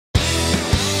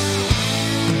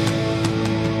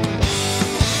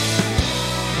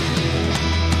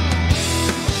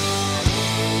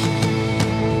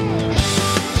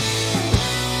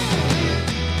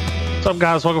up,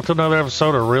 guys? Welcome to another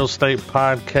episode of Real Estate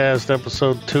Podcast,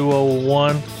 episode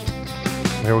 201.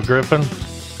 I'm here with Griffin.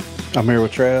 I'm here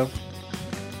with Trav.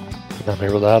 I'm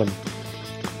here with Adam.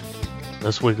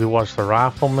 This week we watched The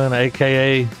Rifleman,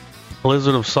 a.k.a.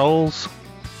 Blizzard of Souls.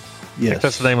 Yes. I think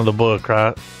that's the name of the book,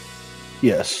 right?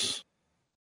 Yes.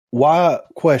 Why?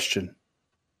 Question.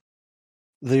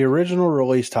 The original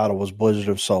release title was Blizzard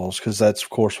of Souls because that's, of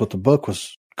course, what the book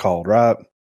was called, right?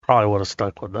 Probably would have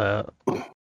stuck with that.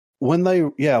 When they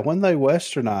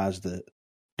westernized it,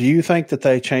 do you think that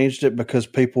they changed it because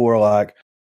people were like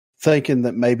thinking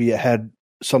that maybe it had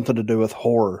something to do with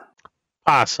horror?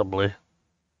 Possibly.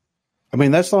 I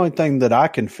mean, that's the only thing that I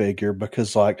can figure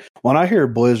because, like, when I hear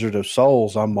Blizzard of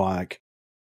Souls, I'm like,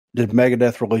 did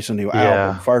Megadeth release a new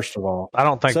album? First of all, I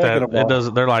don't think that it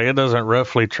doesn't. They're like, it doesn't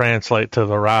roughly translate to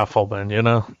The Rifleman, you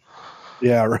know?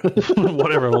 Yeah, right.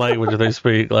 Whatever language they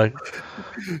speak, like.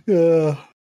 Yeah,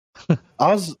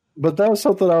 but that was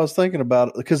something I was thinking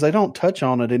about because they don't touch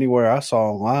on it anywhere I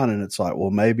saw online, and it's like, well,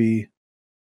 maybe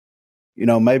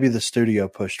the studio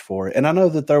pushed for it, and I know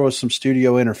that there was some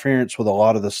studio interference with a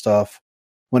lot of the stuff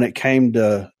when it came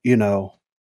to the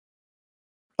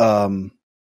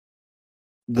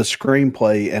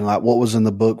screenplay and like what was in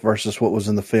the book versus what was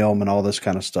in the film and all this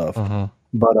kind of stuff. Mm-hmm.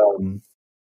 But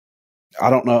I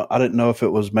don't know. I didn't know if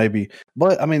it was maybe,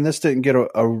 but I mean, this didn't get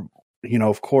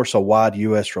of course, a wide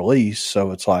U.S. release.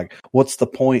 So it's like, what's the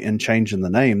point in changing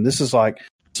the name? This is like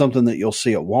something that you'll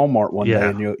see at Walmart one day,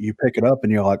 and you pick it up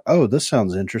and you're like, oh, this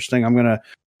sounds interesting. I'm going to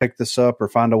pick this up or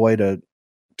find a way to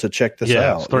check this out.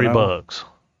 Yeah, it's $3.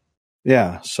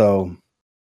 Yeah, so.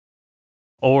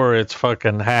 Or it's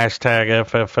fucking hashtag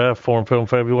FFF, Foreign Film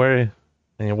February,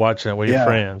 and you're watching it with your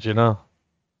friends, you know?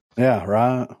 Yeah,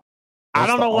 right. I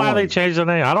don't know why they changed the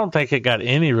name. I don't think it got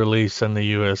any release in the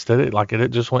U.S., did it? Like, it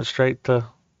just went straight to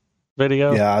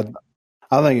video? Yeah,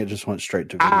 I think it just went straight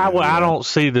to video. I don't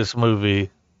see this movie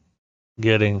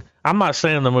getting... I'm not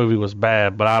saying the movie was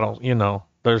bad, but I don't,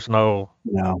 there's no...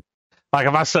 No. Like,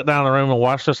 if I sat down in the room and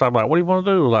watched this, I'm like, what do you want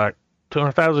to do? Like,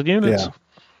 200,000 units? Yeah.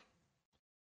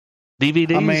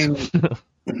 DVDs? I mean,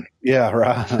 yeah,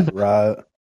 right.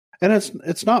 And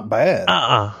it's not bad.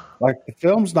 Like, the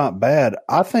film's not bad.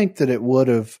 I think that it would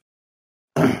have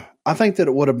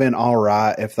been all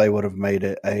right if they would have made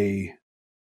it a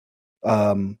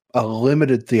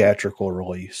limited theatrical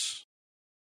release.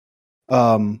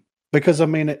 Because I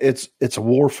mean, it's a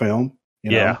war film,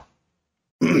 you know?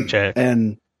 Check.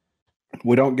 And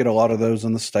we don't get a lot of those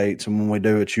in the States, and when we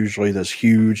do, it's usually this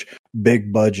huge,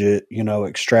 big budget,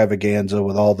 extravaganza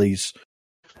with all these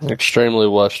extremely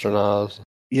westernized.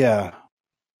 Yeah.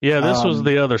 Yeah, this was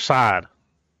the other side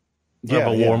of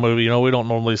a war movie. We don't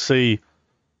normally see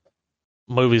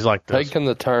movies like this. Taking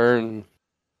the turn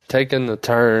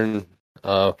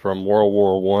from World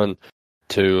War I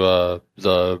to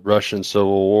the Russian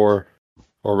Civil War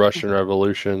or Russian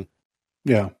Revolution.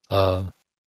 Yeah.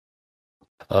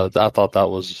 I thought that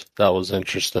was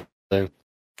interesting.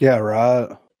 Yeah,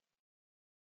 right.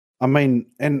 I mean,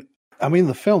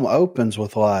 the film opens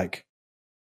with like,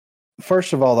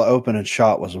 first of all, the opening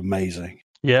shot was amazing.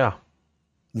 Yeah.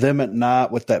 Them at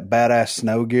night with that badass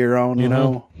snow gear on, you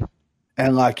know?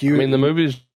 And like the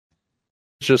movie's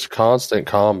just constant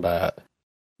combat.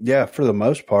 Yeah, for the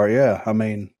most part, yeah. I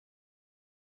mean,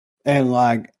 and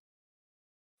like,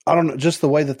 I don't know, just the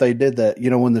way that they did that,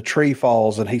 when the tree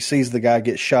falls and he sees the guy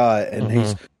get shot and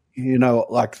he's,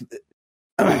 like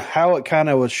how it kind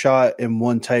of was shot in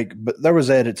one take, but there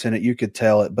was edits in it. You could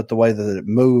tell it, but the way that it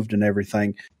moved and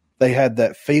everything, they had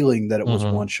that feeling that it was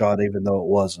one shot, even though it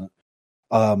wasn't.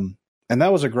 And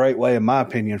that was a great way, in my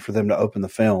opinion, for them to open the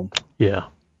film. Yeah.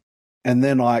 And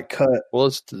then like cut.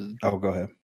 Well, go ahead.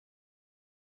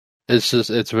 It's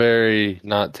very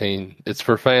it's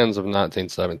for fans of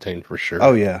 1917 for sure.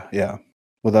 Oh yeah. Yeah.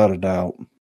 Without a doubt.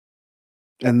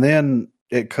 And then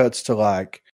it cuts to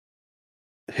like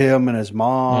him and his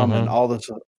mom and all this,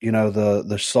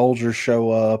 the soldiers show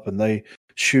up and they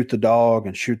shoot the dog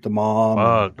and shoot the mom.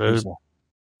 Fuck, dude.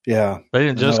 Yeah. They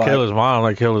didn't just kill his mom,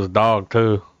 they killed his dog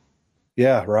too.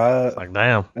 Yeah, right. It's like,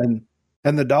 damn.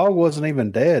 And the dog wasn't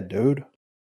even dead, dude.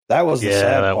 That was the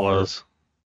sad part. Was.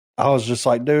 I was just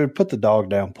like, dude, put the dog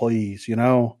down, please,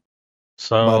 So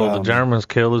the Germans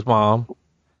killed his mom.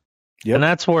 Yep. And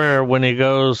that's where when he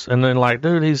goes, and then like,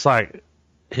 dude, he's like,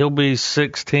 he'll be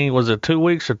 16. Was it 2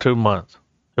 weeks or 2 months?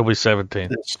 He'll be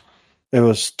 17. It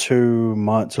was 2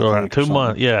 months. 2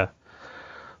 months, yeah.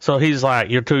 So he's like,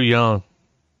 you're too young.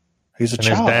 He's a and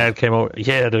child. His dad came over.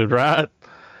 Yeah, dude, right?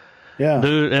 Yeah.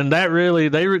 Dude, and that really,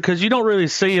 because you don't really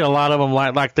see a lot of them,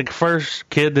 like the first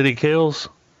kid that he kills,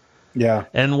 Yeah.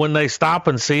 And when they stop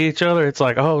and see each other, it's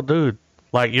like, oh, dude,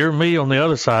 like you're me on the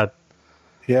other side.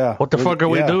 Yeah. What the fuck are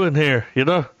we doing here? You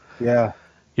know? Yeah.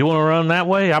 You want to run that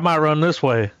way? I might run this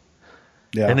way.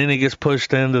 Yeah. And then he gets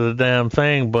pushed into the damn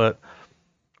thing. But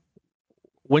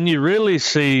when you really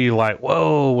see, like,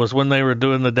 whoa, was when they were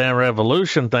doing the damn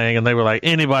revolution thing and they were like,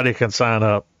 anybody can sign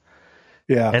up.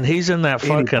 Yeah. And he's in that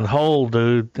fucking hole,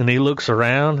 dude. And he looks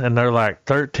around and they're like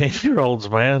 13-year-olds,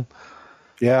 man.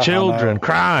 Yeah. Children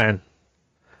crying.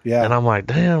 Yeah. And I'm like,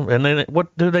 damn. And then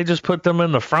what do they just put them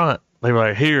in the front? They were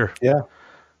like, here. Yeah.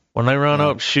 When they run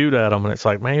up, shoot at them. And it's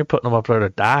like, man, you're putting them up there to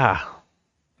die.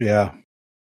 Yeah.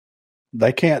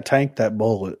 They can't tank that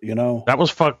bullet, you know? That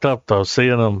was fucked up, though,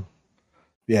 seeing them.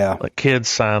 Yeah. Like kids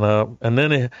sign up. And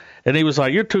then he was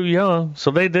like, you're too young.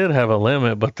 So they did have a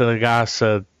limit. But then the guy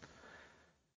said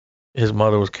his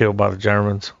mother was killed by the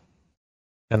Germans.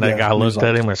 And that guy looked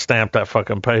at him and stamped that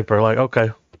fucking paper. Like,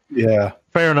 okay. Yeah.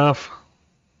 Fair enough.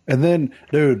 And then,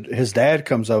 dude, his dad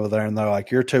comes over there and they're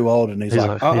like, you're too old. And he's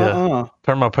like,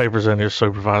 turn my papers in, your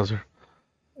supervisor.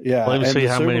 Yeah. Let me see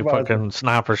how many fucking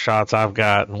sniper shots I've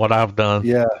got and what I've done.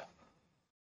 Yeah.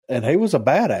 And he was a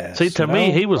badass. See, to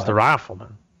me, he was the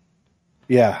rifleman.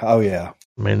 Yeah. Oh, yeah.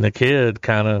 I mean, the kid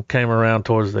kind of came around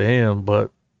towards the end,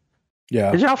 but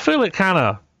yeah. Did y'all feel it kind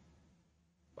of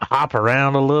hop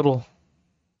around a little?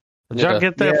 Did y'all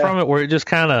get that from it where it just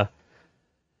kind of,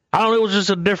 I don't know, it was just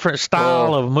a different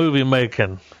style of movie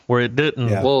making where it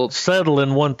didn't settle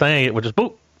in one thing. It would just,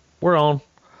 boop, we're on.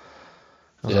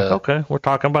 Like, okay, we're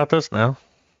talking about this now.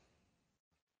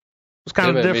 It's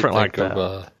kind of different like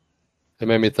that. It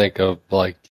made me think of,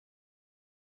 like,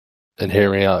 and hear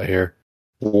me out here,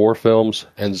 war films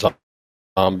and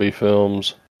zombie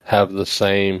films have the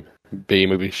same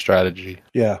B-movie strategy.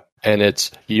 Yeah. And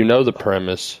it's, you know the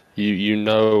premise, you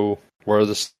know where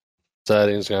the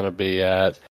setting's going to be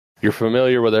at, you're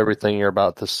familiar with everything you're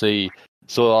about to see,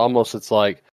 so almost it's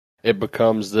like, it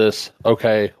becomes this,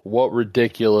 okay, what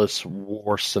ridiculous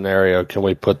war scenario can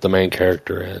we put the main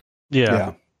character in?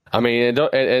 Yeah. I mean,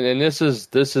 and this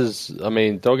is, I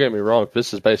mean, don't get me wrong, if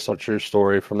this is based on a true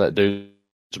story from that dude's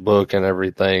book and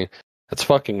everything, it's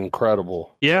fucking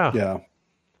incredible. Yeah. Yeah.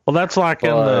 Well, that's like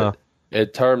in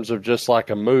terms of just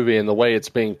like a movie and the way it's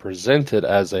being presented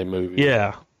as a movie.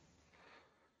 Yeah.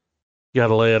 You got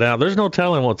to lay it out. There's no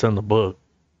telling what's in the book.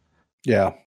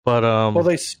 Yeah. But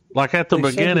like at the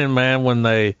beginning, man, when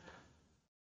they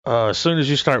as soon as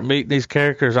you start meeting these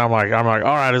characters, I'm like, all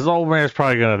right, his old man's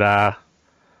probably gonna die.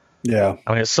 Yeah.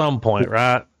 I mean, at some point,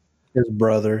 right? His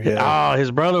brother, yeah. Oh,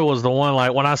 his brother was the one.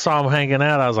 Like when I saw him hanging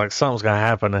out, I was like, something's gonna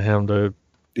happen to him, dude.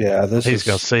 Yeah, he's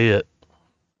gonna see it.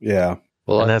 Yeah.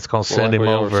 Well, and that's gonna send him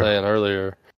over. We were saying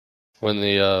earlier, when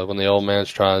the old man's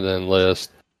trying to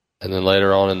enlist, and then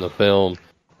later on in the film,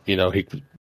 you know,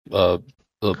 the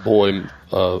boy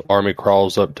army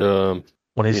crawls up to him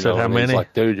when he said how many. He's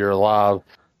like, dude, you're alive.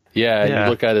 Yeah, yeah. You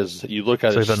look at his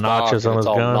the notches on his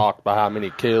all gun, knocked by how many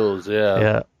kills. Yeah,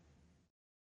 yeah.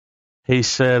 He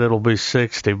said it'll be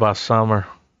 60 by summer.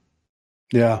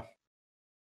 Yeah,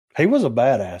 he was a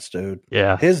badass, dude.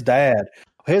 Yeah, his dad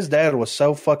was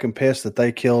so fucking pissed that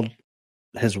they killed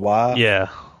his wife. Yeah,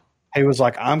 he was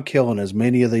like, I'm killing as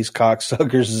many of these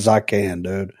cocksuckers as I can,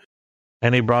 dude.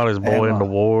 And he brought his boy into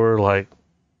war, like.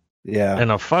 Yeah. In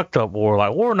a fucked up war.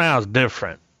 Like, war now is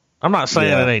different. I'm not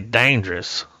saying it ain't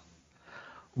dangerous.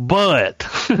 But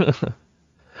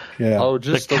yeah.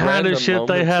 Just the kind of shit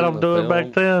they had them doing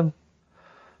back then.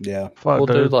 Yeah. Fuck,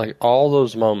 dude, like all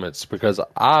those moments, because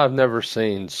I've never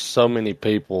seen so many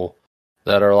people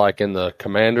that are like in the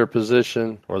commander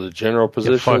position or the general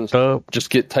position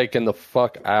just get taken the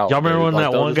fuck out. Y'all remember when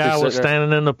that one guy was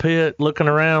standing in the pit looking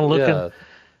around, looking,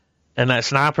 and that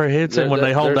sniper hits him when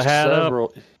they hold the hat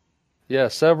up? Yeah,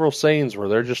 several scenes where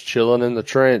they're just chilling in the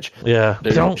trench. Yeah.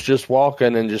 Dude's just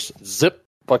walking and just zip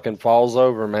fucking falls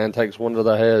over, man, takes one to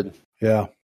the head. Yeah.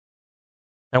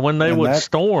 And when they would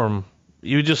storm,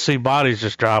 you just see bodies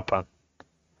just dropping.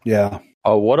 Yeah.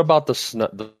 Oh, what about the snow?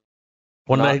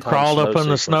 When they crawled up in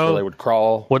the snow, they would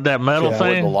crawl with that metal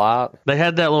thing. With the light. They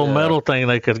had that little metal thing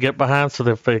they could get behind so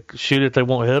that if they shoot it, they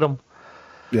won't hit them.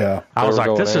 Yeah. I was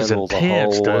like, this is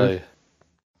intense, dude.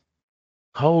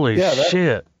 Holy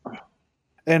shit.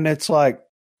 And it's like,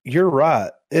 you're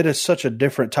right. It is such a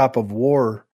different type of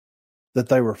war that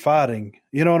they were fighting.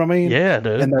 You know what I mean? Yeah,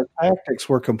 dude. And their tactics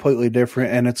were completely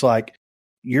different. And it's like,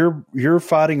 you're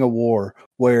fighting a war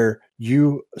where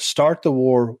you start the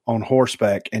war on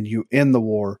horseback and you end the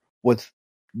war with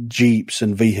jeeps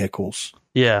and vehicles.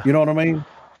 Yeah. You know what I mean?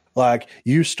 Like,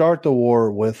 you start the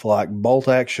war with like bolt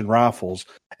action rifles,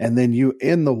 and then you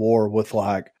end the war with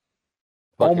like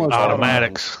almost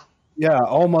automatics. Yeah,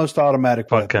 almost automatic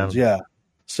weapons. Yeah,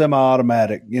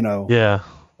 semi-automatic. You know. Yeah,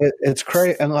 it's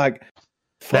crazy, and like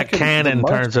that cannon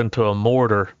turns into a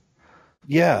mortar.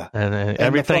 Yeah, and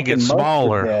everything gets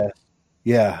smaller. Gas.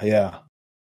 Yeah.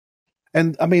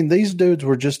 And I mean, these dudes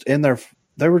were just in their.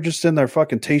 They were just in their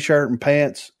fucking t-shirt and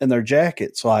pants and their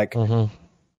jackets. Like,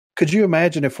 could you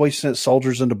imagine if we sent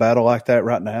soldiers into battle like that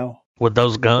right now with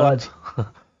those guns? Like,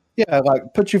 yeah,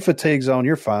 like put your fatigues on,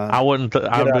 you're fine. I wouldn't.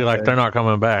 I'd be like, they're not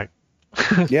coming back.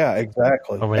 Yeah,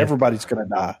 exactly. I mean, everybody's going to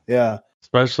die. Yeah,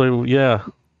 especially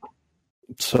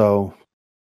So,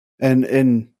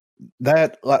 and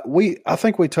that like I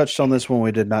think we touched on this when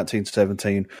we did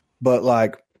 1917, but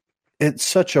like it's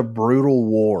such a brutal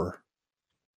war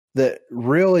that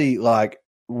really like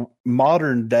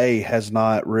modern day has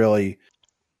not really.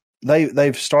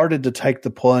 They've started to take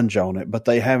the plunge on it, but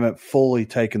they haven't fully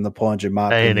taken the plunge in my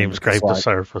opinion. They ain't even scraped the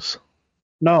surface.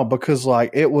 No, because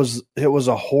like it was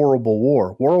a horrible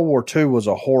war. World War II was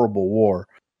a horrible war,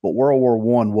 but World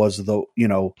War I was the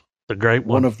great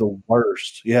one of the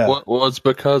worst. Yeah. Well, it's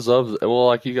because of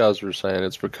like you guys were saying,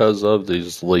 it's because of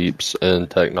these leaps in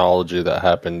technology that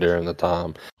happened during the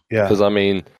time. Yeah. Because I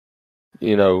mean,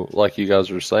 like you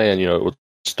guys were saying, it would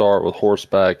start with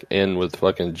horseback, end with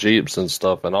fucking jeeps and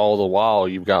stuff, and all the while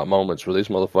you've got moments where these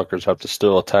motherfuckers have to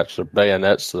still attach their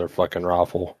bayonets to their fucking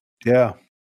rifle. Yeah.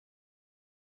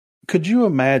 Could you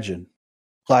imagine,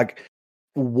 like,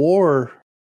 war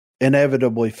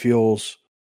inevitably fuels,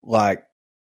 like,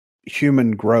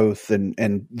 human growth and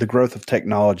the growth of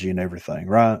technology and everything,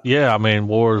 right? Yeah, I mean,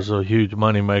 war is a huge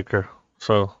moneymaker,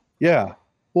 so... Yeah.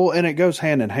 Well, and it goes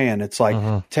hand in hand. It's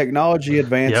like technology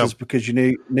advances because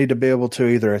you need to be able to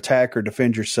either attack or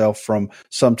defend yourself from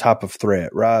some type of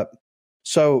threat, right?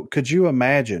 So could you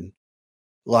imagine,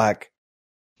 like,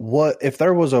 what if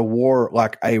there was a war,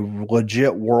 like a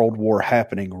legit world war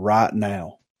happening right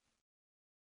now,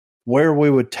 where we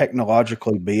would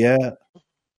technologically be at?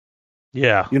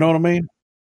 Yeah. You know what I mean?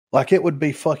 Like, it would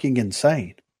be fucking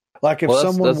insane. Like, if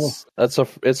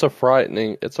it's a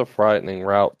frightening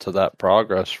route to that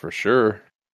progress for sure.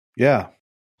 Yeah.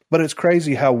 But it's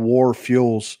crazy how war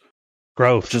fuels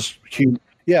growth.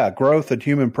 Growth and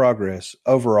human progress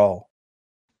overall.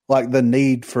 Like, the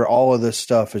need for all of this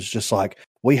stuff is just like,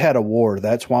 we had a war.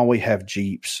 That's why we have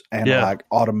Jeeps and like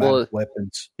automatic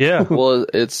weapons. Yeah. Well,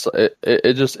 it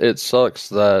sucks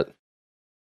that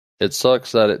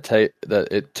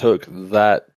it took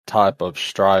that type of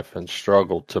strife and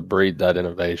struggle to breed that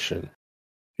innovation.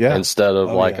 Yeah. Instead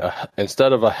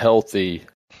of a healthy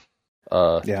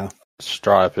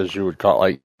strife, as you would call it.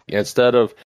 Like instead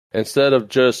of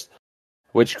just,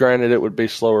 which granted it would be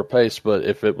slower paced, but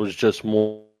if it was just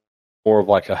more of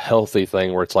like a healthy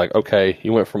thing where it's like, okay,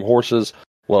 you went from horses,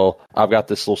 well, I've got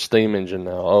this little steam engine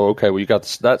now. Oh, okay, well you got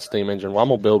that steam engine. Well, I'm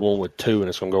gonna build one with two and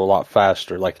it's gonna go a lot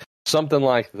faster. Like something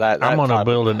like that. I'm gonna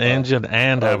build an engine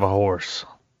and have a horse.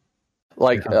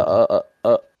 Like,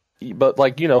 but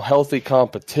like, healthy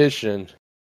competition,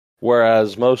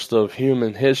 whereas most of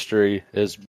human history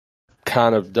is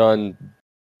kind of doing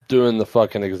the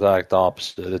fucking exact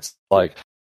opposite. It's like,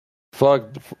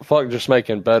 fuck just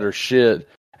making better shit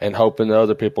and hoping that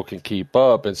other people can keep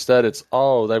up. Instead, it's,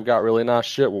 they've got really nice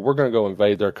shit. Well, we're going to go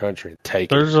invade their country and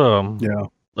take it. There's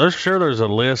a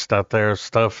list out there of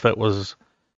stuff that was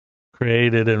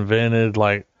created, invented,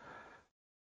 like,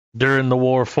 during the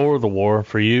war, for the war,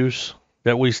 for use,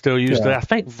 that we still use today. I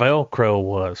think Velcro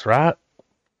was, right?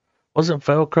 Wasn't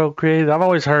Velcro created? I've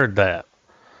always heard that.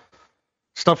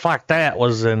 Stuff like that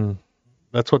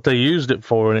that's what they used it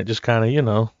for, and it just kind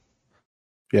of,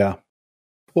 Yeah.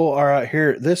 Well, all right,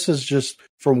 here, this is just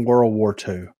from World War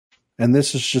II, and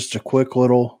this is just a quick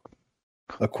little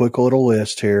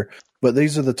list here, but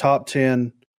these are the top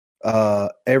 10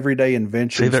 everyday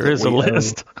inventions. See, there is a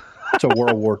list. To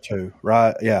World War II,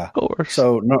 right? Yeah. Of course.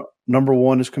 So number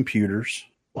 1 is computers.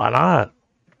 Why not?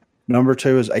 Number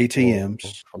 2 is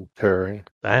ATMs. Comparing.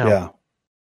 Damn. Yeah.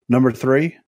 Number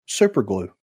 3, super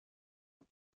glue.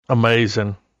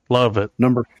 Amazing. Love it.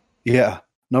 Number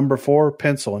 4,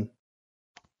 penciling.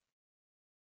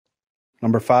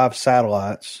 Number 5,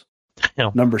 satellites.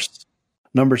 Damn.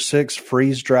 Number 6,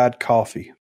 freeze dried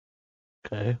coffee.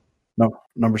 Okay.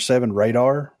 Number 7,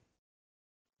 radar.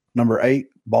 Number 8,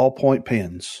 ballpoint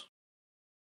pens.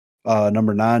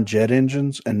 Number 9, jet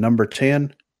engines. And number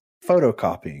 10,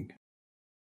 photocopying.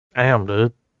 Damn,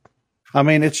 dude. I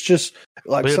mean, it's just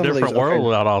like some of these. Be a different world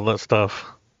without all that stuff.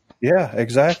 Yeah,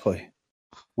 exactly.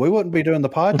 We wouldn't be doing the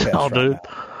podcast. No, dude. Now.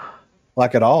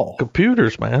 Like at all.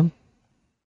 Computers, man.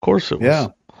 Of course it was. Yeah.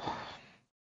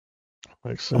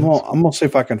 Makes sense. I'm gonna see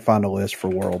if I can find a list for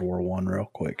World War I real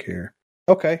quick here.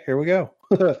 Okay, here we go.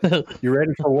 You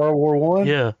ready for World War I?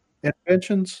 Yeah.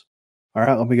 Inventions? All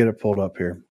right, let me get it pulled up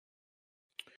here.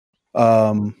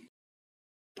 Hold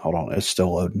on, it's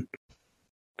still loading.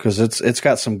 Because it's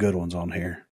got some good ones on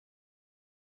here.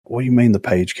 What do you mean the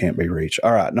page can't be reached?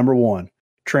 All right, number 1,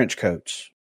 trench coats.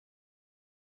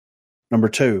 Number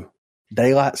 2,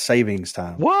 daylight savings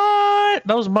time. What?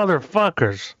 Those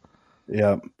motherfuckers.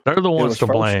 Yep. They're the ones to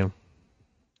blame.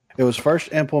 It was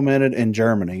first implemented in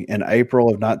Germany in April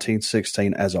of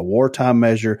 1916 as a wartime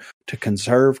measure to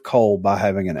conserve coal by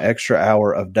having an extra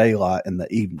hour of daylight in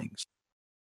the evenings.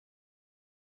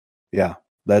 Yeah,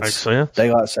 that's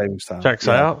daylight savings time. Checks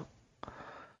out.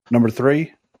 Number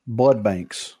 3, blood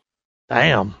banks.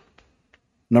 Damn.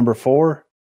 Number 4,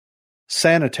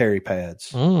 sanitary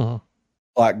pads.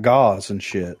 Like gauze and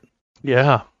shit.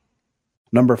 Yeah.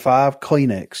 Number 5,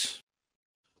 Kleenex.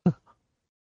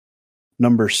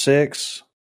 Number 6,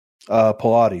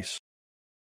 Pilates.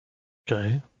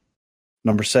 Okay.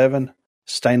 Number 7,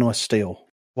 stainless steel.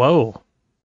 Whoa.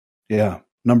 Yeah.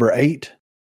 Number 8,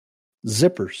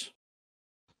 zippers.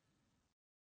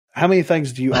 How many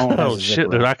things do you own? Oh,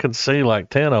 shit, dude. I can see like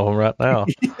 10 of them right now.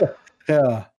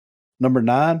 Yeah. Number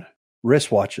 9,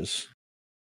 wristwatches.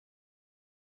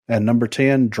 And number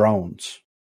 10, drones.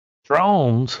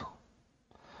 Drones?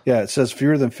 Yeah, it says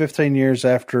fewer than 15 years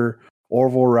after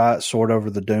Orville Wright soared over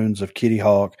the dunes of Kitty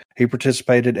Hawk, he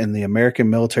participated in the American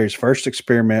military's first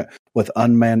experiment with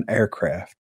unmanned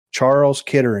aircraft. Charles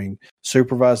Kettering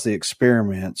supervised the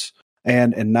experiments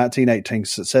and in 1918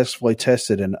 successfully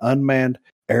tested an unmanned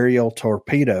aerial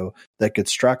torpedo that could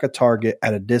strike a target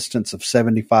at a distance of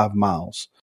 75 miles.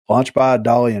 Launched by a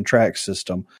dolly and track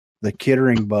system, the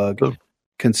Kettering bug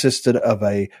consisted of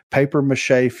a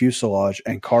papier-mâché fuselage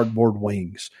and cardboard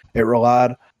wings. It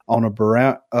relied on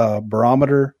a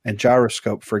barometer and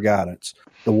gyroscope for guidance.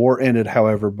 The war ended,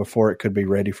 however, before it could be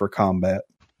ready for combat.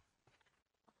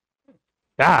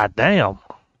 God damn.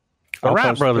 The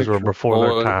Wright brothers were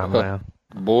before their time, man.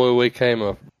 Boy, we came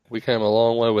a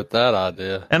long way with that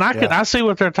idea. And I see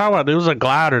what they're talking about. It was a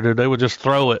glider, dude. They would just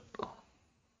throw it.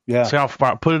 Yeah. See how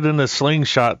far, put it in this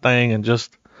slingshot thing and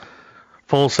just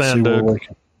full send, dude.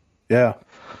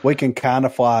 We can kind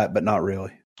of fly it, but not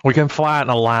really. We can fly it in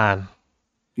a line.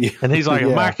 Yeah. And he's like,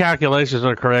 if my calculations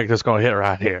are correct, it's going to hit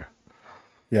right here.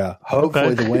 Yeah.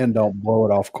 Hopefully the wind don't blow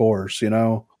it off course, you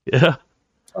know? Yeah.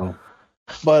 So,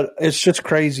 but it's just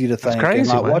crazy to think.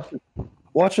 Crazy, and like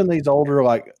watching these older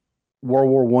like World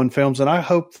War I films, and I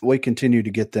hope we continue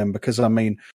to get them because, I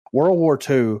mean, World War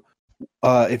II,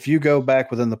 if you go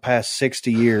back within the past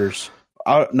 60 years,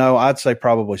 I'd say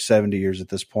probably 70 years at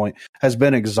this point, has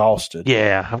been exhausted.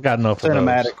 Yeah, I've got enough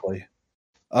cinematically.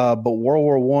 But World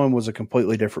War I was a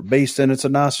completely different beast, and it's a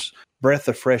nice breath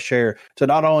of fresh air to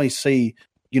not only see,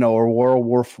 you know, a World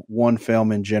War I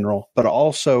film in general, but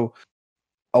also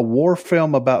a war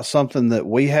film about something that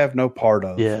we have no part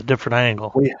of. Yeah, different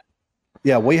angle.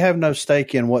 We have no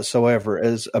stake in whatsoever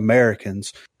as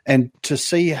Americans. And to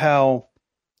see how,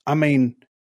 I mean,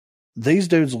 these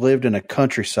dudes lived in a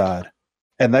countryside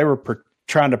and they were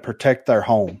trying to protect their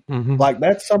home. Mm-hmm. Like,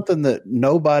 that's something that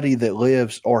nobody that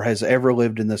lives or has ever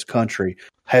lived in this country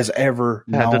has ever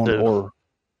known or,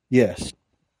 yes.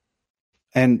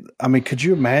 And I mean, could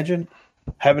you imagine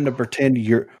having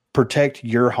to protect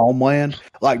your homeland?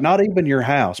 Like, not even your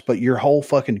house, but your whole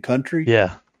fucking country?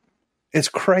 Yeah. It's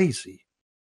crazy.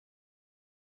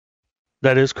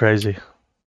 That is crazy.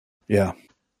 Yeah.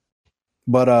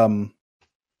 But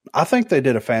I think they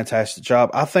did a fantastic job.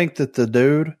 I think that the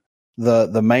dude,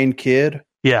 the main kid,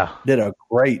 did a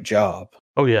great job.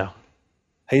 Oh yeah.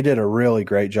 He did a really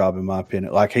great job in my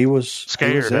opinion. Like, he was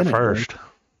scared at first.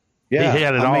 Yeah. He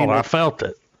had it all. I felt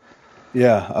it.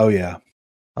 Yeah. Oh yeah.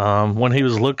 When he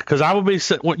was looking, because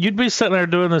you'd be sitting there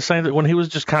doing the same thing when he was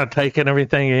just kind of taking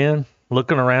everything in,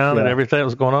 looking around at everything that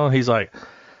was going on. He's like,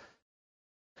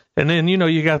 and then, you know,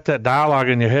 you got that dialogue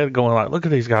in your head going like, look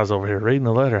at these guys over here reading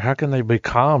the letter. How can they be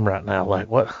calm right now? Like,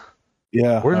 what?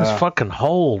 Yeah. We're in this fucking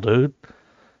hole, dude.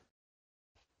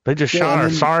 They just shot our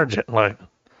sergeant. Like,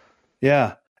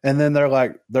 yeah. And then they're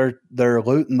like, they're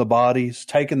looting the bodies,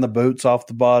 taking the boots off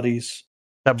the bodies.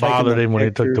 That bothered him when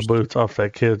he took the boots off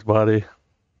that kid's body.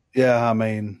 Yeah, I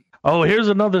mean. Oh, here's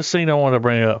another scene I want to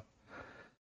bring up.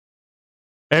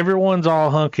 Everyone's all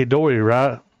hunky-dory,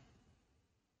 right?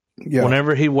 Yeah.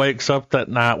 Whenever he wakes up that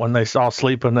night when they all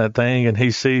sleep in that thing and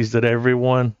he sees that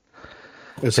everyone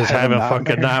is having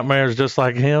fucking nightmares just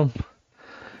like him.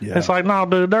 Yeah. It's like, no,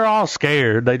 dude, they're all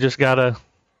scared. They just got to.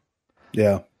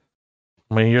 Yeah.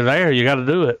 I mean, you're there. You got to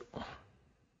do it.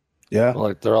 Yeah.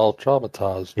 Like, they're all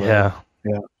traumatized. Man. Yeah.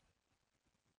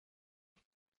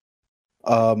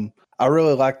 Yeah. I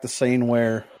really like the scene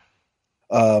where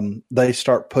they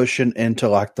start pushing into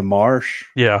like the marsh.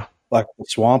 Yeah. Like the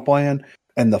swampland,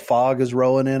 and the fog is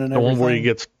rolling in and everything. The one where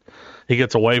he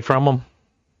gets away from them.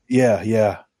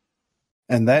 Yeah.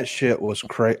 And that shit was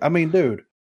crazy. I mean, dude,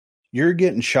 you're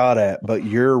getting shot at, but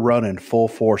you're running full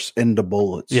force into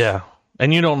bullets. Yeah.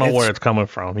 And you don't know where it's coming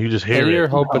from. You just hear it.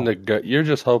 You're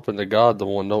just hoping to God the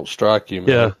one don't strike you,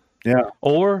 man. Yeah.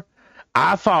 Or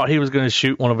I thought he was going to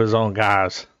shoot one of his own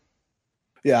guys.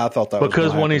 Yeah, I thought that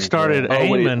because when he started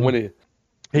aiming, when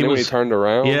he turned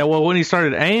around. Yeah, well, when he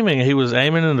started aiming, he was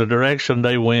aiming in the direction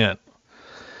they went.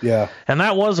 Yeah, and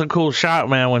that was a cool shot,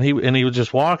 man. When he was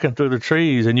just walking through the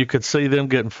trees, and you could see them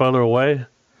getting further away.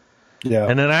 Yeah,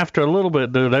 and then after a little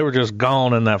bit, dude, they were just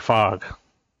gone in that fog.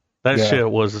 That shit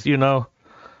was,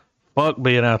 fuck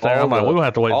being out there. I'm like, we're gonna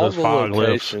have to wait till this fog lifts. All the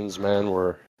locations, man,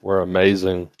 were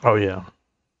amazing. Oh yeah,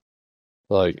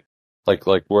 like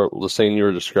where the scene you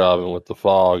were describing with the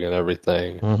fog and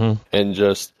everything, and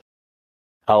just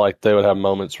how like they would have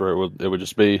moments where it would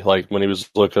just be like when he was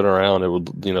looking around, it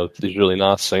would these really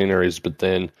nice sceneries, but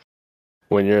then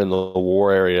when you're in the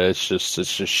war area, it's just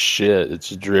shit. It's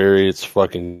dreary. It's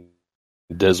fucking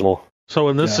dismal. So,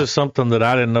 and this is something that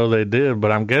I didn't know they did,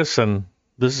 but I'm guessing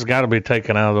this has got to be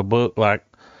taken out of the book. Like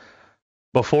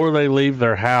before they leave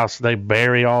their house, they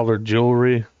bury all their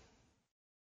jewelry,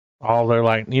 all their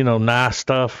nice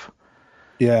stuff.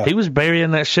 Yeah, he was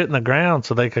burying that shit in the ground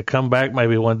so they could come back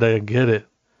maybe one day and get it.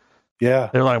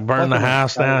 Yeah, they're like burn the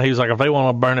house down. He's like, if they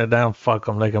want to burn it down, fuck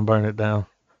them. They can burn it down.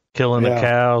 Killing the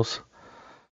cows.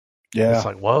 Yeah, it's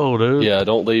like, whoa, dude. Yeah,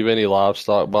 don't leave any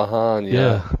livestock behind.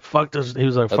 Yeah, fuck this. He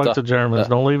was like, fuck the Germans.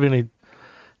 Don't leave any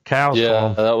cows.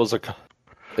 Yeah, for them. that was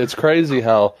It's crazy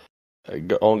how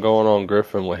going on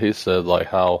Griffin what he said, like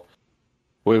how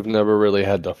we've never really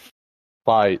had to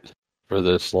fight for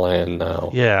this land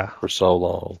now. Yeah, for so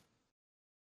long,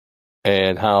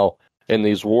 and how in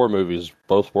these war movies,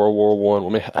 both World War I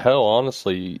mean, hell,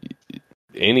 honestly,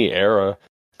 any era,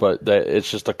 but that it's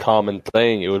just a common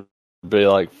thing. It would be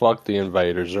like, fuck the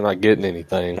invaders, they're not getting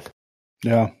anything.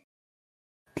 Yeah.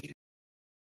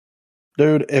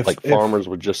 Dude, if farmers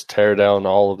would just tear down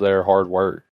all of their hard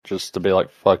work just to be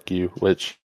like, fuck you,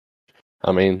 which,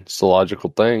 I mean, it's a logical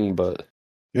thing, but...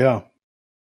 Yeah.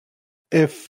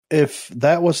 If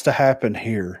that was to happen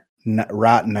here,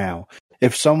 right now,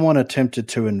 if someone attempted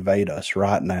to invade us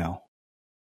right now,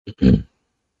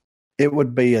 it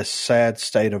would be a sad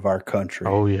state of our country.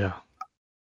 Oh, yeah.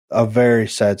 A very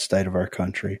sad state of our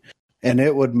country. And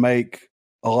it would make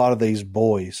a lot of these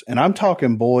boys, and I'm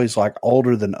talking boys like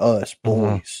older than us,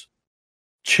 boys,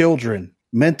 children,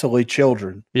 mentally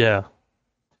children. Yeah.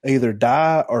 Either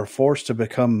die or forced to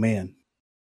become men.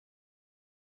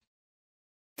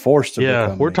 Forced to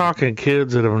become we're men. talking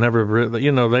kids that have never,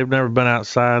 they've never been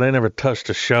outside. They never touched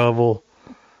a shovel.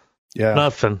 Yeah.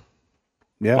 Nothing.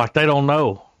 Yeah. Like they don't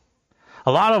know.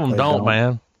 A lot of them don't,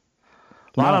 man.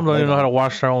 A lot of them don't even know how to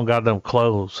wash their own goddamn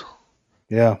clothes.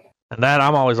 Yeah. And that,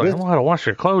 I'm always like, I don't know how to wash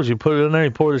your clothes. You put it in there,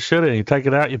 you pour the shit in, you take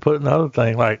it out, you put it in the other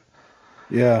thing. Like,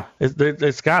 yeah.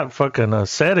 It's got fucking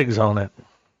settings on it.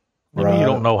 Right. You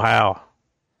don't know how.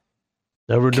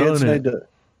 Never kids doing it.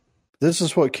 This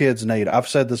is what kids need. I've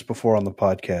said this before on the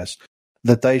podcast,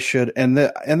 that they should, and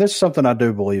this is something I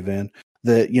do believe in,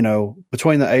 that,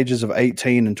 between the ages of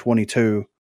 18 and 22,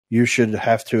 you should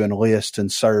have to enlist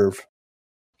and serve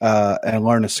and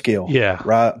learn a skill. Yeah.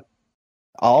 Right?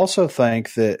 I also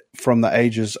think that from the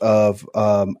ages of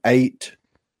 8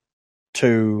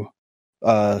 to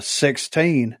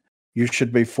 16, you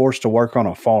should be forced to work on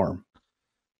a farm.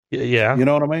 Yeah. You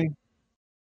know what I mean?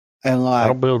 And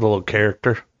that'll build a little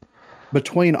character.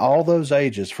 Between all those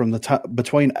ages, from the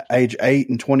between age 8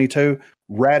 and 22,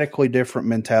 radically different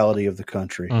mentality of the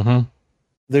country. Mm-hmm.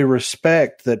 The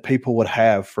respect that people would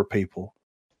have for people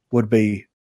would be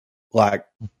like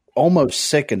almost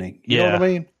sickening. You know what I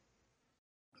mean?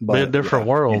 But, be a different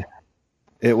world.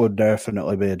 It would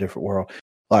definitely be a different world.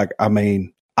 Like, I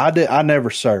mean, I never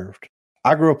served.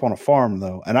 I grew up on a farm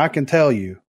though, and I can tell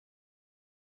you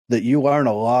that you learn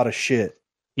a lot of shit.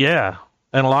 Yeah.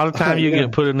 And a lot of time you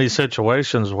get put in these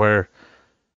situations where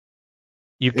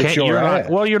you can't,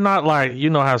 you're not like,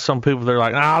 how some people, they're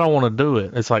like, I don't want to do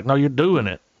it. It's like, no, you're doing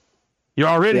it. You're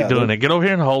already doing it. Get over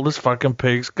here and hold this fucking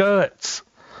pig's guts.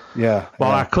 Yeah.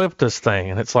 While I clip this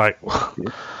thing. And it's like,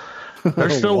 they're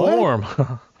still warm.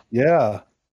 Yeah. Of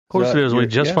course it is. We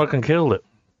just fucking killed it.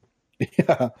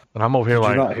 Yeah. And I'm over here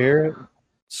like. Did you not hear it?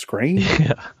 Scream?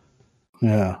 Yeah.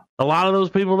 Yeah. A lot of those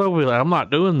people, they'll be like, I'm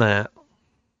not doing that.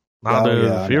 Nah, dude,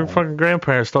 if your fucking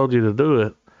grandparents told you to do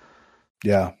it,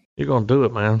 you're going to do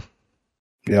it, man.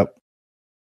 Yep.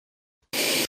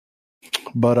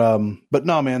 But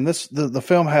no, man, the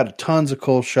film had tons of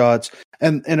cool shots,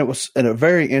 and it was a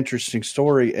very interesting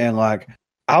story, and like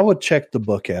I would check the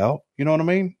book out. You know what I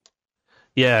mean?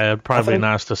 Yeah, it'd probably be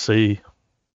nice to see.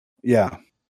 Yeah,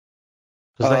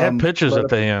 because they had pictures at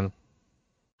the end.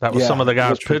 That was some of the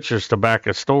guys' pictures to back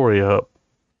a story up.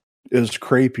 It was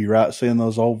creepy, right? Seeing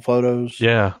those old photos.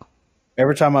 Yeah.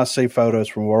 Every time I see photos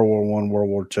from World War I, World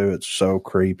War II, it's so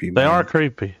creepy. They are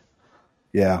creepy.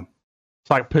 Yeah.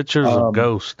 It's like pictures of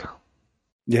ghosts.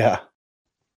 Yeah.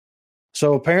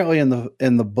 So apparently in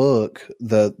the book,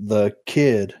 the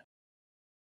kid,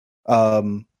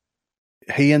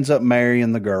 he ends up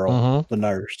marrying the girl, the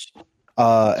nurse,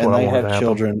 and they have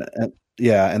children.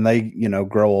 And they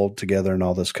grow old together and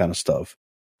all this kind of stuff.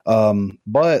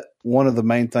 But one of the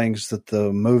main things that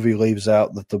the movie leaves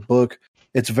out, that the book,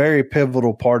 it's a very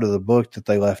pivotal part of the book that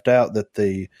they left out, that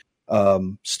the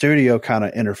studio kind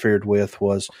of interfered with,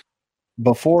 was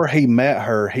before he met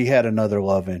her, he had another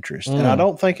love interest, and I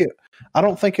don't think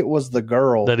it was the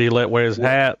girl that he let wear his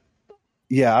hat.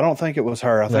 Yeah, I don't think it was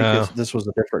her. I think this was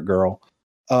a different girl.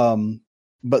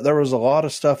 But there was a lot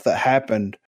of stuff that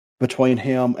happened between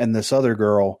him and this other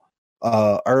girl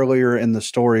earlier in the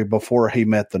story before he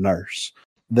met the nurse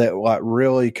that like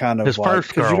really kind of his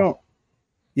first girl.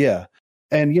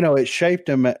 And it shaped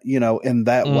him in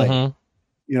that way.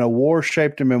 War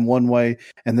shaped him in one way,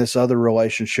 and this other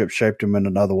relationship shaped him in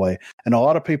another way. And a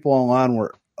lot of people online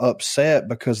were upset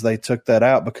because they took that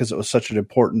out, because it was such an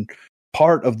important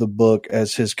part of the book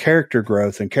as his character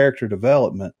growth and character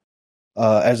development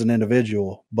as an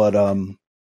individual. But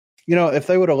if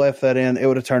they would have left that in, it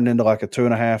would have turned into like a 2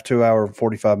 hour,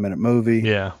 45-minute movie.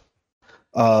 Yeah.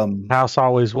 House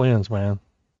always wins, man.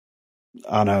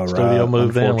 I know, right? Studio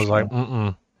moved in, was like,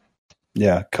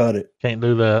 yeah, cut it. Can't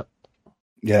do that.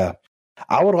 Yeah.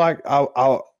 I would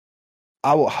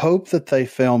hope that they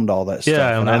filmed all that stuff.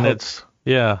 Yeah, and it's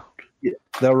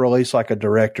they'll release like a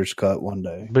director's cut one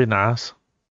day. Be nice.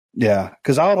 Yeah,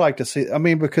 because I would like to see,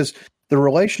 because the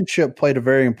relationship played a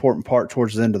very important part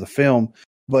towards the end of the film,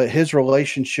 but his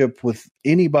relationship with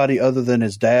anybody other than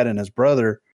his dad and his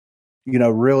brother,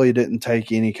 really didn't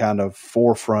take any kind of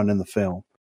forefront in the film.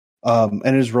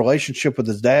 And his relationship with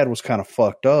his dad was kind of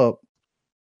fucked up.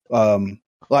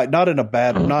 Like not in a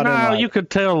bad, you could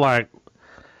tell, like,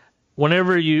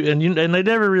 whenever and they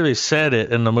never really said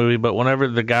it in the movie, but whenever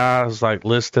the guy's like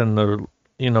listing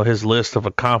his list of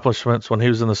accomplishments when he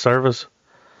was in the service.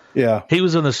 Yeah. He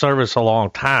was in the service a long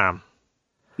time.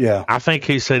 Yeah. I think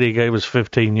he said he gave us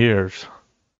 15 years.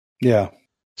 Yeah.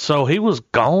 So he was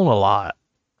gone a lot.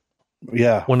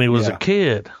 Yeah. When he was a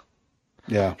kid.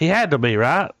 Yeah. He had to be,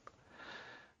 right?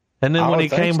 And then when he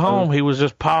came home, he was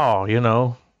just Pa,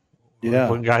 Yeah.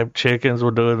 When guy chickens were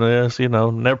doing this,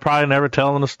 they're probably never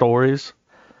telling the stories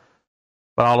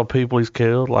about all the people he's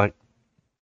killed. Like,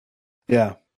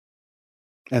 yeah.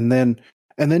 And then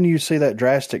you see that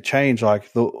drastic change,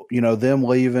 like them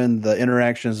leaving, the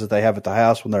interactions that they have at the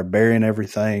house when they're burying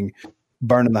everything,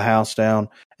 burning the house down.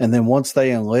 And then once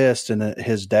they enlist and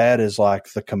his dad is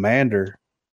like the commander,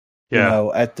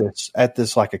 at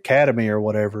this like academy or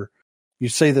whatever, you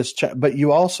see this, but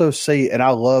you also see, and I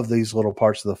love these little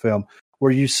parts of the film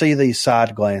where you see these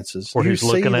side glances. Where he's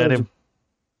looking at him.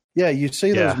 Yeah, you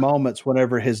see those moments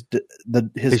whenever his dad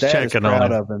is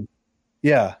proud of him.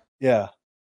 Yeah, yeah.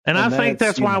 And I think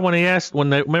that's why when he asked, when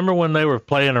they were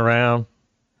playing around,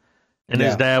 and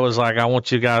his dad was like, "I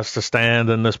want you guys to stand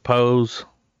in this pose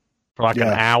for like an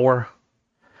hour."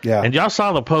 Yeah. And y'all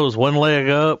saw the pose, one leg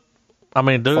up. I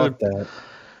mean, dude. Fuck that.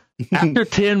 After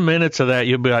 10 minutes of that,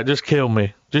 you'll be like, just kill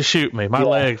me. Just shoot me. My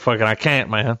leg, I can't,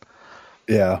 man.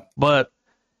 Yeah. But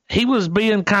he was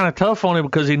being kind of tough on him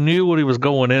because he knew what he was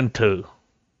going into.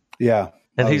 Yeah.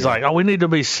 And he's like, we need to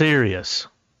be serious.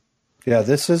 Yeah,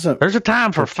 this isn't... There's a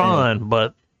time for fun,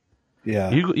 but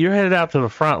you're headed out to the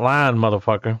front line,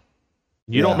 motherfucker.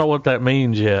 You don't know what that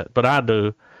means yet, but I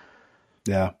do.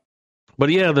 Yeah. But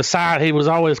the side, he was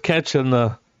always catching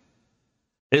the...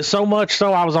 It's so much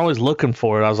so I was always looking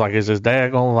for it. I was like, is his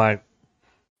dad going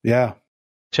to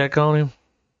check on him?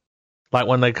 Like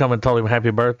when they come and told him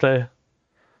happy birthday?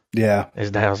 Yeah. His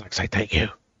dad was like, say thank you.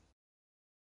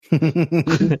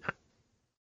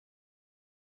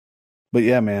 But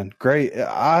yeah, man, great.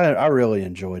 I really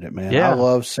enjoyed it, man. Yeah. I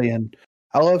love seeing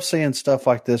stuff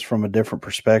like this from a different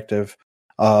perspective.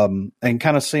 And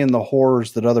kind of seeing the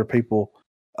horrors that other people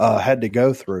had to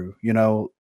go through,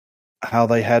 how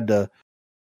they had to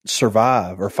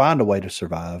survive or find a way to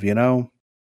survive,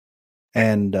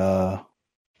 and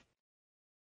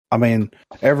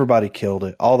everybody killed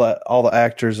it. All the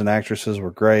actors and actresses were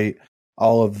great.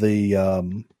 All of the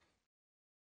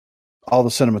All the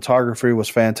cinematography was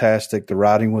fantastic. The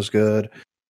writing was good.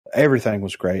 Everything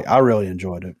was great. I really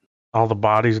enjoyed it. All the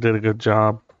bodies did a good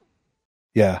job.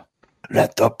 Yeah.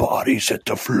 Let the bodies hit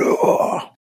the floor.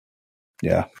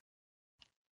 Yeah.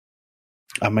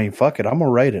 I mean, fuck it. I'm going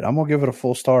to rate it. I'm going to give it a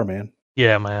full star, man.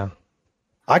 Yeah, man.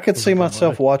 I could see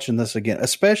myself watching this again,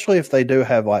 especially if they do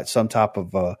have like some type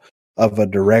of a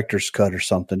director's cut or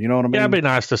something. You know what I mean? Yeah, it'd be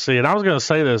nice to see it. I was going to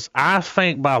say this. I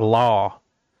think by law,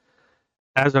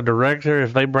 as a director,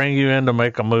 if they bring you in to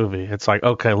make a movie, it's like,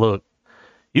 okay, look,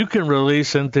 you can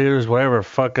release in theaters whatever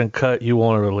fucking cut you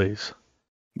want to release.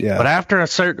 Yeah. But after a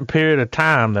certain period of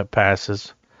time that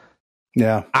passes,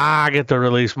 yeah, I get to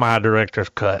release my director's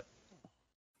cut.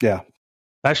 Yeah.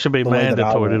 That should be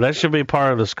mandatory. That should be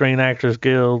part of the Screen Actors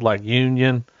Guild, like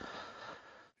union.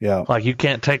 Yeah. Like you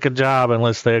can't take a job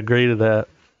unless they agree to that.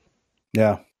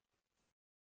 Yeah.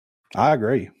 I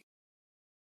agree.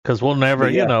 Because we'll never,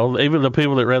 you know, even the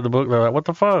people that read the book, they're like, what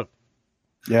the fuck?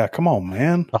 Yeah, come on,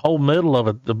 man. The whole middle of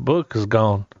it, the book is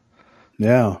gone.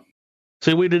 Yeah.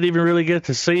 See, we didn't even really get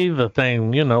to see the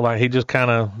thing, you know, like he just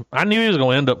kind of, I knew he was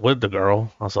going to end up with the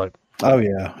girl. I was like, oh,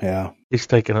 yeah, yeah. He's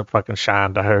taking a fucking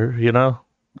shine to her, you know?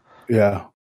 Yeah.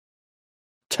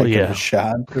 Taking a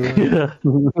shine to her.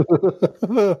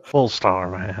 Yeah. Full star,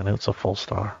 man. It's a full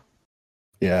star.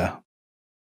 Yeah.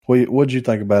 What'd you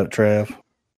think about it, Trav?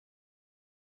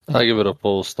 I give it a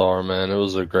full star, man. It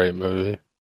was a great movie.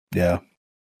 Yeah.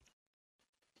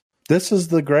 This is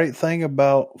the great thing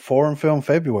about Foreign Film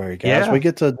February, guys. Yeah. We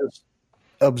get to just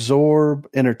absorb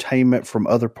entertainment from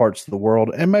other parts of the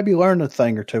world and maybe learn a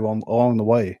thing or two along the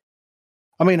way.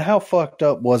 I mean, how fucked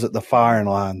up was it, the firing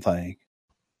line thing?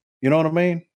 You know what I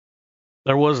mean?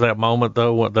 There was that moment,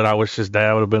 though, that I wish his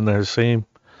dad would have been there to see him.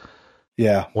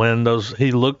 Yeah. When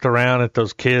he looked around at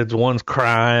those kids, one's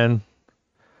crying,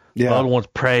 the other one's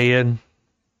praying.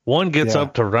 One gets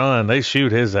up to run, they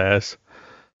shoot his ass.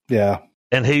 Yeah.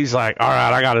 And he's like, all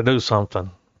right, I got to do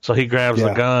something. So he grabs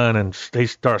the gun and he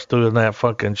starts doing that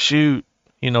fucking shoot,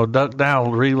 you know, duck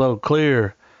down, reload,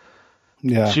 clear.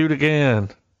 Yeah. Shoot again.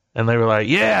 And they were like,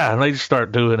 yeah. And they just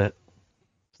start doing it.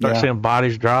 Start seeing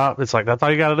bodies drop. It's like, that's all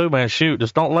you got to do, man. Shoot.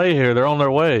 Just don't lay here. They're on their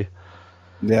way.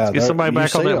 Yeah. Let's get somebody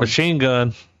back on that machine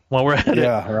gun while we're at it.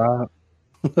 Yeah, right.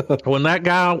 When that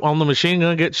guy on the machine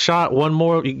gun gets shot, one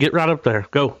more, you get right up there.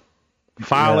 Go.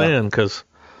 File in, because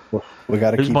we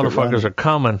got to these motherfuckers are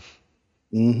coming.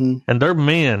 Mm-hmm. And they're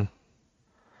men.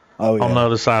 Oh, yeah. On the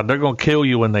other side. They're going to kill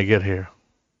you when they get here.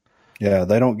 Yeah,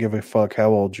 they don't give a fuck how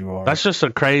old you are. That's just a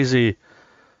crazy,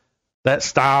 that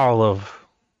style of,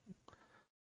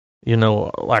 you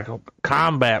know, like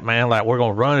combat, man. Like we're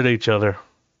going to run at each other.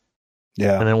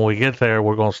 Yeah. And then when we get there,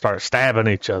 we're going to start stabbing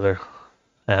each other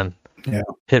and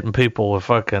hitting people with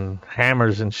fucking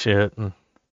hammers and shit. And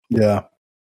yeah.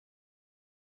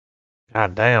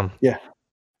 God damn. Yeah.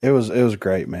 It was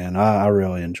great, man. I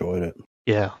really enjoyed it.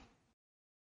 Yeah.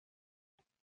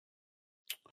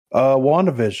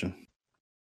 WandaVision.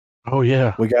 Oh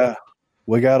yeah. We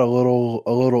got a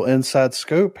little inside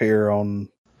scoop here on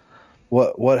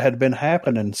what had been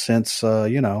happening since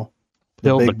you know,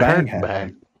 the Big Bang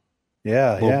happened.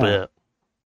 Yeah, a little bit.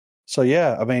 So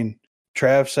yeah, I mean,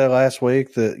 Trav said last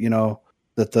week that, you know,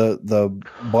 that the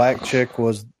black chick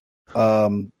was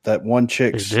that one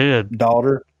chick's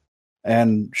daughter,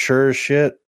 and sure as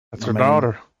shit, that's her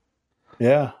daughter.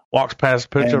 Yeah, walks past a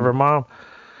picture of her mom.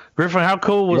 Griffin, how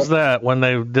cool was that when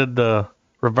they did the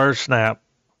reverse snap?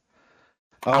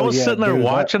 I was sitting there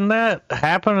watching that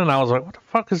happen, and I was like, what the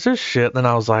fuck is this shit? And then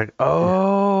I was like,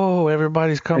 oh,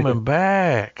 everybody's coming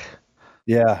back.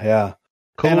 Yeah.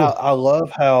 Cool. And I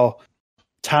love how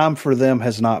time for them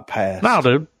has not passed. No,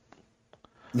 dude.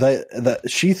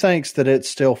 She thinks that it's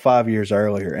still 5 years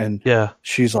earlier, and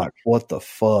she's like, what the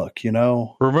fuck, you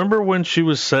know? Remember when she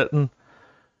was sitting,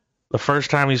 the first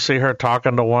time you see her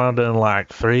talking to Wanda in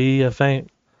like 3, I think,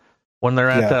 when they're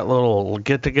at that little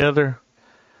get-together?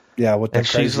 Yeah, and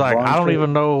she's like, I don't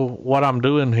even know what I'm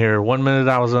doing here. 1 minute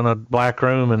I was in a black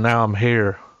room, and now I'm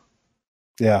here.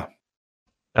 Yeah.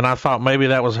 And I thought maybe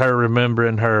that was her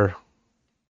remembering her.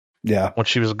 Yeah. When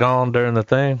she was gone during the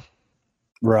thing.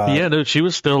 Right. Yeah, dude, she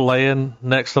was still laying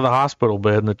next to the hospital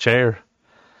bed in the chair.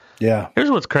 Yeah. Here's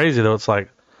what's crazy, though. It's like,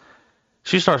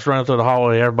 she starts running through the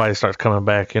hallway, everybody starts coming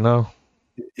back, you know?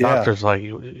 Yeah. Doctor's like,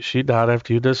 she died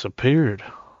after you disappeared.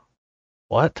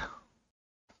 What?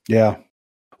 Yeah.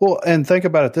 Well, and think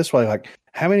about it this way, like,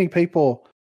 how many people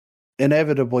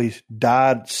inevitably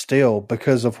died still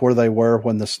because of where they were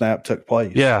when the snap took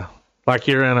place? Yeah. Like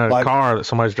you're in a car that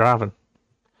somebody's driving.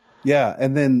 Yeah,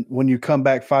 and then when you come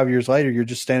back 5 years later, you're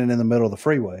just standing in the middle of the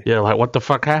freeway. Yeah, like what the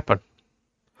fuck happened?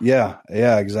 Yeah,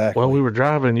 exactly. Well, we were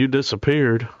driving, you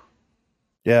disappeared.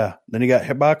 Yeah, then he got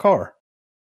hit by a car.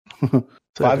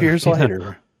 5 years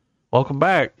later. Welcome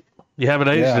back. You haven't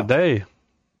aged a day.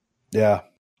 Yeah.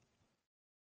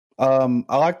 I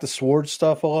like the sword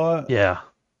stuff a lot. Yeah.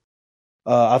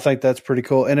 I think that's pretty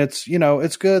cool. And it's,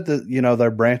 it's good that,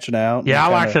 they're branching out. Yeah, I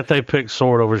like that they picked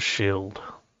sword over shield.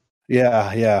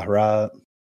 Yeah, right.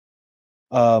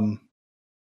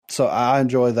 So I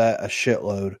enjoy that a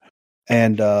shitload.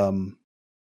 And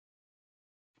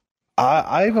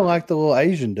I even like the little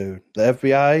Asian dude, the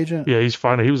FBI agent. Yeah, he's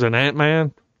funny. He was an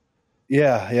Ant-Man.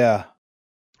 Yeah.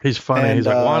 He's funny. And, he's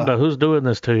like, Wanda, who's doing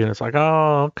this to you? And it's like,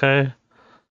 oh, okay.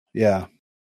 Yeah.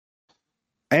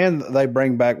 And they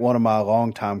bring back one of my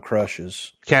longtime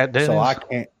crushes. Kat Dennings. So I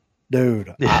can't,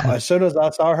 dude. Yeah. As soon as I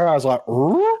saw her, I was like,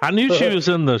 I knew she was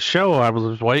in the show. I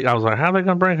was waiting. I was like, how are they going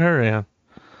to bring her in?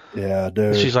 Yeah, dude.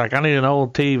 And she's like, I need an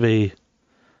old TV.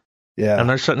 Yeah. And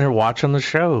they're sitting here watching the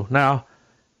show. Now,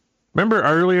 remember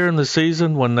earlier in the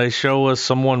season when they show us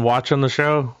someone watching the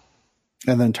show?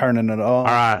 And then turning it on. All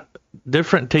right.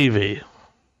 Different TV.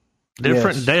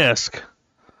 Different desk.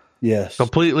 Yes.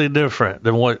 Completely different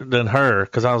than her.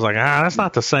 Because I was like, that's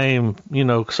not the same,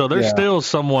 So there's still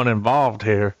someone involved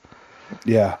here.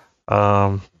 Yeah.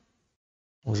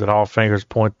 Was it all fingers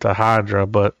point to Hydra?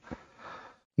 But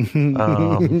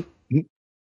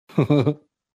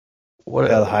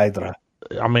what? El Hydra.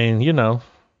 I mean, Yeah.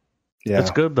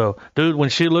 It's good though, dude. When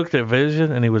she looked at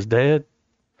Vision and he was dead.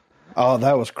 Oh,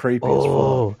 that was creepy as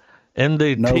fuck. And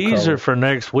the teaser for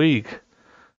next week.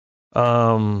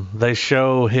 They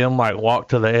show him like walk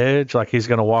to the edge, like he's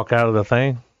gonna walk out of the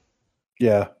thing.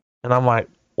 Yeah. And I'm like,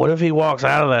 what if he walks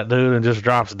out of that dude and just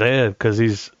drops dead because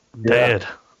he's dead?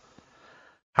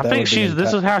 I think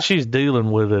this is how she's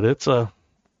dealing with it. It's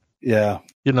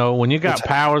when you got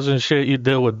powers and shit, you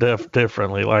deal with death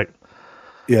differently. Like,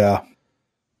 Yep.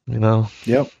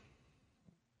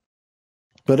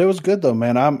 But it was good though,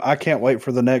 man. I can't wait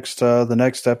for the next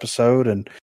episode. And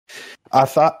I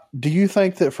thought, do you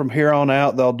think that from here on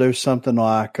out they'll do something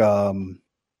like,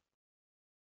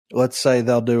 let's say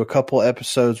they'll do a couple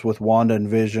episodes with Wanda and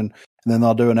Vision, and then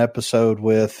they'll do an episode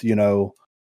with, Geraldine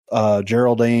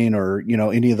or,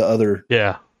 any of the other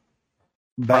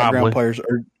background players,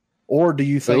 or do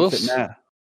you think that now?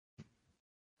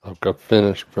 I'll go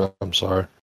finish, bro. I'm sorry.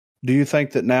 Do you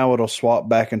think that now it'll swap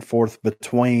back and forth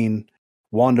between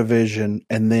WandaVision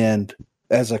and then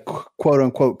as a quote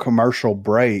unquote commercial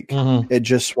break, it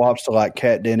just swaps to like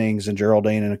Kat Dennings and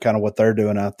Geraldine and kind of what they're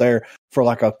doing out there for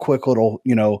like a quick little,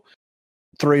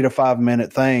 3 to 5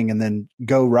 minute thing and then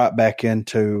go right back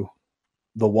into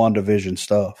the WandaVision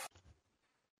stuff?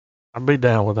 I'd be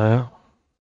down with that.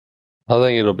 I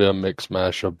think it'll be a mix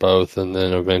mash of both, and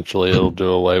then eventually it'll do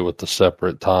away with the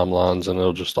separate timelines and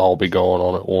it'll just all be going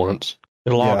on at once.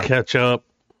 It'll all catch up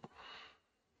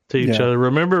to each other.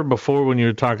 Remember before when you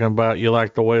were talking about you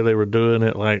like the way they were doing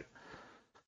it, like,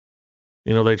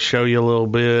 they'd show you a little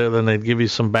bit, then they'd give you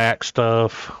some back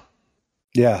stuff.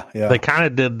 Yeah. They kind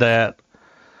of did that.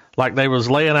 Like they was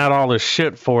laying out all this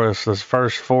shit for us this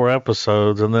first 4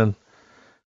 episodes, and then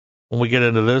when we get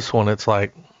into this one, it's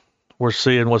like we're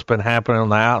seeing what's been happening on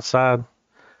the outside.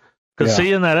 Because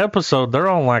seeing that episode, they're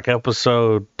on like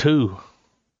episode 2.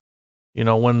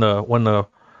 When the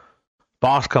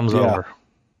boss comes over.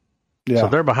 Yeah. So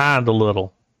they're behind a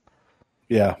little.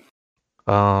 Yeah.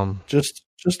 Just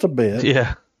a bit.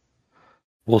 Yeah.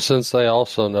 Well, since they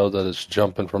also know that it's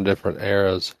jumping from different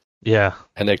eras. Yeah.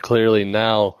 And they clearly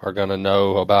now are going to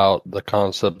know about the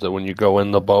concept that when you go in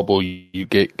the bubble, you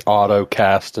get auto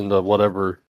cast into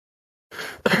whatever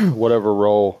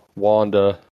role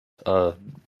Wanda,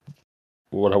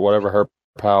 whatever her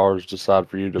powers decide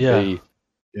for you to be.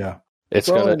 Yeah. It's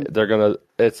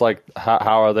like,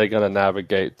 how are they going to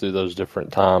navigate through those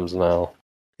different times now?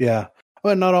 Yeah.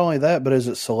 Well, not only that, but is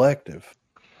it selective?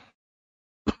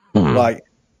 Like,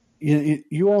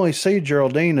 you only see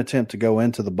Geraldine attempt to go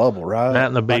into the bubble, right? That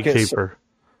and the beekeeper.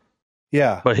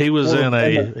 Yeah. But he was in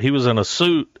a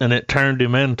suit and it turned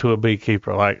him into a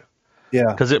beekeeper. Like,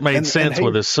 because it made sense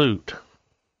with his suit.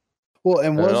 Well,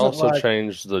 and it also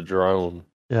changed the drone.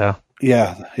 Yeah.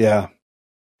 Yeah.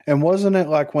 And wasn't it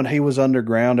like when he was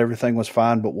underground, everything was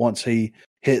fine, but once he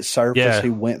hit surface, he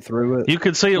went through it? You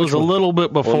could see it was a little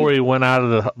bit before he went out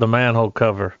of the manhole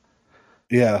cover.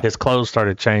 Yeah. His clothes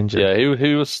started changing. Yeah,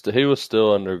 he was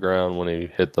still underground when he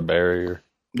hit the barrier.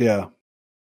 Yeah.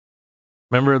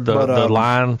 Remember the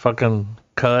line fucking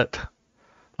cut?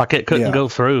 Like it couldn't go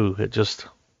through. It just...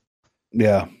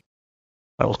 Yeah.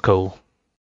 That was cool.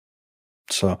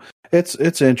 So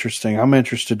it's interesting. I'm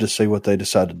interested to see what they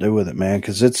decide to do with it, man,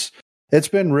 because it's it's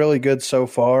been really good so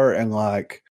far, and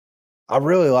like I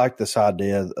really like this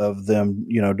idea of them,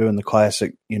 doing the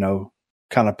classic,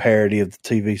 kind of parody of the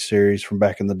TV series from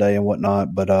back in the day and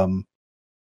whatnot. But I'm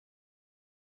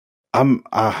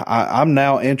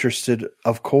now interested,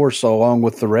 of course, along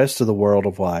with the rest of the world,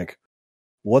 of like,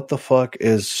 what the fuck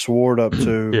is Sword up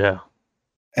to? Yeah.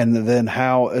 And then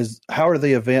how are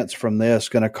the events from this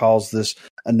going to cause this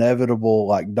inevitable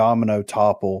like domino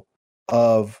topple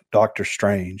of Doctor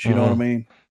Strange? You know what I mean?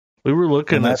 We were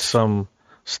looking at some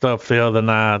stuff the other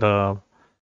night.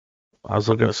 I was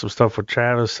looking at some stuff with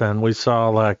Travis, and we saw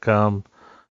like,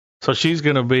 so she's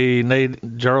going to be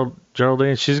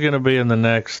Geraldine. She's going to be in the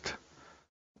next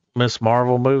Miss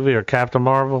Marvel movie or Captain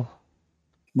Marvel,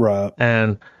 right?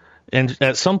 And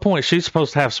at some point, she's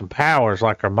supposed to have some powers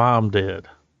like her mom did.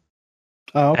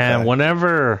 Oh, okay. And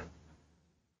whenever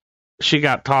she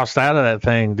got tossed out of that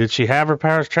thing, did she have her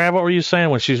powers? Trav, what were you saying?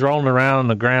 When she's rolling around on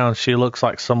the ground, she looks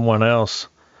like someone else.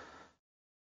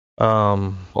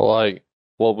 When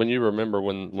you remember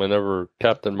whenever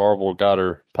Captain Marvel got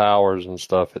her powers and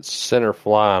stuff, it's sent her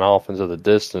flying off into the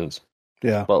distance.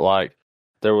 Yeah. But like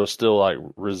there was still like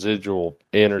residual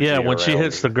energy. Yeah, when she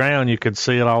hits the ground, you could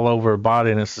see it all over her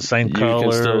body, and it's the same color.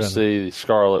 You can still see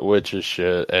Scarlet Witch's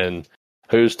shit, and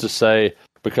who's to say?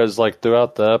 Because like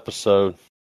throughout the episode,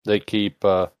 they keep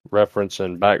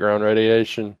referencing background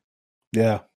radiation.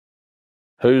 Yeah.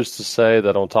 Who's to say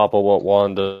that on top of what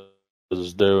Wanda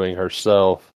is doing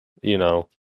herself,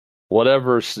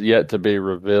 whatever's yet to be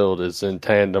revealed is in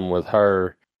tandem with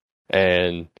her,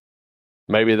 and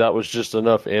maybe that was just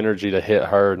enough energy to hit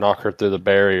her, knock her through the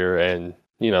barrier, and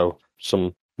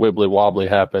some wibbly wobbly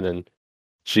happen, and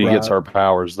she gets her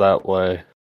powers that way.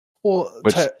 Well,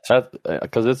 because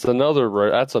that's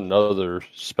another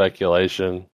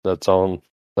speculation that's on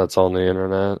the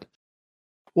internet.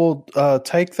 Well,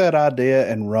 take that idea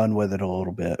and run with it a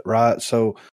little bit, right?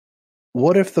 So,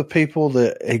 what if the people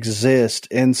that exist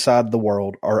inside the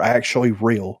world are actually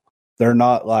real? They're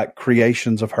not like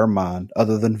creations of her mind,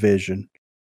 other than Vision.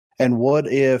 And what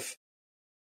if,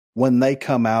 when they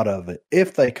come out of it,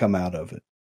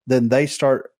 then they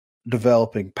start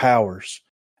developing powers?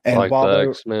 And like the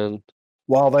X-Men.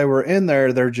 While they were in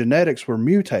there, their genetics were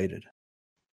mutated.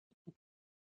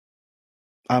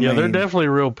 I mean, they're definitely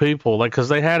real people. Like, because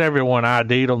they had everyone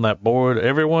ID'd on that board,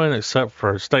 everyone except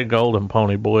for Stay Golden,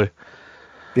 Pony Boy.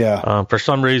 Yeah. For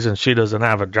some reason, she doesn't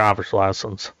have a driver's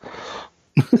license.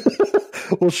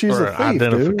 Well, she's a thief,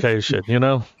 identification,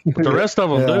 But the rest of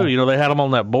them do. They had them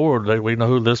on that board. We know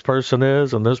who this person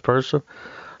is and this person.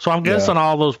 So I'm guessing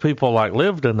all those people like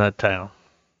lived in that town.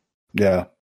 Yeah.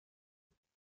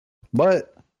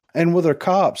 And with their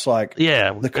cops, like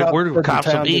we're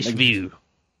cops from Eastview.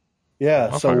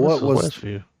 Yeah. So what was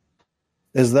Westview?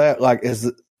 Is that like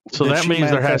So that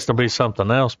means there has to be something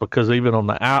else, because even on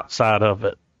the outside of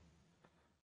it,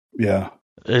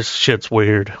 this shit's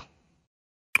weird.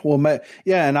 Well,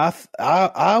 yeah, and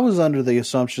I was under the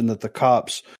assumption that the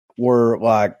cops were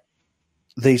like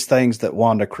these things that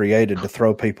Wanda created to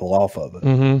throw people off of it.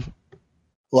 Mm-hmm.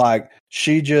 Like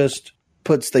she just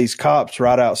puts these cops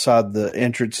right outside the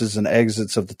entrances and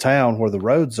exits of the town where the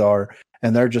roads are,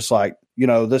 and they're just like,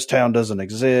 this town doesn't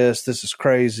exist. This is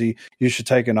crazy. You should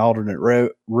take an alternate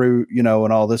route,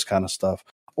 and all this kind of stuff.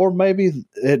 Or maybe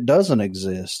it doesn't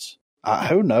exist.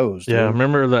 Who knows? Yeah, dude?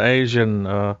 remember the Asian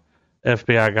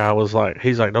FBI guy was like,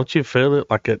 he's like, don't you feel it?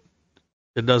 Like it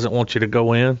doesn't want you to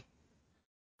go in.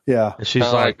 Yeah. And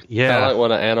she's like, yeah. Kind of like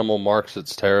when an animal marks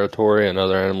its territory and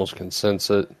other animals can sense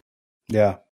it.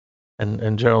 Yeah.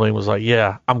 And Geraldine was like,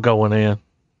 yeah, I'm going in.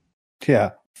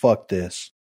 Yeah. Fuck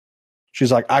this.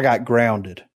 She's like, I got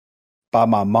grounded by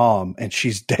my mom and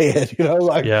she's dead.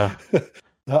 Yeah.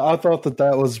 I thought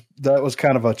that was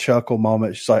kind of a chuckle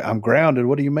moment. She's like, I'm grounded.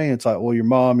 What do you mean? It's like, well, your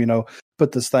mom,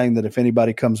 put this thing that if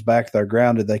anybody comes back, they're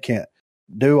grounded. They can't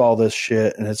do all this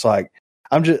shit. And it's like,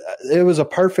 it was a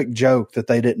perfect joke that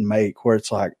they didn't make, where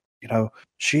it's like,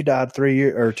 she died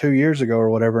 2 years ago or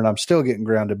whatever, and I'm still getting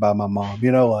grounded by my mom,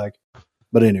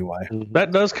 but anyway.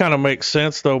 That does kind of make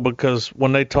sense though, because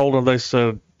when they told her, they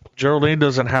said, Geraldine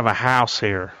doesn't have a house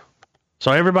here.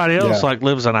 So everybody else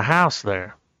lives in a house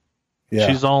there. Yeah.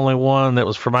 She's the only one that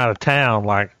was from out of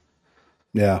town.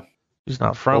 She's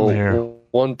not from here.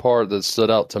 One part that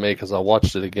stood out to me, because I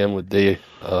watched it again with Dee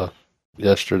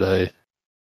yesterday,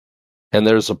 and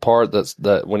there's a part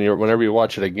that whenever you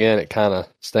watch it again, it kind of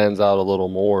stands out a little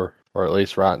more, or at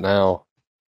least right now.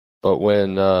 But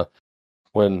when all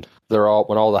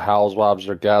the housewives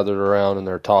are gathered around and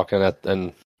they're talking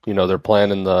they're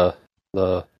planning the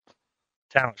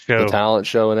talent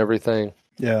show, and everything.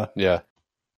 Yeah. Yeah.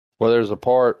 Well, there's a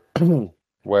part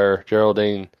where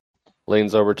Geraldine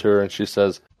leans over to her and she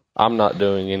says, "I'm not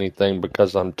doing anything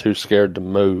because I'm too scared to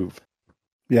move."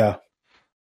 Yeah.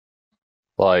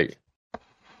 Like,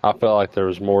 I felt like there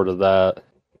was more to that.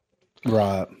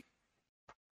 Right.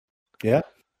 Yeah.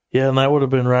 Yeah, and that would have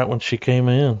been right when she came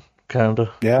in, kind of.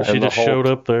 Yeah. She just showed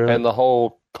up there. And the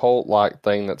whole cult-like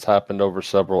thing that's happened over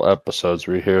several episodes,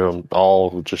 we hear them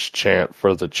all just chant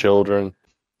for the children.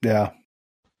 Yeah.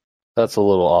 That's a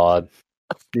little odd.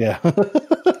 Yeah.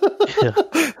 Yeah.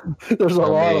 There's a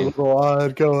lot of little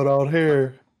odd going on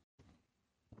here.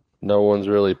 No one's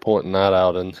really pointing that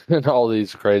out in all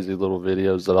these crazy little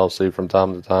videos that I'll see from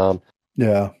time to time.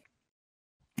 Yeah.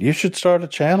 You should start a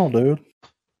channel, dude.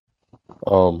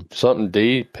 Something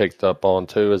Dee picked up on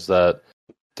too is that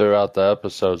throughout the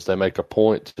episodes they make a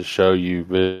point to show you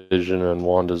Vision and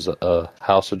Wanda's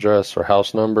house address or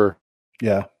house number.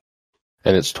 Yeah.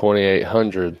 And it's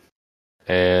 2800,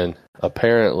 and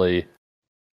apparently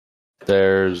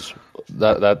there's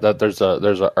there's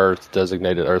a Earth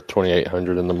designated Earth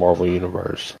 2800 in the Marvel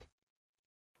universe.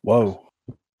 Whoa.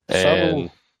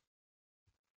 And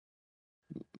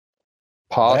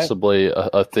possibly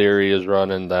a theory is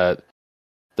running that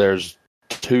there's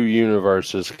two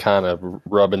universes kind of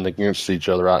rubbing against each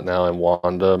other right now, and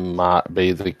Wanda might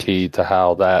be the key to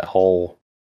how that whole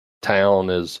town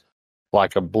is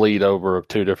like a bleed over of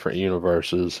two different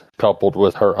universes, coupled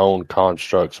with her own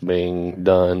constructs being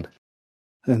done.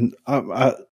 And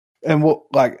what,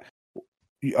 like,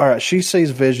 all right, she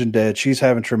sees Vision dead. She's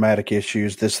having traumatic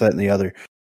issues, this, that, and the other.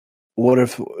 What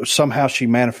if somehow she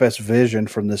manifests Vision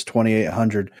from this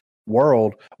 2800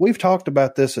 world? We've talked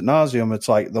about this ad nauseum. It's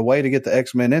like the way to get the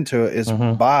X-Men into it is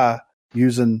by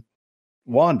using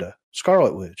Wanda,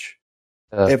 Scarlet Witch.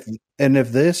 If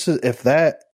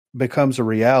that becomes a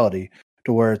reality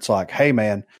to where it's like, hey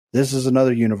man, this is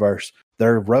another universe.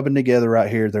 They're rubbing together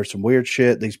right here. There's some weird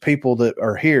shit. These people that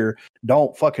are here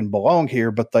don't fucking belong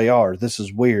here, but they are. This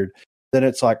is weird. Then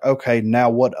it's like, okay, now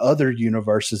what other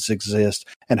universes exist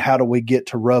and how do we get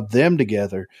to rub them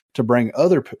together to bring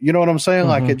other, you know what I'm saying?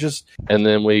 Like it just. And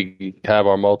then we have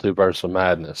our multiverse of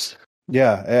madness.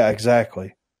 Yeah,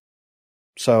 exactly.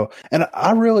 So, and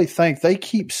I really think they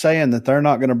keep saying that they're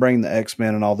not going to bring the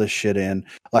X-Men and all this shit in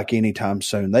like anytime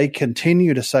soon. They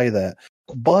continue to say that,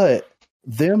 but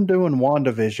them doing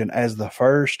WandaVision as the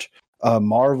first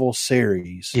Marvel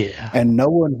series and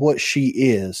knowing what she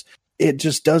is, it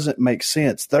just doesn't make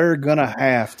sense. They're going to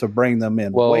have to bring them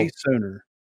in way sooner.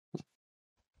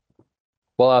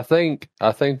 Well, I think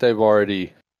they've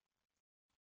already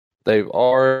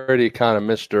kind of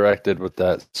misdirected with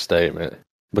that statement,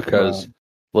 because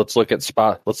let's look at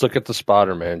the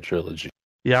Spider-Man trilogy.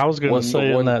 Yeah, I was going to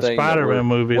say in that Spider-Man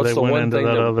movie they went into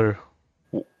that other.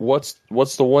 What's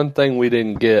the one thing we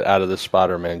didn't get out of the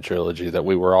Spider-Man trilogy that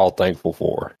we were all thankful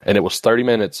for? And it was 30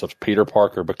 minutes of Peter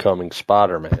Parker becoming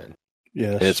Spider-Man.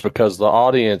 Yes. And it's because the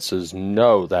audiences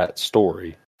know that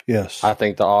story. Yes. I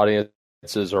think the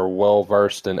audiences are well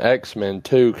versed in X-Men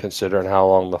too, considering how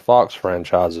long the Fox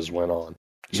franchises went on.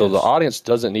 Yes. So the audience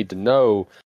doesn't need to know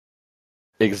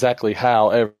exactly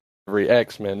how every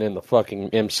X-Men in the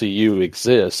fucking MCU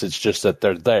exists. It's just that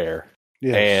they're there.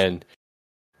 Yes. And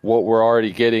what we're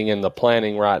already getting in the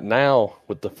planning right now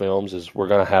with the films is we're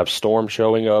going to have Storm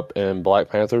showing up in Black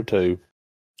Panther 2.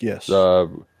 Yes. The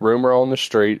rumor on the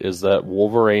street is that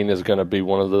Wolverine is going to be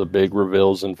one of the big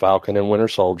reveals in Falcon and Winter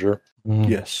Soldier.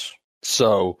 Yes.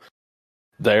 So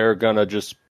they're going to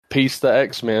just piece the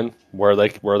X-Men where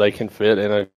they can fit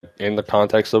in the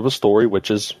context of a story, which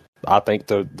is, I think,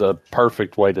 the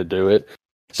perfect way to do it.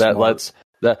 Smart.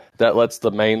 That lets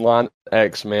the mainline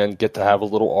X-Men get to have a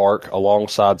little arc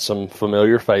alongside some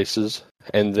familiar faces,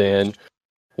 and then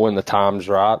when the time's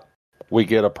right, we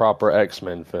get a proper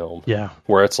X-Men film. Yeah.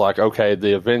 Where it's like, okay,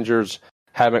 the Avengers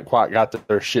haven't quite got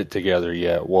their shit together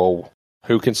yet. Well,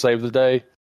 who can save the day?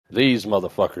 These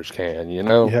motherfuckers can, you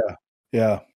know? Yeah.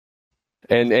 Yeah.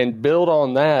 And build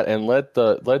on that and let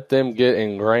them get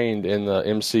ingrained in the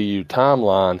MCU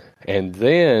timeline, and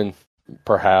then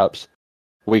perhaps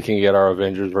we can get our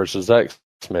Avengers versus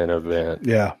X-Men event.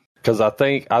 Yeah. Because I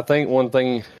think one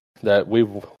thing that we've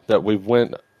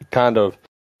went kind of,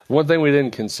 one thing we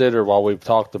didn't consider while we've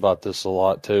talked about this a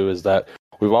lot too is that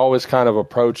we've always kind of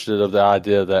approached it of the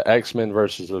idea that X-Men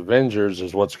versus Avengers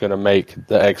is what's going to make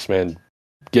the X-Men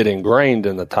get ingrained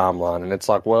in the timeline. And it's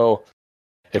like, well,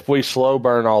 if we slow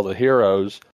burn all the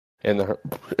heroes in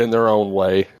their own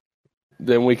way,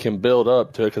 then we can build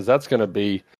up to it, because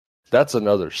that's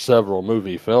another several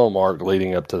movie film arc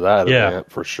leading up to that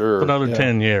event for sure. Another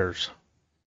 10 years.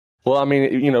 Well, I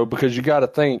mean, because you got to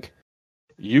think,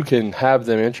 you can have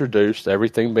them introduced,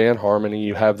 everything be in harmony.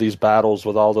 You have these battles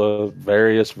with all the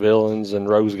various villains and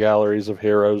rogues galleries of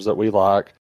heroes that we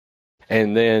like.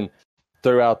 And then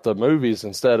throughout the movies,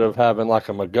 instead of having like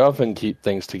a MacGuffin keep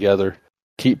things together,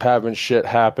 keep having shit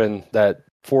happen that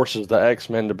forces the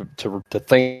X-Men to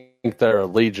think their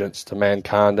allegiance to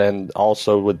mankind, and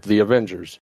also with the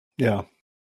Avengers. Yeah.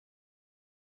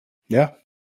 Yeah.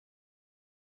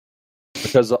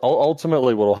 Because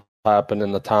ultimately what will happen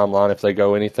in the timeline, if they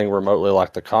go anything remotely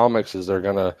like the comics, is they're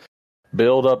going to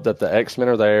build up that the X-Men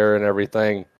are there and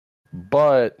everything,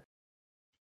 but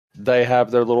they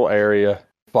have their little area.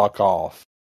 Fuck off.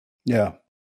 Yeah.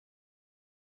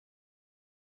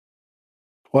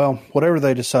 Well, whatever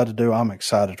they decide to do, I'm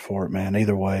excited for it, man,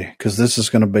 either way, because this is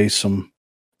going to be some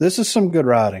good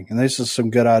writing, and this is some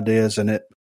good ideas, and it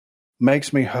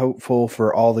makes me hopeful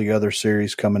for all the other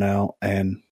series coming out.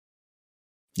 And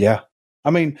yeah,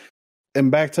 I mean,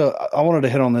 and back to, I wanted to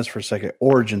hit on this for a second,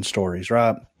 origin stories,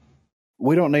 right?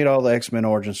 We don't need all the X-Men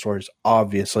origin stories,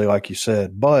 obviously, like you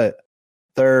said, but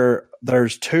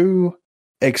there's two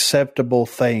acceptable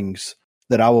things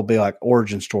that I will be like,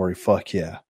 origin story, fuck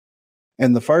yeah.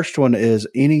 And the first one is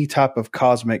any type of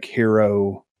cosmic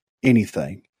hero,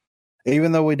 anything.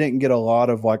 Even though we didn't get a lot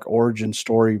of like origin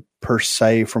story per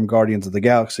se from Guardians of the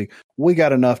Galaxy, we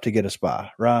got enough to get us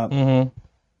by, right?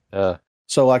 Mm-hmm.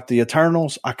 So like the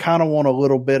Eternals, I kind of want a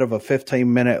little bit of a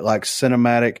 15-minute like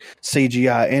cinematic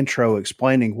CGI intro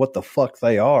explaining what the fuck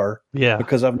they are. Yeah.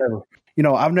 Because I've never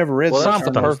read that's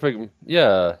perfect.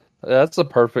 Yeah. That's a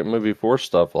perfect movie for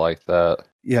stuff like that.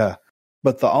 Yeah.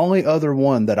 But the only other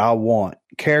one that I want,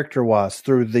 character-wise,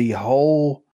 through the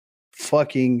whole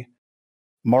fucking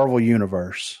Marvel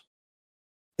Universe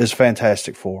is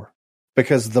Fantastic Four.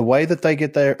 Because the way that they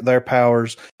get their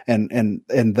powers and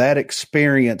that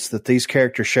experience that these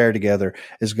characters share together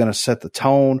is going to set the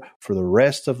tone for the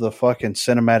rest of the fucking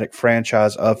cinematic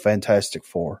franchise of Fantastic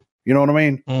Four. You know what I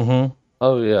mean? Mm-hmm.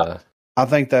 Oh, yeah. I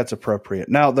think that's appropriate.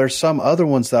 Now, there's some other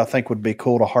ones that I think would be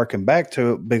cool to harken back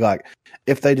to. Be like,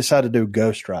 if they decide to do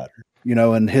Ghost Rider,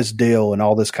 and his deal and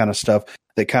all this kind of stuff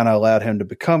that kind of allowed him to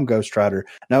become Ghost Rider.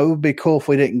 Now, it would be cool if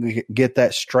we didn't get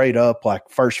that straight up, like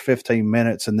first 15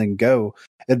 minutes and then go.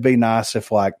 It'd be nice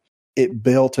if like it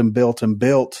built and built and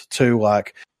built to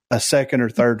like a second or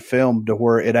third film to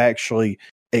where it actually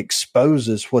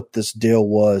exposes what this deal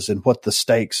was and what the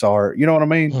stakes are. You know what I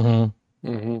mean? Mm-hmm.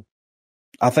 Mm-hmm.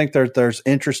 I think there's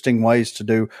interesting ways to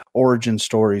do origin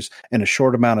stories in a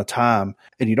short amount of time,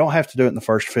 and you don't have to do it in the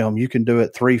first film. You can do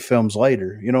it 3 films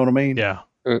later. You know what I mean? Yeah.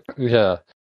 Yeah.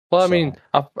 Well, I mean,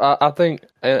 I think,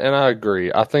 and I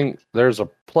agree, I think there's a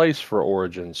place for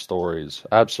origin stories.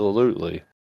 Absolutely.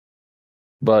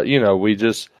 But, we're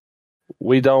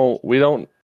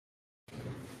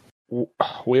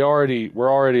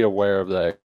already aware of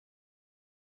that.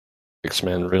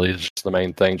 X-Men really is just the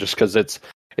main thing, just because it's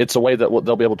a way that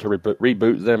they'll be able to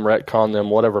reboot them, retcon them,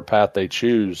 whatever path they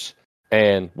choose.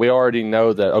 And we already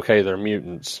know that, okay, they're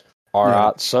mutants. All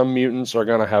right, some mutants are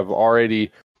going to have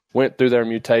already went through their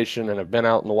mutation and have been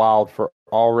out in the wild for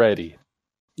already.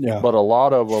 Yeah. But a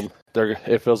lot of them,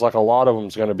 it feels like a lot of them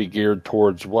is going to be geared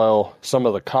towards, well, some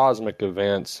of the cosmic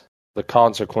events, the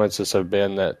consequences have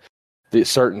been that the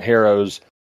certain heroes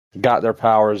got their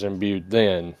powers imbued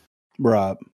then.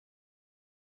 Right.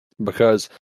 Because,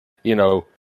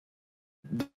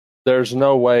 there's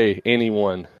no way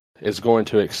anyone is going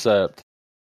to accept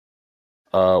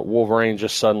Wolverine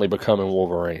just suddenly becoming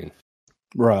Wolverine.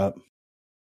 Right.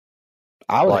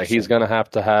 He's going to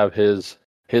have his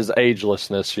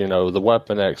agelessness, the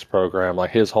Weapon X program,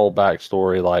 like his whole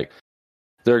backstory. Like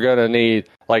they're going to need,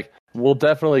 like, we'll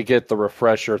definitely get the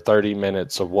refresher 30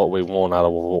 minutes of what we want out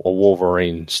of a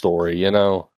Wolverine story,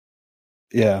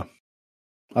 Yeah.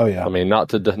 Oh yeah. I mean, not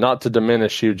to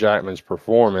diminish Hugh Jackman's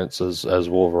performance as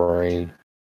Wolverine,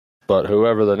 but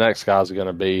whoever the next guy's going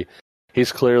to be,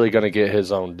 he's clearly going to get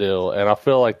his own deal, and I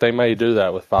feel like they may do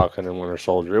that with Falcon and Winter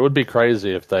Soldier. It would be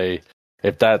crazy if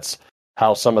that's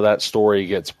how some of that story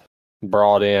gets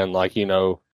brought in, like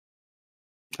Oh,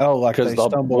 like they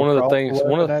stumble one of the things,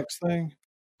 the next thing.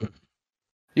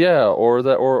 Yeah,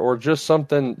 or just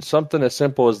something as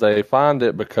simple as they find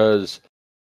it because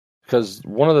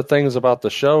one of the things about the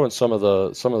show and some of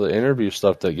the interview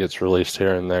stuff that gets released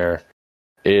here and there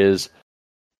is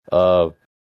I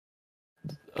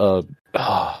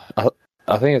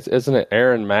think isn't it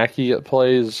Aaron Mackey that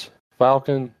plays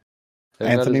Falcon?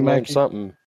 Anthony Mackie?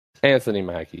 Something. Anthony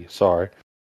Mackie, sorry.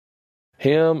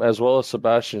 Him as well as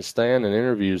Sebastian Stan in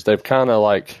interviews, they've kind of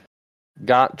like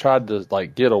tried to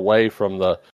like get away from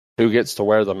the who gets to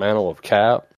wear the mantle of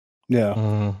Cap. Yeah.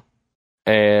 Mm-hmm.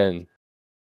 And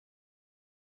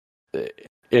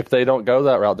if they don't go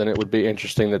that route, then it would be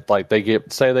interesting that like they get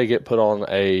put on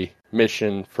a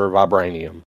mission for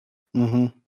vibranium. Mm-hmm.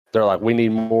 They're like, we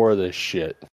need more of this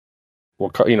shit. Well,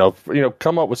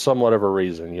 come up with somewhat of a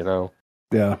reason,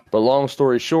 Yeah. But long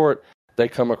story short, they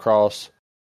come across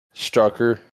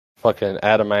Strucker, fucking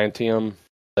adamantium.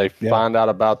 They find out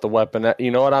about the weapon.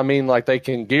 You know what I mean? Like they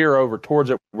can gear over towards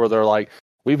it where they're like,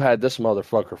 we've had this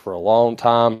motherfucker for a long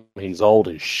time. He's old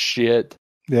as shit.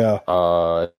 Yeah.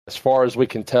 As far as we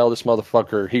can tell, this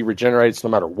motherfucker, he regenerates no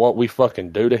matter what we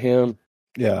fucking do to him.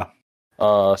 Yeah.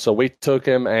 So we took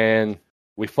him and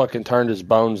we fucking turned his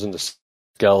bones into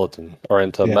skeleton or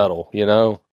into metal,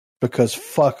 Because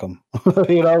fuck them.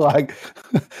 Like,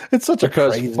 it's such a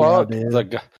crazy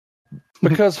idea.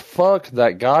 Because fuck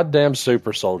that goddamn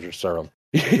super soldier serum.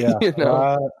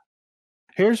 Yeah.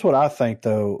 Here's what I think,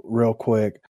 though, real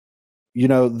quick.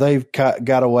 They've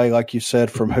got away, like you said,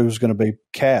 from who's going to be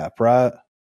Cap, right?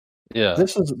 Yeah.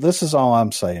 This is all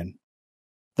I'm saying.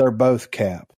 They're both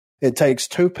Cap. It takes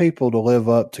two people to live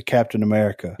up to Captain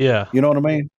America. Yeah. You know what I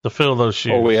mean? To fill those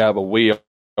shoes. Or we have a "We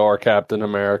Are Captain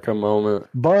America" moment.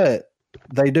 But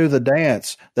they do the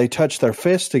dance. They touch their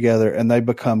fists together, and they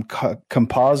become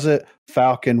composite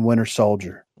Falcon Winter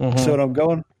Soldier. Mm-hmm. See what I'm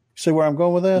going? See where I'm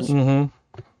going with this?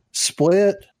 Mm-hmm.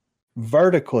 Split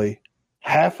vertically.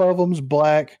 Half of them's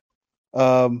black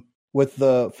with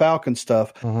the Falcon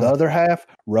stuff. Mm-hmm. The other half,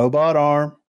 robot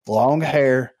arm, long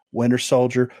hair, Winter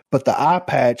Soldier. But the eye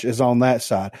patch is on that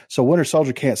side. So Winter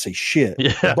Soldier can't see shit.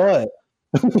 Yeah. But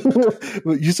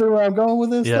you see where I'm going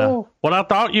with this, though? What I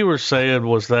thought you were saying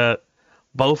was that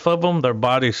both of them, their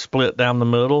bodies split down the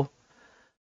middle,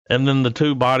 and then the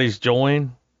two bodies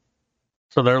join.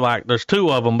 So they're like, there's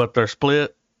two of them, but they're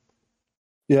split.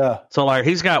 Yeah. So, like,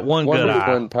 he's got one good eye.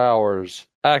 Wonder Woman powers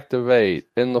activate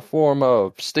in the form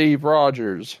of Steve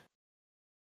Rogers.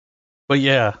 But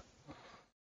yeah.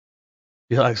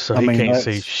 You're like, so he can't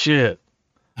see shit.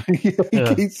 He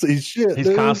can't see shit.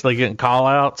 He's constantly getting call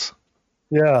outs.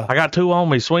 Yeah. I got two on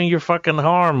me. Swing your fucking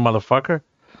arm, motherfucker.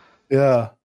 Yeah.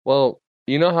 Well,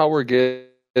 you know how we're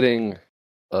getting.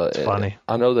 It's funny.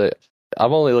 I know that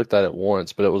I've only looked at it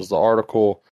once, but it was the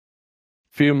article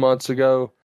a few months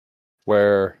ago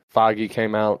where Feige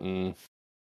came out and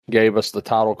gave us the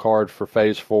title card for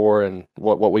Phase 4 and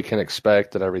what we can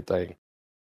expect and everything.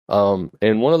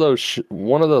 And one of the show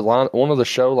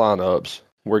lineups,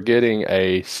 we're getting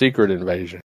a Secret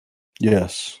Invasion.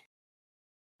 Yes.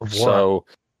 So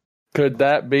could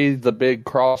that be the big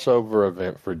crossover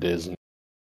event for Disney?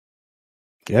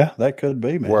 Yeah, that could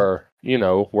be, man.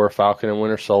 Where Falcon and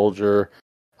Winter Soldier,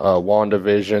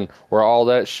 WandaVision, where all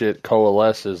that shit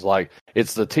coalesces. Like,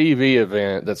 it's the TV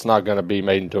event that's not going to be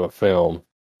made into a film.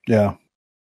 Yeah.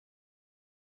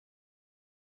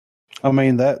 I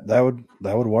mean, that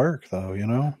would work, though,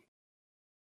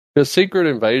 Because Secret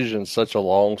Invasion is such a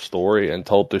long story and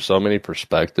told through so many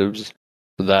perspectives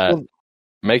that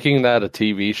making that a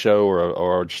TV show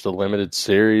or just a limited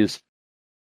series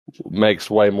makes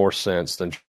way more sense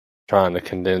than trying to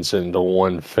condense it into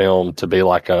one film to be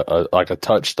like a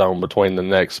touchstone between the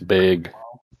next big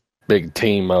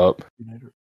team up.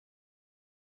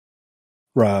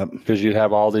 Right. Because you'd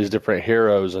have all these different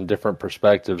heroes and different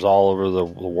perspectives all over the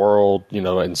world,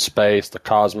 in space, the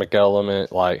cosmic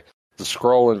element, like the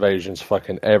Skrull invasion's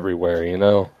fucking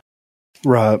everywhere,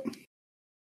 Right.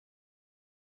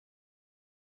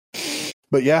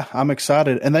 But yeah, I'm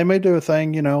excited. And they may do a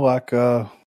thing, like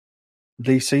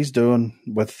DC's doing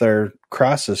with their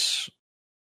Crisis.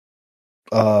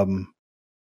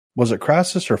 Was it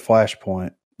Crisis or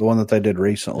Flashpoint? The one that they did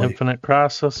recently. Infinite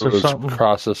Crisis or something?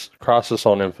 Crisis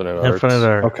on Infinite Earths. Infinite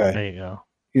Earth. Okay. There you go.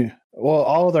 Yeah. Well,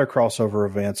 all of their crossover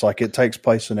events, like it takes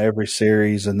place in every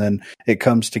series and then it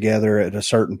comes together at a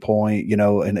certain point,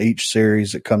 in each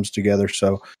series it comes together.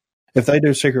 So if they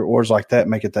do Secret Wars like that,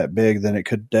 make it that big, then it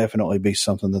could definitely be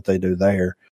something that they do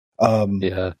there.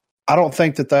 Yeah. I don't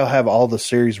think that they'll have all the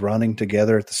series running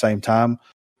together at the same time,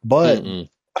 but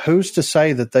who's to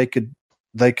say that they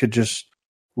could just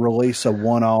release a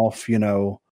one-off,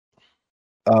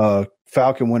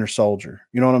 Falcon Winter Soldier.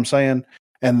 You know what I'm saying?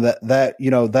 And that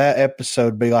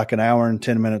episode be like an hour and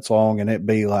 10 minutes long, and it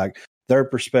be like their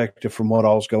perspective from what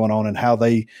all's going on and how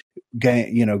they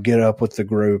get up with the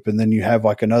group. And then you have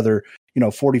like another,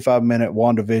 45-minute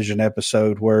WandaVision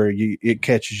episode where it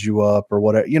catches you up or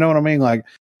whatever. You know what I mean? Like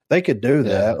they could do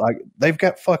that. Like they've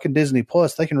got fucking Disney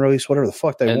Plus. They can release whatever the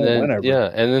fuck they want whenever. Yeah.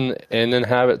 And then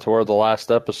have it to where the last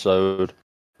episode,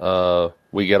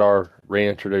 we get our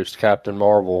reintroduced Captain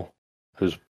Marvel,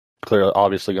 who's clearly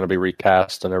obviously going to be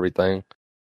recast and everything.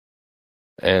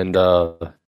 And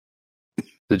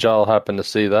did y'all happen to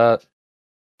see that?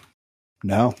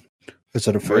 No. Is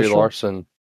it official? Brie Larson.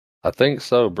 I think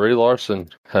so. Brie Larson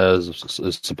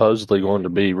is supposedly going to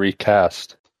be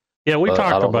recast. Yeah, we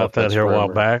talked about that here a while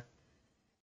back.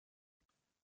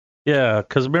 Yeah,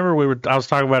 because remember I was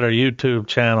talking about her YouTube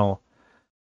channel,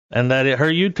 and that her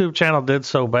YouTube channel did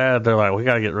so bad, they're like, we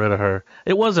got to get rid of her.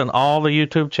 It wasn't all the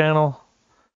YouTube channel,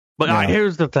 but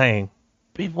here's the thing.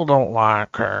 People don't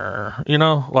like her. You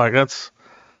know, like that's...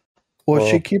 Well,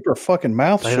 she keep her fucking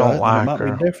mouth shut, don't like it might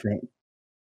her. be different.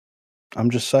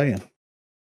 I'm just saying.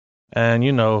 And,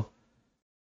 you know,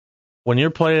 when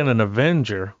you're playing an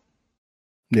Avenger...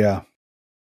 Yeah.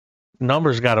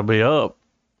 Numbers got to be up.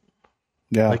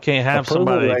 Yeah. They can't have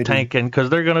somebody tanking because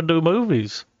they're going to do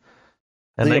movies.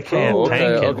 And they can't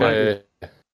tank it.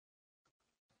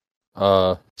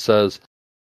 Okay. Says,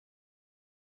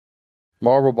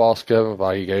 Marvel boss Kevin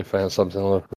Feige gave fans something to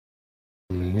look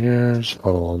for years.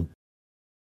 Hold on.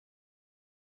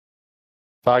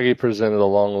 Feige presented a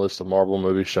long list of Marvel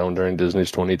movies shown during Disney's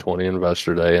 2020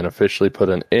 Investor Day and officially put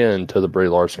an end to the Brie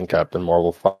Larson Captain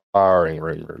Marvel firing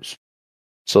rumors.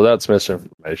 So that's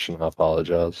misinformation. I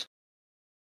apologize.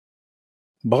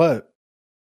 But,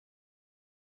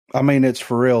 I mean, it's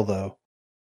for real, though.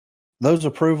 Those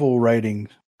approval ratings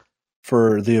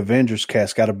for the Avengers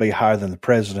cast got to be higher than the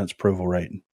president's approval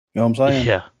rating. You know what I'm saying?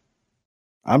 Yeah.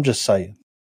 I'm just saying.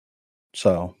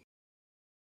 So.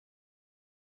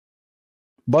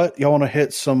 But y'all want to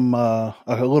hit some a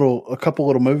couple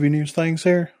little movie news things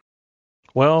here?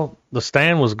 Well, The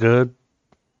Stand was good.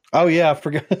 Oh yeah, I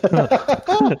forgot.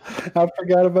 I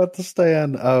forgot about The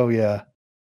Stand. Oh yeah,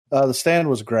 The Stand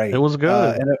was great. It was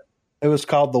good, and it was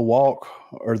called The Walk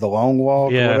or The Long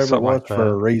Walk, or whatever it was, for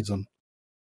a reason.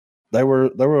 There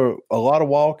were a lot of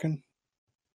walking.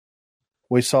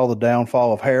 We saw the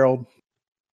downfall of Harold.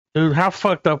 Dude, how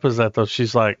fucked up is that though?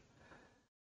 She's like,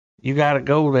 you got to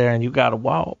go there and you got to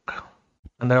walk.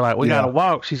 And they're like, we got to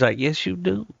walk. She's like, yes, you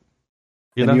do.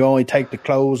 You only take the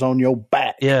clothes on your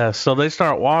back. Yeah, so they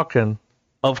start walking.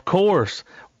 Of course.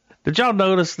 Did y'all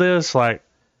notice this? Like,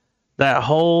 that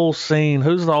whole scene.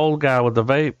 Who's the old guy with the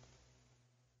vape?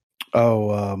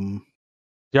 Oh,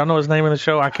 y'all know his name in the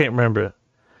show? I can't remember it.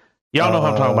 Y'all know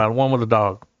what I'm talking about. The one with the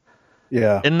dog.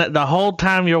 Yeah. And the whole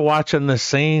time you're watching this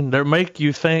scene, they make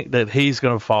you think that he's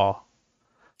going to fall.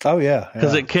 Oh, yeah.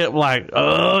 Because it kept like,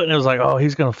 and it was like, oh,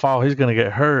 he's going to fall. He's going to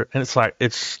get hurt. And it's like,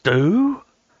 it's Stu?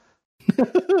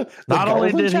 Not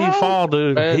only did he fall,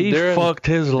 dude, he fucked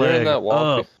his leg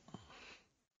up.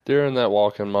 During that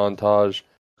walking montage,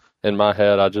 in my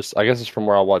head, I guess it's from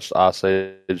where I watched Ice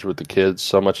Age with the kids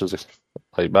so much as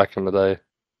like back in the day.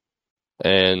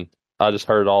 And I just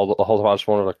heard the whole time. I just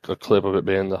wanted a clip of it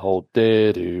being the whole that,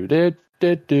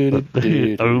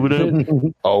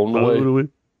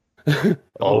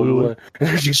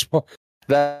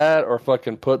 or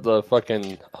fucking put the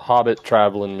fucking Hobbit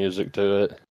traveling music to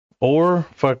it. Or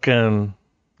fucking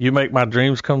You Make My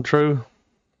Dreams Come True.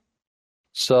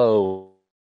 So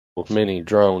many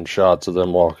drone shots of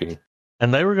them walking.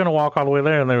 And they were going to walk all the way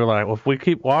there, and they were like, well, if we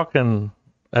keep walking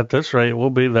at this rate, we'll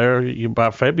be there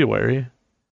by February.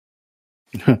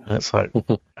 And it's like,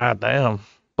 God damn.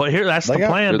 But here, that's the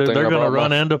plan, dude. They're going to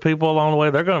run into people along the way.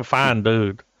 They're going to find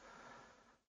dude.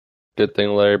 Good thing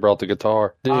Larry brought the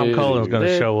guitar. Tom Cullen's going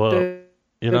to show up.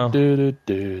 You know?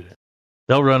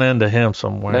 They'll run into him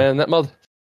somewhere. Man, that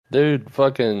dude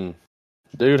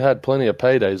had plenty of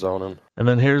paydays on him. And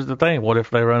then here's the thing. What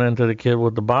if they run into the kid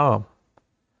with the bomb?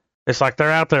 It's like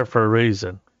they're out there for a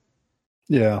reason.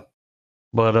 Yeah.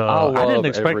 But I didn't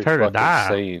expect her to die.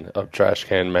 Scene of Trash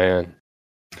Can Man.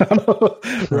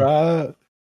 Right.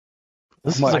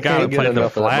 This is a guy that played the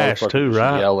Flash too,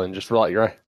 right? Yelling, just like,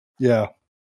 right? Yeah.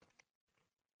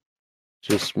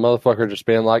 Just motherfucker just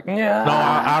being like, yeah. No,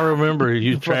 I remember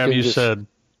you, Trav, you said,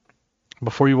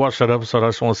 before you watch that episode, I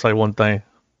just want to say one thing.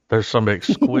 There's some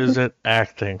exquisite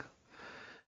acting.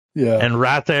 Yeah. And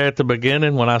right there at the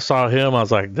beginning, when I saw him, I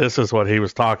was like, this is what he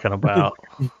was talking about.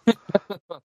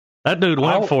 That dude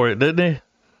went for it, didn't he?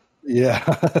 Yeah.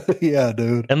 Yeah,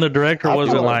 dude. And the director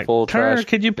wasn't like, Turner,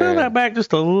 could you peel that back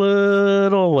just a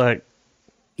little? Like,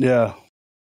 yeah.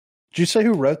 Did you say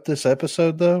who wrote this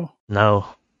episode, though? No.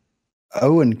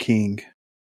 Owen King.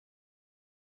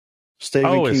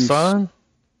 Stephen King's his son?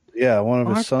 Yeah, one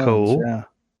of his sons. Cool. Yeah.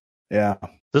 Yeah.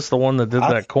 This the one that did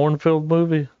that cornfield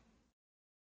movie?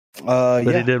 That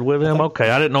he did with him? Okay,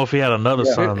 I didn't know if he had another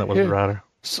son that was a writer.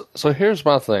 So here's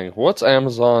my thing. What's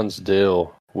Amazon's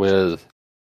deal with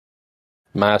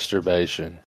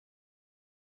masturbation?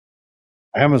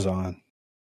 Amazon.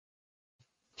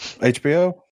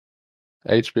 HBO,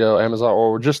 Amazon,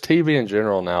 or just TV in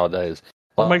general nowadays.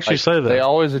 What makes you say that? They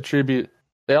always attribute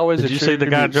They always. Did you see the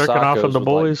guy jerking off in The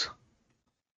Boys?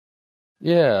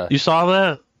 Yeah. You saw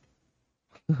that?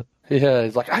 Yeah,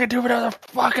 he's like, I can do whatever the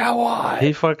fuck I want.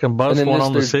 He fucking busts one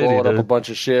on the city, blowing dude. up a bunch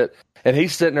of shit, and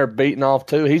he's sitting there beating off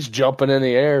too. He's jumping in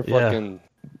the air, fucking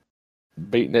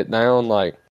beating it down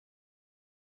like.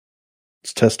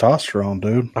 It's testosterone,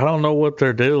 dude. I don't know what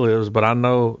their deal is, but I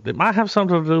know it might have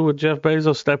something to do with Jeff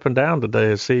Bezos stepping down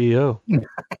today as CEO.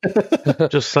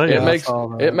 Just saying.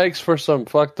 It makes for some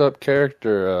fucked up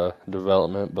character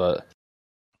development, but.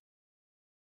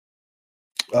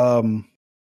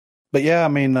 But yeah, I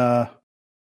mean,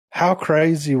 how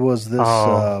crazy was this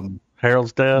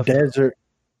Harold's death? Desert.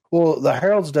 Well, the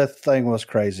Harold's death thing was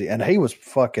crazy, and he was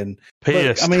fucking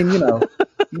pissed. But, I mean, you know,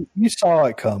 you saw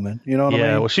it coming. You know what I mean?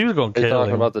 Yeah, well, she was going to kill him.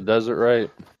 Talking about the desert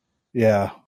rape?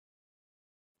 Yeah.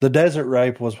 The desert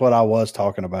rape was what I was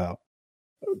talking about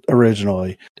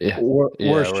originally. Yeah.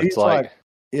 Where she's like,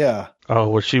 yeah. Oh,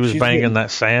 where she was banging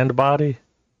that sand body?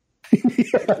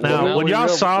 Yeah. Now, when y'all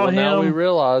saw him now we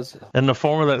realize, in the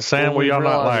form of that sand, were y'all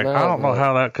not like, I don't know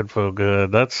how that could feel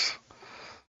good. That's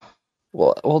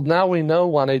well, now we know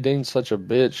why Nadine's such a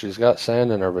bitch. She's got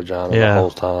sand in her vagina the whole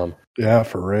time. Yeah,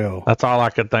 for real. That's all I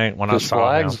could think when I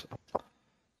saw him.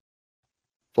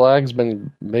 Flag's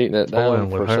been beating it down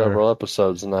for several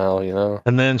episodes now, you know.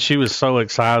 And then she was so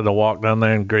excited to walk down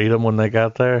there and greet him when they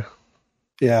got there.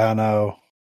 Yeah, I know.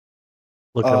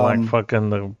 Looking like fucking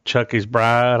the Chucky's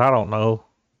bride. I don't know.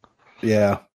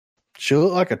 Yeah. She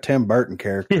looked like a Tim Burton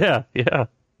character. Yeah. You know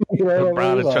the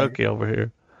bride of Chucky over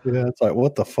here. Yeah, it's like,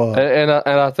 what the fuck? And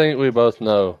I think we both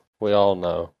know. We all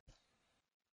know.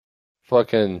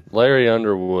 Fucking Larry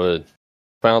Underwood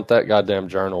found that goddamn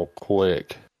journal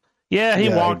quick. Yeah, he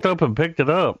walked up and picked it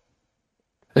up.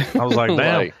 I was like,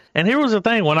 damn. And here was the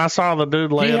thing. When I saw the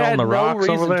dude lay it on the rocks over there.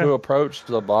 He had no reason to approach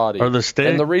the body. Or the stick.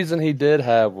 And the reason he did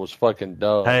have was fucking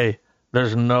dumb. Hey,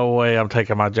 there's no way I'm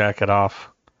taking my jacket off.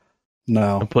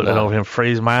 No. And putting it over him,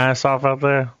 freeze my ass off out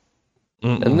there.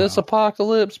 In this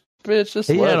apocalypse, bitch,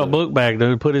 he had a book bag,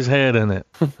 dude. Put his head in it.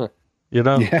 You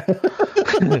know? Yeah.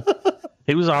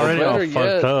 He was already all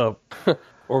fucked up.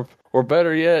 Or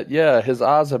better yet, his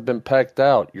eyes have been pecked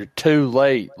out. You're too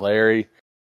late, Larry.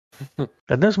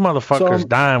 And this motherfucker's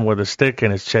dying with a stick in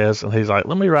his chest, and he's like,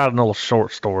 let me write a little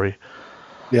short story.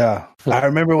 Yeah. I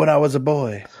remember when I was a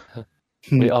boy.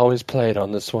 We always played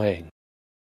on the swing.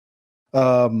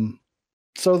 Flag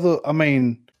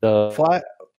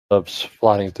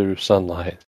flying through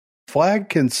sunlight. Flag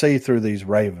can see through these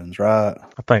ravens, right?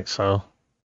 I think so.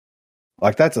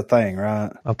 Like, that's a thing,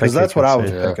 right? Because that's what I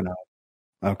was picking up.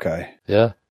 Okay.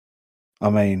 Yeah. I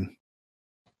mean,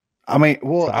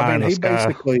 he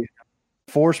basically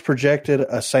force projected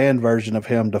a sand version of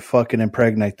him to fucking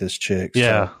impregnate this chick.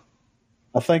 Yeah. So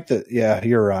I think that,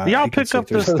 you're right. Do y'all pick up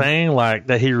this thing like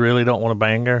that he really don't want to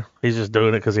bang her? He's just doing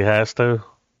it because he has to.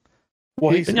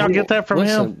 Well, didn't y'all get that from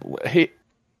him?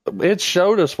 It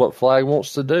showed us what Flag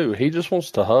wants to do. He just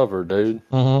wants to hover, dude.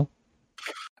 Mm-hmm.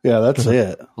 Yeah, that's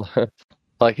it.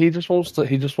 Like he just wants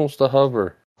to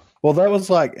hover. Well, that was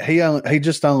like he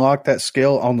just unlocked that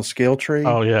skill on the skill tree.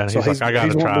 Oh yeah, and so he's like, I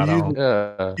got to try it on.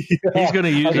 Yeah. He's going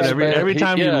to use it every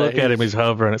time you look at him. He's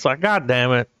hovering. It's like, God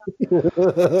damn it.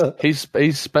 He's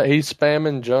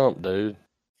spamming jump, dude.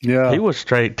 Yeah, he was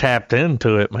straight tapped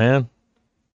into it, man.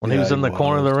 When he was in the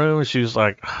corner of the room, she was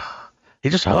like, he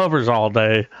just hovers all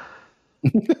day.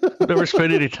 Never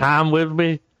spent any time with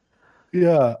me.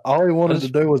 Yeah, all he wanted to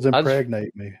do was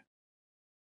impregnate me.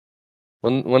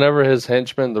 Whenever his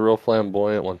henchman, the real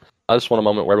flamboyant one, I just want a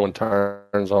moment where everyone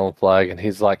turns on Flag, and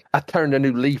he's like, I turned a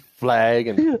new leaf, Flag,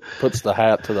 and puts the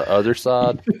hat to the other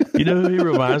side. You know who he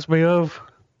reminds me of?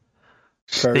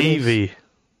 Curtis. Stevie.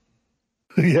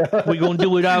 Yeah. We're going to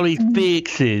do it all these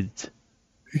fixes.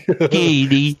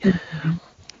 Katie.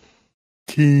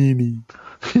 Teeny.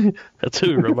 That's who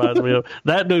he reminds me of.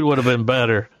 That dude would have been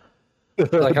better.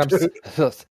 Like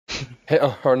it's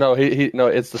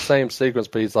the same sequence,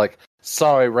 but he's like,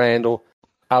 sorry, Randall,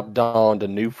 I've donned a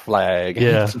new flag.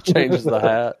 Yeah. Changes the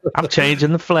hat. I'm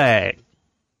changing the flag.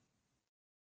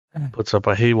 Puts up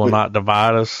a he will not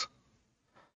divide us.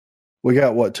 We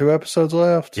got 2 episodes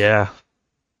left? Yeah.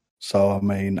 So, I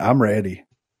mean, I'm ready.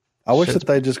 I wish that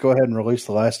they'd just go ahead and release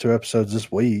the last 2 episodes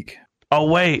this week. Oh,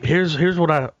 wait. Here's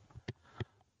what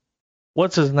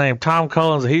what's his name? Tom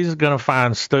Collins. He's going to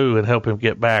find Stu and help him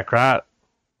get back, right?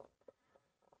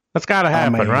 That's got to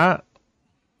happen, right?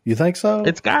 You think so?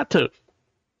 It's got to.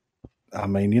 I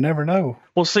mean, you never know.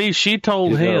 Well, see, she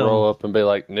told him. Gonna roll up and be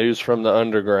like, news from the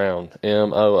underground.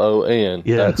 MOON.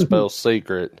 Yeah. That spells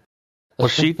secret. Well,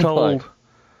 she told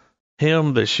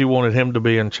him that she wanted him to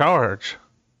be in charge.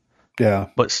 Yeah.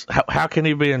 But how can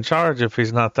he be in charge if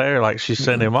he's not there? Like, she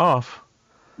sent him off.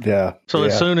 Yeah. So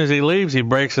as soon as he leaves, he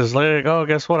breaks his leg. Oh,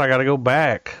 guess what? I got to go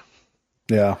back.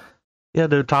 Yeah. Yeah,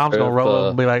 dude, Tom's going to roll up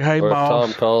and be like, hey, boss.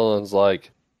 Tom Cullen's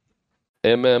like,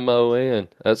 MMON.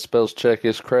 That spells check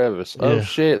his crevice. Yeah. Oh,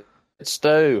 shit. It's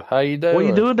Stu. How you doing? What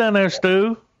you doing down there,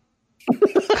 Stu?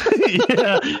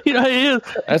 Yeah, he is.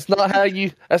 That's not how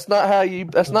you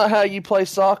play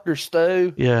soccer,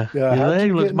 Stu. Yeah.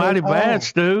 He looks mighty bad,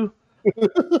 Stu.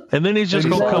 And then he's just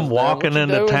going to come walking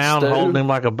into town, Stu? Holding him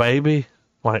like a baby.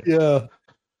 Like, yeah.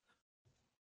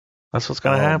 That's what's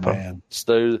going to happen. Man.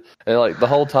 Stu, and like the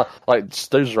whole time, like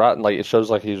Stu's writing, like it shows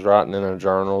like he's writing in a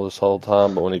journal this whole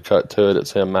time, but when he cut to it,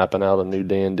 it's him mapping out a new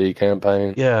D&D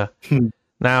campaign. Yeah.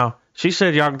 Now, she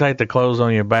said y'all can take the clothes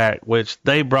on your back, which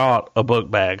they brought a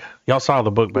book bag. Y'all saw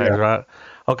the book bags, right?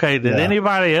 Okay, did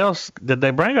anybody else, did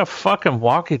they bring a fucking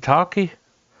walkie-talkie?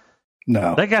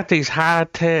 No. They got these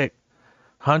high-tech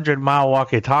 100-mile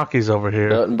walkie-talkies over here.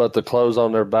 Nothing but the clothes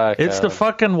on their back. It's the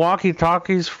fucking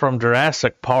walkie-talkies from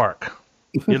Jurassic Park.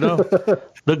 You know?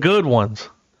 The good ones.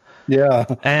 Yeah.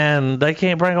 And they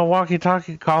can't bring a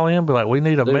walkie-talkie, call in, be like, we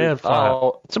need a med pack.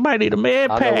 Somebody need a med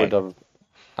pack.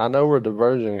 I know we're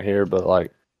diverging here, but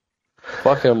like,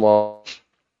 fucking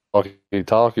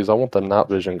walkie-talkies. I want the night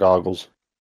vision goggles.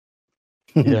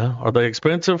 Yeah. Are they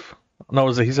expensive?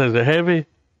 No, he says they're heavy.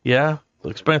 Yeah.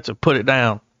 It's expensive. Put it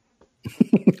down.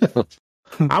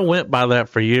 I went by that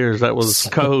for years. That was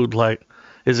code. Like,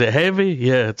 is it heavy?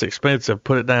 Yeah, it's expensive.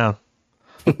 Put it down.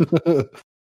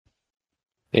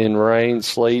 In rain,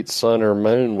 sleet, sun, or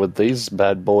moon, with these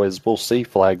bad boys, we'll see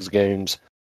Flags games.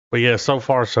 But yeah, so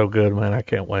far so good, man. I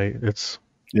can't wait. It's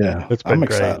been I'm great.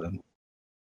 Excited.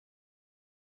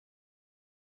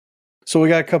 So we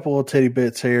got a couple of titty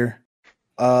bits here.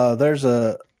 There's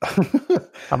a.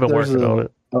 I've been working on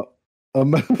it. A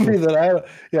movie that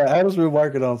Adam's been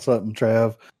working on something,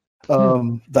 Trav.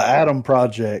 The Adam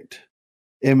Project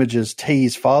images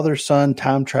tease father-son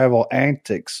time travel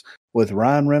antics with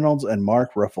Ryan Reynolds and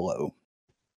Mark Ruffalo.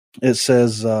 It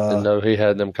says... I didn't know he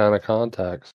had them kind of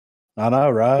contacts. I know,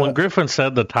 right? When Griffin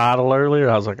said the title earlier,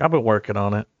 I was like, I've been working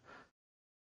on it.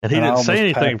 And he didn't say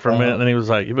anything for a minute, and then he was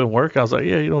like, you've been working? I was like,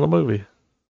 yeah, you know the movie.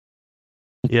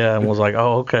 Yeah, and was like,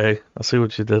 oh, okay. I see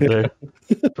what you did there.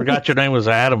 Forgot your name was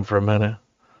Adam for a minute.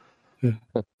 Yeah.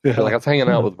 Like I was hanging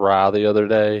out with Rye the other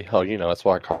day. Oh, that's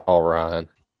why I call Ryan.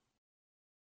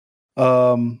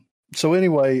 So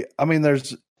anyway, I mean,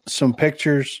 there's some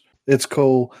pictures. It's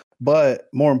cool. But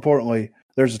more importantly,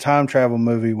 there's a time travel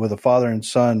movie with a father and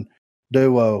son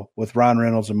duo with Ryan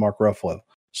Reynolds and Mark Ruffalo.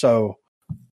 So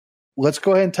let's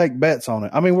go ahead and take bets on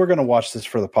it. I mean, we're going to watch this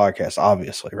for the podcast,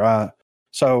 obviously, right?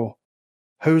 So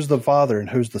who's the father and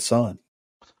who's the son?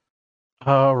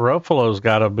 Ruffalo's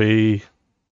got to be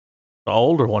the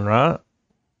older one, right?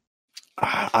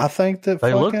 I think that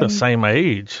they look the same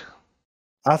age.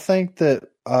 I think that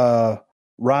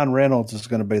Ryan Reynolds is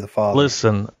going to be the father.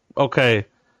 Listen, okay,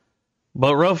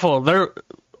 but Ruffalo,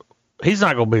 he's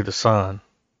not going to be the son,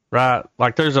 right?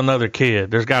 Like, there's another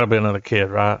kid. There's got to be another kid,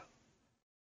 right?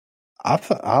 I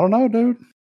don't know, dude.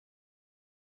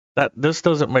 This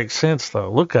doesn't make sense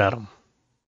though. Look at him.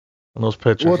 In those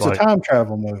pictures. Well, it's a time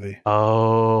travel movie.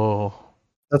 Oh.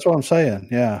 That's what I'm saying,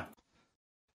 yeah.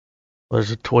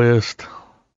 There's a twist.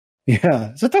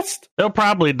 Yeah. They'll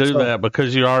probably do that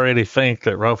because you already think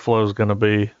that Ruffalo's going to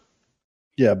be...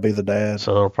 Yeah, be the dad.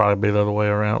 So it'll probably be the other way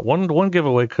around. One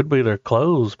giveaway could be their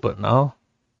clothes, but no.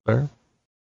 They're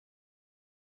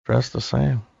dressed the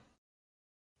same.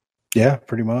 Yeah,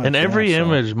 pretty much. In every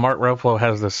image, Mark Ruffalo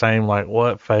has the same, like,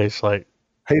 what face? Like,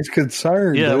 he's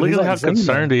concerned. Yeah, dude. look at how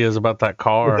concerned he is about that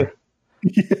car.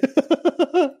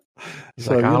 Yeah. He's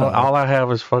like, all I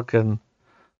have is fucking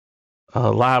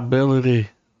liability.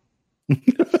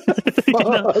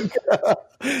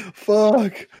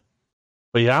 Fuck.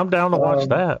 But yeah, I'm down to watch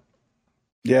that.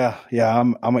 Yeah,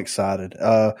 I'm excited.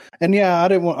 And yeah,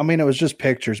 it was just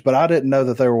pictures, but I didn't know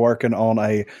that they were working on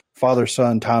a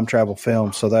father-son time travel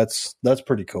film, so that's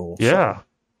pretty cool. Yeah.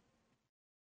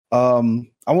 So,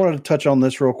 I wanted to touch on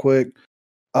this real quick.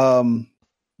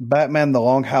 Batman: The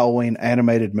Long Halloween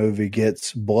animated movie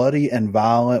gets bloody and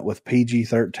violent with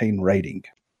PG-13 rating.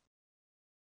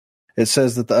 It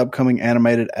says that the upcoming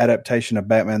animated adaptation of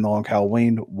Batman: The Long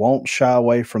Halloween won't shy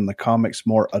away from the comic's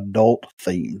more adult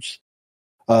themes.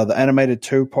 The animated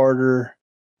two-part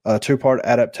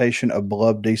adaptation of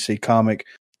beloved DC comic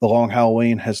The Long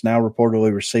Halloween has now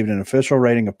reportedly received an official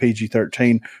rating of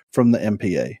PG-13 from the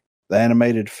MPA. The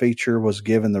animated feature was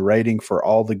given the rating for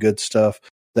all the good stuff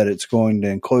that it's going to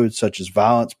include, such as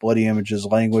violence, bloody images,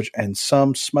 language, and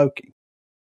some smoking.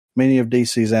 Many of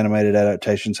DC's animated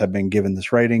adaptations have been given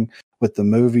this rating, with the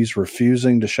movies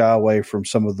refusing to shy away from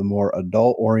some of the more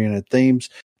adult-oriented themes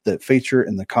that feature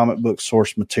in the comic book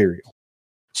source material.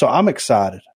 So I'm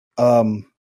excited.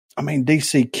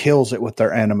 DC kills it with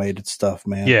their animated stuff,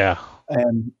 man. Yeah.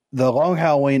 And The Long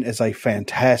Halloween is a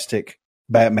fantastic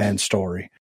Batman story.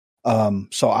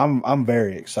 So I'm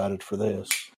very excited for this.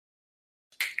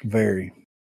 Very.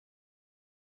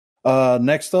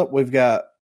 Next up, we've got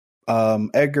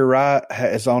Edgar Wright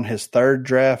is on his third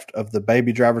draft of the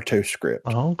Baby Driver 2 script.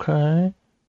 Okay.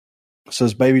 It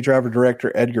says Baby Driver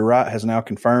director Edgar Wright has now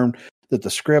confirmed that the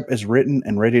script is written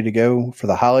and ready to go for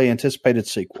the highly anticipated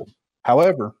sequel.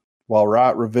 However, while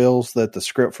Wright reveals that the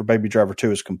script for Baby Driver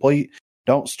 2 is complete,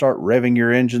 don't start revving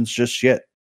your engines just yet,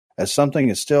 as something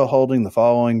is still holding the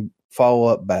following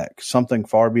follow-up back, something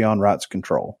far beyond Wright's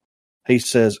control. He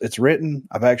says, it's written.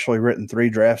 I've actually written 3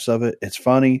 drafts of it. It's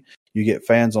funny. You get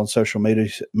fans on social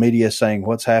media saying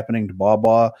what's happening to blah,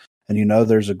 blah, and you know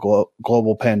there's a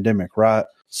global pandemic, right?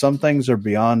 Some things are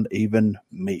beyond even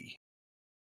me.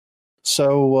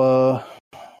 So,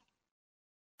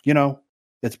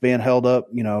 it's being held up,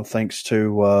 thanks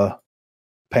to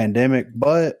pandemic,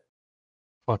 but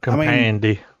fucking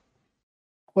pandy.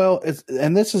 Well,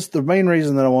 this is the main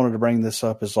reason that I wanted to bring this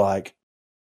up is like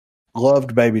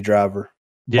loved Baby Driver,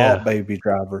 bought Baby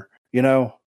Driver,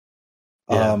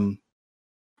 Yeah.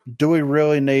 Do we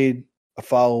really need a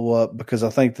follow up? Because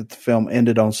I think that the film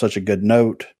ended on such a good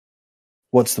note.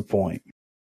 What's the point?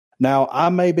 Now, I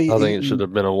think it should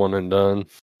have been a one and done.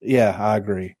 Yeah, I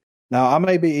agree. Now, I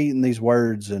may be eating these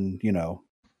words in,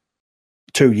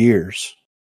 2 years,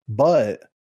 but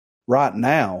right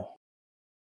now,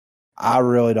 I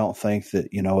really don't think that,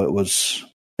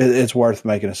 it's worth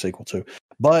making a sequel to.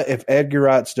 But if Edgar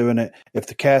Wright's doing it, if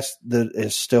the cast that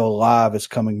is still alive is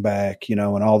coming back, and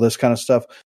all this kind of stuff,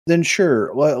 then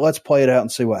sure, let's play it out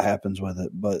and see what happens with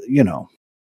it. But,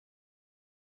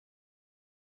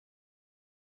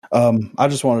 I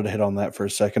just wanted to hit on that for a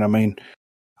second. I mean,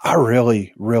 I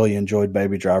really, really enjoyed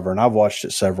Baby Driver, and I've watched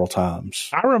it several times.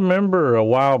 I remember a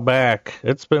while back,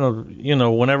 it's been,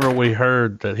 whenever we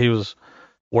heard that he was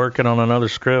working on another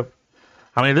script.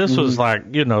 I mean, this was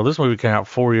like, this movie came out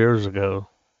 4 years ago.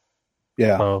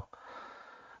 Yeah.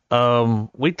 So,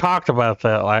 we talked about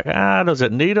that, like, does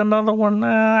it need another one?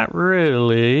 Not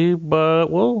really, but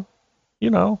we'll,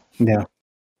 Yeah.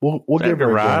 We'll give it a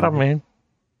right. I mean,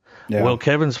 yeah. Will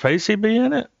Kevin Spacey be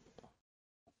in it?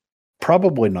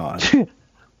 Probably not.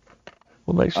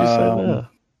 What makes you say that?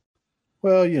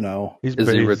 Well, Is he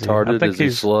retarded? Is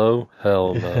he slow?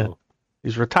 Hell no.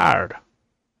 He's retired.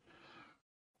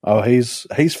 Oh, he's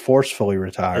forcefully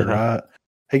retired, right?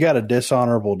 He got a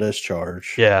dishonorable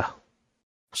discharge. Yeah.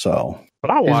 So,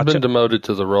 but he's been demoted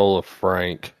to the role of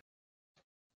Frank.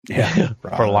 Yeah,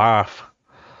 for life.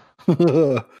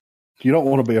 You don't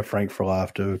want to be a Frank for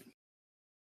life, dude.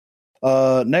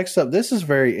 Next up, this is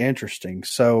very interesting.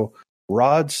 So,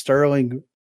 Rod Sterling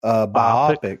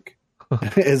biopic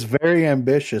is very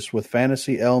ambitious with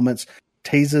fantasy elements.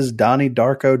 Teases Donnie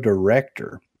Darko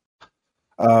director.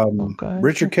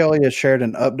 Richard Kelly has shared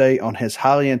an update on his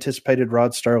highly anticipated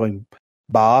Rod Sterling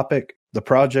biopic. The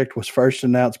project was first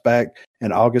announced back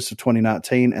in August of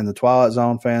 2019, and the Twilight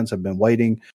Zone fans have been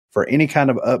waiting for any kind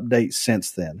of update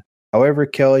since then. However,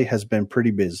 Kelly has been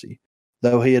pretty busy.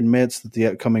 Though he admits that the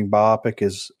upcoming biopic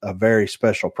is a very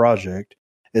special project,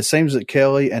 it seems that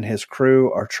Kelly and his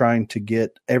crew are trying to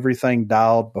get everything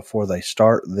dialed before they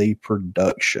start the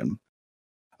production.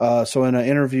 So in an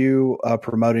interview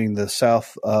promoting the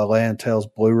Southland Tales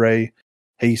Blu-ray,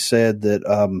 he said that,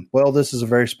 this is a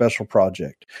very special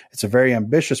project. It's a very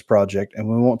ambitious project, and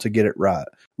we want to get it right.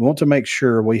 We want to make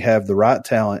sure we have the right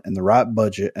talent and the right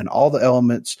budget, and all the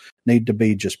elements need to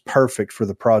be just perfect for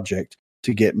the project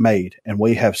to get made. And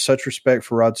we have such respect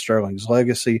for Rod Sterling's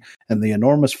legacy and the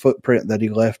enormous footprint that he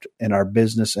left in our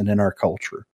business and in our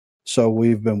culture. So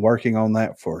we've been working on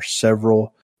that for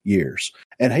several years.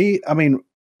 And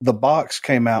the box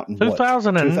came out in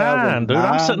 2009, dude.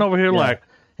 I'm sitting over here like,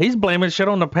 he's blaming shit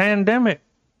on the pandemic.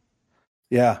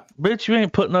 Yeah. Bitch, you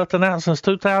ain't put nothing out since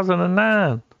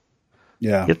 2009.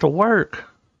 Yeah. Get to work.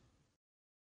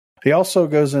 He also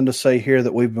goes in to say here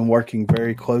that we've been working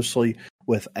very closely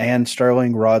with Anne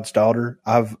Sterling, Rod's daughter.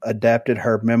 I've adapted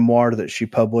her memoir that she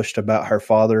published about her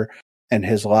father and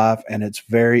his life, and it's a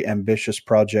very ambitious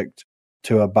project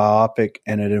to a biopic,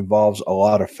 and it involves a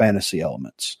lot of fantasy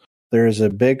elements. There is a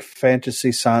big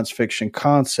fantasy science fiction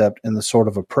concept in the sort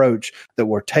of approach that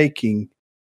we're taking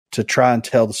to try and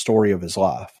tell the story of his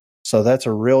life. So that's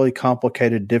a really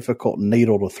complicated, difficult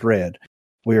needle to thread.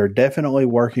 We are definitely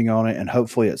working on it, and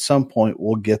hopefully at some point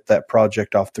we'll get that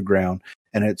project off the ground.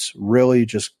 And it's really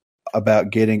just about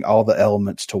getting all the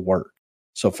elements to work.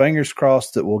 So fingers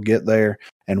crossed that we'll get there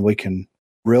and we can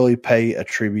really pay a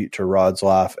tribute to Rod's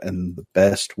life in the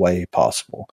best way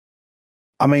possible.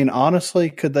 I mean, honestly,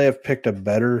 could they have picked a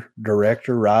better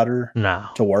director, writer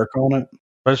to work on it?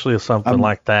 Especially with something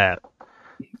like that.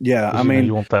 Yeah, I mean,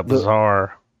 you want that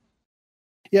bizarre.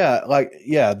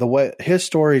 The way his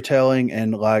storytelling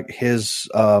and like his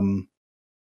the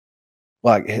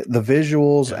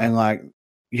visuals and like,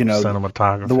 you know,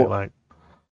 cinematography,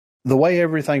 the way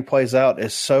everything plays out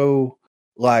is so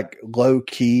like low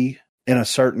key in a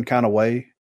certain kind of way.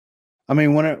 I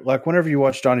mean, whenever you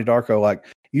watch Donnie Darko, like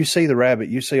you see the rabbit,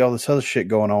 you see all this other shit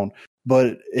going on,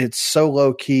 but it's so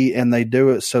low key and they do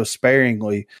it so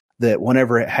sparingly that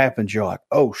whenever it happens, you're like,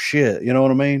 oh shit, you know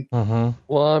what I mean? Mm-hmm.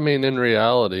 Well, I mean, in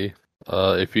reality,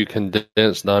 if you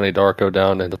condense Donnie Darko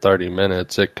down into 30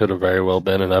 minutes, it could have very well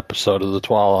been an episode of The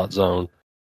Twilight Zone.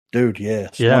 Dude,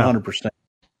 yes, 100%.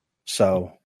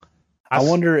 So, I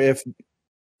wonder if...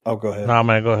 Oh, go ahead. No,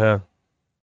 man, go ahead.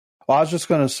 Well, I was just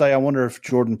going to say, I wonder if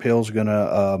Jordan Peele's going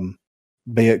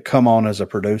to come on as a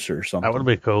producer or something. That would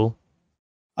be cool.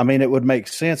 I mean, it would make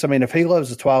sense. I mean, if he loves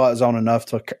The Twilight Zone enough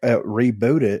to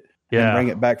reboot it and bring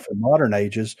it back for modern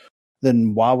ages,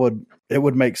 then it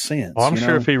would make sense. Well, I'm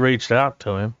sure if he reached out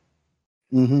to him.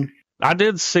 Mm-hmm. I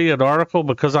did see an article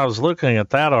because I was looking at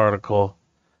that article.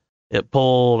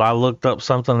 I looked up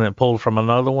something that pulled from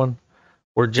another one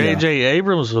where J.J.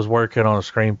 Abrams was working on a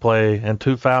screenplay in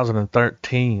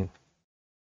 2013.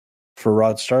 For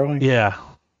Rod Sterling? Yeah.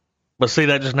 But see,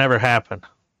 that just never happened.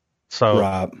 So,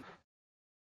 right.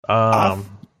 To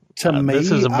me,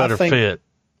 this is a better fit.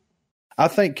 I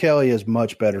think Kelly is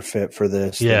much better fit for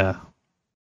this. Yeah.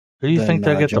 Who do you think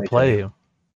they'll get to play him?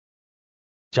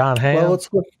 John Hamm? Well,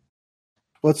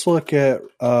 let's look at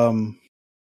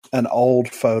an old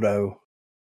photo.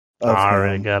 I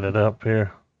already got it up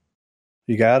here.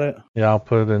 You got it? Yeah, I'll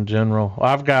put it in general.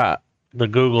 I've got the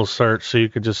Google search so you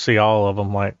could just see all of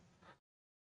them. All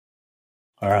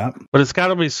right. But it's got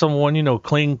to be someone,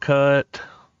 clean cut,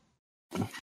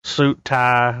 suit,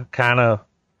 tie, kind of,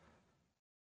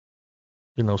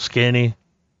 skinny.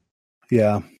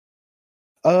 Yeah.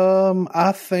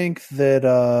 I think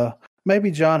that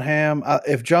maybe John Hamm,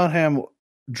 if John Hamm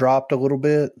dropped a little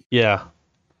bit. Yeah.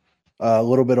 A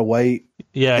little bit of weight.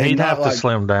 Yeah, he'd have to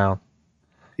slim down.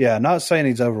 Yeah, not saying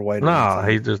he's overweight. No,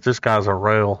 this guy's a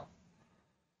rail.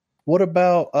 What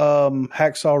about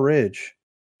Hacksaw Ridge?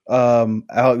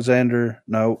 Alexander,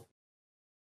 no.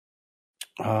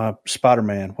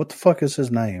 Spider-Man. What the fuck is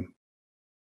his name?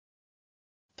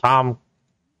 Tom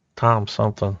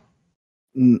something.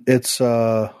 It's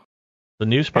the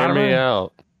new Spider-Man.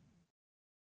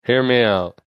 Hear me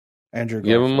out. Andrew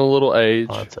Garfield. Give him a little age.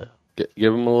 Oh, that's it.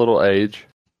 Give him a little age.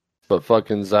 But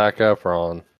fucking Zac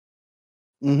Efron.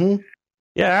 Mm-hmm.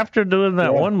 Yeah, after doing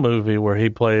that one movie where he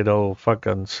played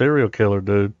fucking serial killer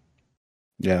dude.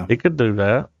 Yeah. He could do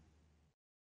that.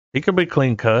 He could be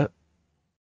clean cut.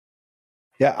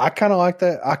 Yeah, I kind of like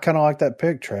that. I kind of like that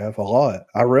pick, Trav, a lot.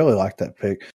 I really like that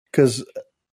pick because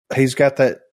he's kind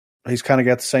of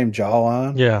got the same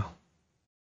jawline. Yeah.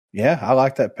 Yeah, I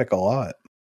like that pick a lot.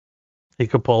 He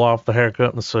could pull off the haircut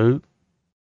and the suit.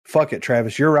 Fuck it,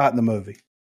 Travis. You're writing the movie.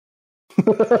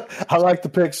 I like the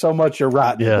pick so much. You're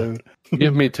writing it, dude.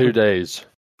 Give me 2 days.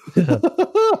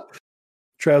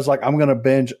 Trav's like, I'm going to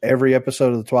binge every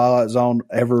episode of The Twilight Zone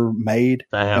ever made.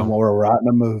 Damn. And we're writing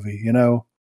a movie, To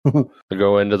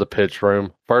go into the pitch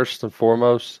room. First and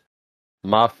foremost,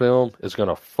 my film is going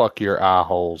to fuck your eye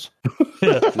holes.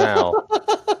 Now,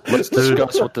 let's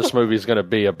discuss what this movie is going to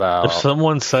be about. If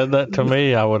someone said that to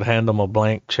me, I would hand them a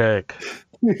blank check.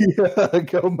 Yeah,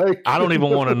 go make it. I don't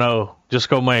even want to know. Just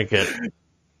go make it.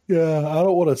 Yeah, I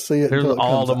don't want to see it. Here's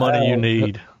all the money you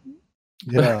need.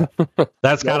 Yeah.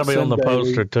 That's got to be on the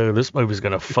poster, too. This movie's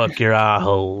going to fuck your eye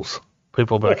holes.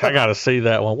 People will be like, I got to see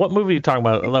that one. What movie are you talking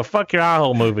about? The fuck your eye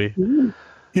hole movie.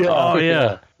 Yeah. Oh,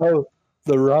 yeah. Oh,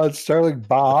 the Rod Sterling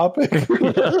biopic.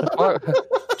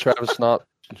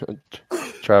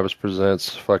 Travis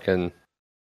presents fucking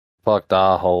fucked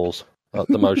eye holes.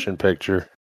 The motion picture.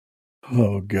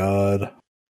 Oh, God.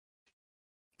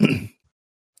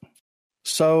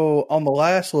 So, on the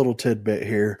last little tidbit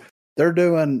here, they're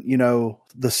doing,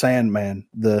 The Sandman,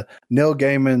 the Neil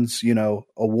Gaiman's,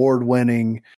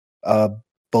 award-winning,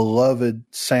 beloved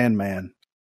Sandman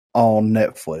on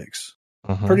Netflix.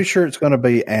 Mm-hmm. Pretty sure it's going to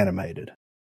be animated.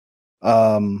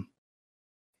 No,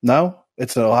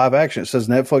 it's a live action. It says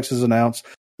Netflix has announced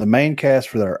the main cast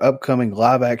for their upcoming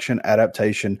live action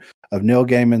adaptation of Neil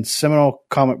Gaiman's seminal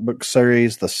comic book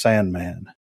series, The Sandman.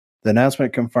 The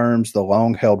announcement confirms the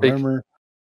long-held rumor.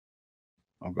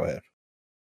 Oh, go ahead.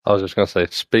 I was just going to say,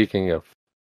 speaking of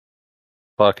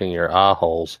fucking your eye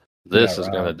holes, this is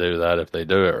going to do that if they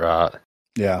do it right.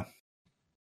 Yeah.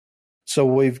 So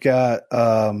we've got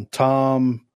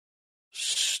Tom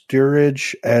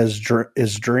Sturridge as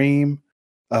Dream.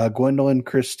 Gwendolyn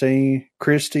Christie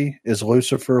is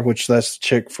Lucifer, which that's the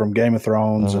chick from Game of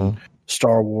Thrones and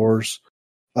Star Wars.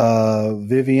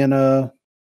 Viviana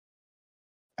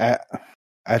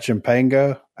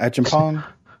Achimpong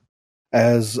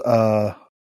as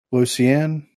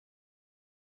Lucien.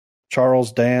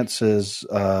 Charles Dance is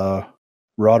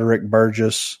Roderick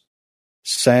Burgess.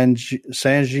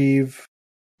 Sanjeev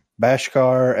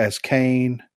Bhaskar as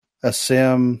Cain.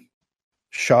 Asim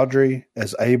Chaudhry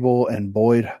as Abel, and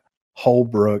Boyd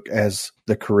Holbrook as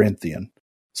the Corinthian.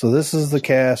 So this is the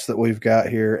cast that we've got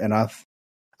here, and I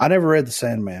never read The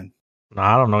Sandman. No,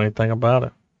 I don't know anything about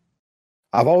it.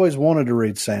 I've always wanted to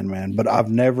read Sandman, but I've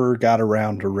never got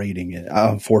around to reading it,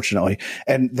 unfortunately.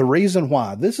 And this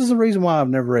is the reason why I've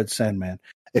never read Sandman.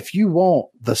 If you want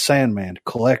The Sandman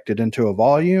collected into a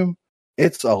volume,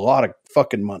 it's a lot of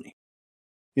fucking money.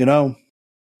 You know?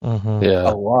 Yeah.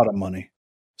 A lot of money.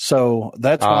 So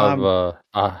that's why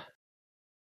I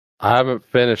haven't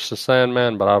finished The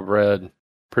Sandman, but I've read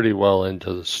pretty well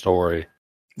into the story.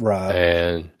 Right.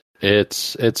 And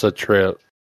it's a trip.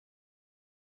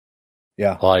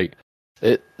 Yeah.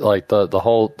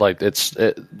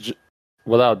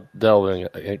 Without delving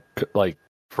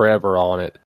forever on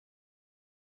it,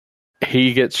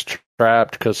 he gets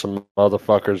trapped because some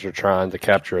motherfuckers are trying to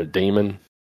capture a demon.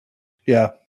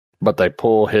 Yeah. But they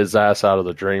pull his ass out of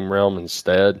the dream realm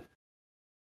instead.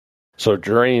 So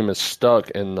Dream is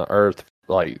stuck in the Earth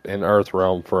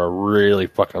realm for a really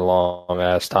fucking long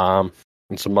ass time.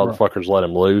 And some motherfuckers let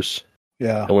him loose.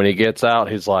 Yeah. And when he gets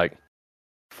out, he's like,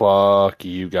 fuck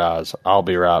you guys. I'll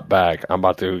be right back. I'm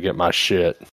about to go get my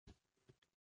shit.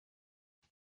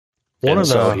 He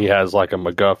has like a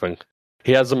MacGuffin.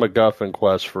 He has a MacGuffin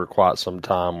quest for quite some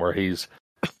time where he's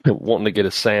wanting to get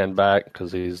his sand back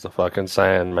because he's the fucking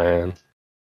Sandman.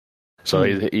 So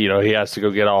he has to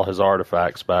go get all his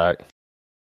artifacts back.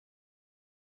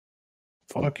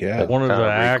 Fuck yeah! One of the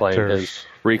actors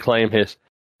reclaim his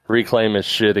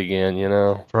shit again. You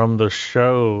know, from the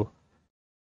show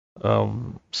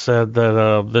said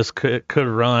that this could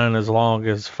run as long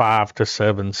as 5 to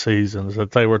 7 seasons. That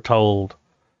they were told,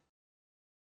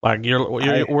 like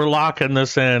we're locking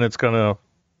this in. It's gonna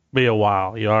be a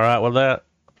while. You all right with that?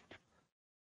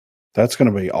 That's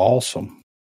going to be awesome.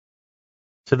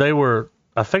 So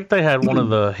I think they had one of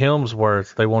the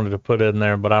Hemsworths they wanted to put in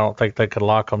there, but I don't think they could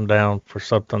lock them down for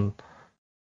something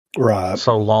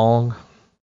so long.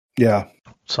 Yeah.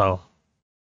 So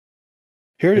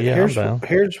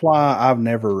here's why I've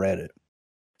never read it.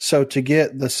 So to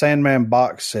get the Sandman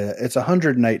box set, it's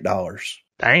 $108.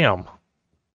 Damn.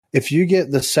 If you get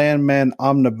the Sandman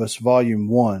Omnibus Volume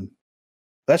 1,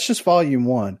 that's just Volume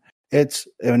 1. It's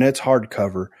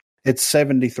hardcover. It's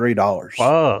 $73.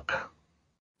 Fuck.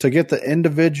 To get the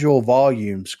individual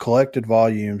volumes, collected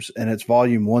volumes, and it's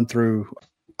volume 1 through,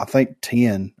 I think,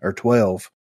 10 or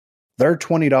 12, they're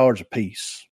 $20 a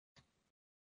piece.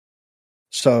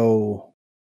 So,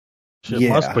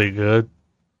 it must be good.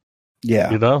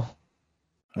 Yeah. You know?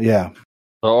 Yeah.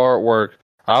 The artwork,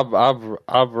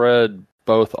 I've read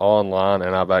both online,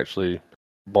 and I've actually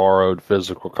borrowed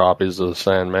physical copies of the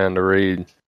Sandman to read.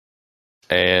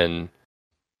 And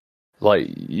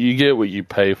you get what you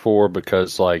pay for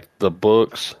because, the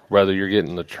books, whether you're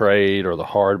getting the trade or the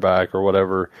hardback or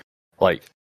whatever,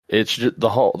 it's just the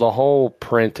whole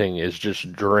printing is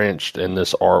just drenched in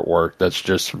this artwork that's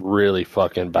just really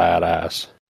fucking badass.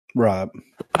 Right.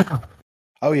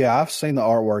 Oh yeah, I've seen the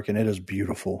artwork and it is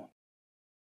beautiful.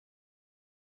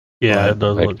 Yeah, it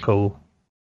does look cool.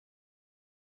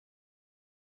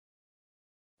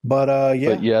 But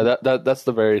yeah, that's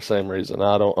the very same reason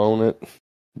I don't own it.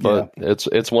 But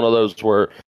it's one of those where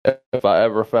if I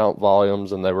ever found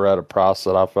volumes and they were at a price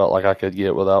that I felt like I could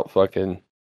get without fucking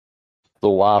the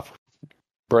wife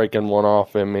breaking one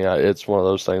off in me, it's one of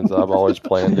those things that I've always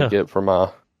planned to get for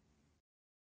my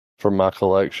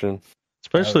collection.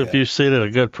 Especially if you see it at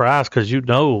a good price, because you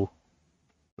know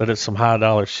that it's some high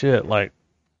dollar shit.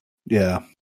 Yeah.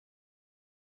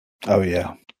 Oh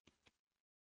yeah.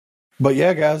 But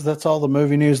yeah, guys, that's all the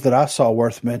movie news that I saw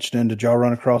worth mentioning. Did y'all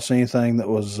run across anything that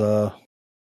was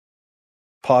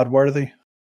podworthy?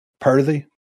 Perthy?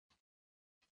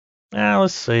 Yeah,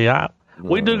 let's see.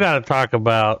 We do got to talk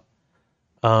about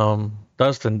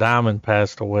Dustin Diamond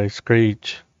passed away,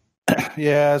 Screech.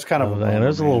 Yeah, it's kind of a bummer. Man, it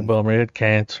was a little bummer. He had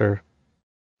cancer.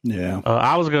 Yeah.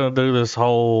 I was going to do this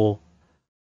whole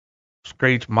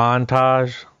Screech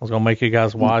montage. I was going to make you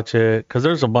guys watch it because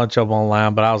there's a bunch of them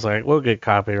online, but I was like, we'll get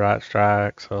copyright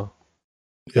strikes. So.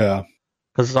 Yeah.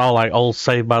 Because it's all like old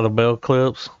Saved by the Bell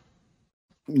clips.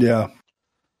 Yeah.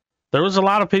 There was a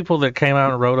lot of people that came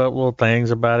out and wrote up little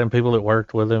things about him, people that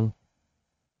worked with him.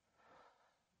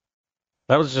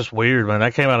 That was just weird, man.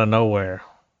 That came out of nowhere.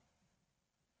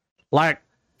 Like,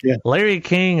 Larry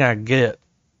King, I get.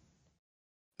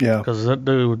 Yeah. Because that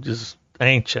dude is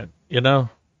ancient, you know?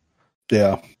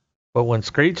 Yeah. But when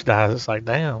Screech dies, it's like,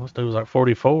 damn, this dude was like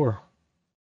 44.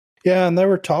 Yeah, and they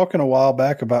were talking a while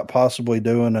back about possibly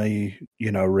doing a,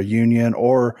 reunion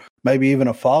or maybe even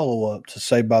a follow-up to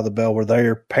Saved by the Bell where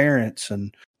their parents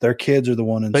and their kids are the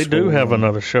one in They school. do have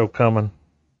another show coming.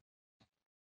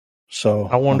 So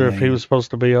I wonder if he was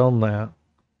supposed to be on that.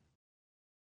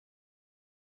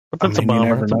 But that's a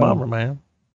bummer. It's a bummer, man.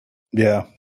 Yeah.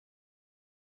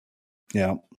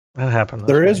 Yeah. That happened.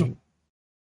 There's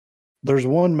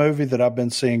one movie that I've been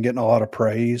seeing getting a lot of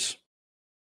praise.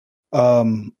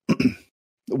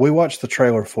 We watched the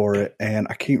trailer for it, and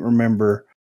I can't remember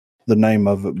the name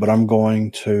of it, but I'm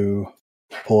going to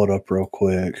pull it up real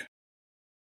quick.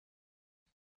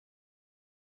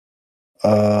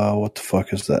 What the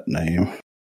fuck is that name?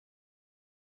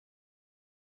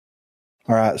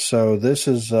 All right, so this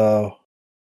is come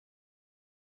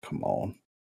on.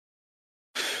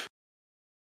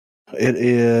 It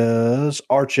is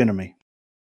Arch Enemy.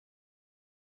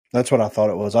 That's what I thought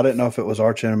it was. I didn't know if it was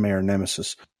Arch Enemy or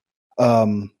Nemesis.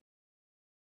 But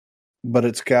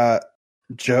it's got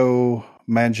Joe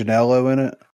Manganiello in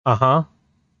it. Uh-huh.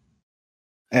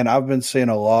 And I've been seeing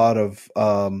a lot of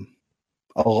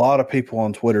people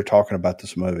on Twitter talking about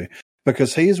this movie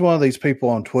because he's one of these people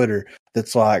on Twitter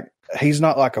that's like, he's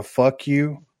not like a fuck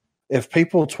you. If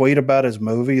people tweet about his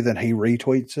movie, then he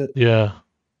retweets it. Yeah.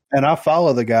 And I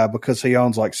follow the guy because he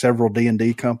owns like several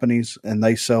D&D companies and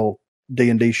they sell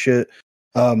D&D shit.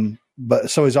 But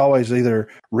so he's always either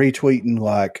retweeting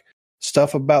like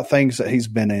stuff about things that he's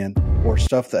been in or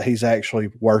stuff that he's actually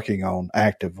working on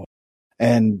actively.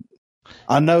 And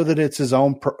I know that it's his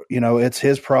own, it's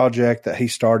his project that he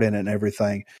started and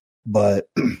everything. But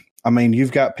I mean,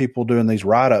 you've got people doing these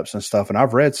write-ups and stuff, and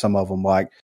I've read some of them,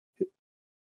 like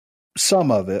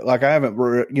some of it. Like I haven't,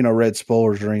 read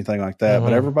spoilers or anything like that,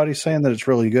 but everybody's saying that it's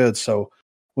really good. So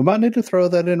we might need to throw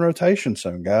that in rotation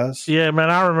soon, guys. Yeah, man,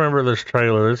 I remember this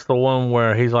trailer. It's the one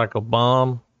where he's like a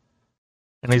bum,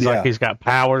 and he's like he's got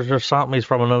powers or something. He's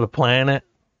from another planet.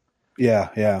 Yeah.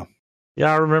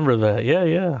 Yeah, I remember that.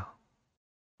 Yeah.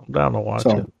 I'm down to watch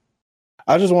it.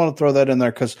 I just want to throw that in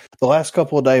there because the last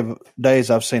couple of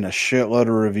days I've seen a shitload of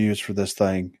reviews for this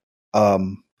thing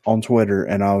on Twitter,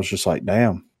 and I was just like,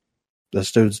 damn,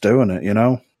 this dude's doing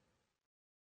it,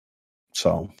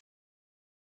 So,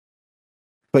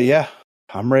 but yeah,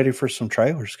 I'm ready for some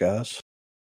trailers, guys.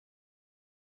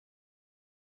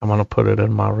 I'm going to put it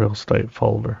in my real estate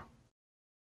folder.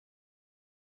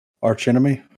 Arch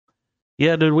Enemy?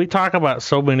 Yeah, dude, we talk about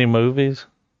so many movies.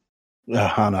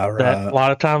 I know, right? That a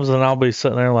lot of times then I'll be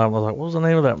sitting there like, what was the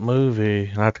name of that movie?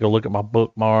 And I have to go look at my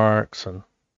bookmarks and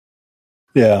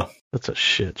yeah, it's a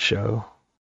shit show.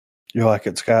 You're like,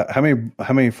 it's got how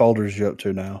many folders you up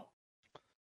to now?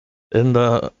 In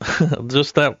the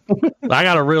just that I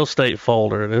got a real estate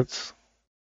folder. It's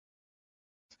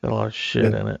got a lot of shit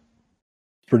in it.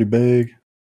 Pretty big.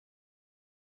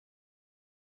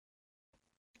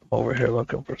 I'm over here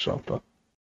looking for something.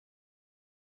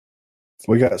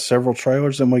 We got several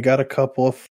trailers and we got a couple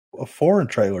of foreign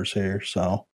trailers here.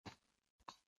 So,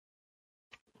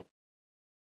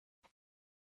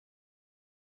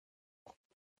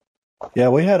 yeah,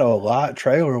 we had a lot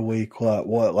trailer week.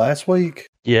 Last week?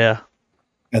 Yeah.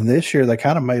 And this year they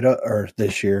kind of made up, or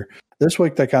this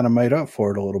week they kind of made up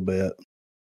for it a little bit.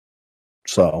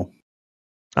 So,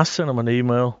 I sent them an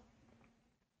email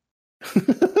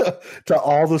to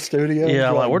all the studios.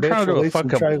 Yeah, like we're trying to do a fucking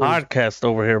podcast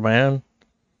over here, man.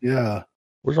 Yeah.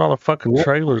 Where's all the fucking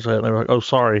trailers at? And they're like, oh,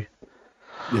 sorry.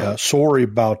 Yeah, sorry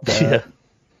about that.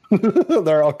 Yeah.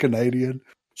 They're all Canadian.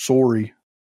 Sorry.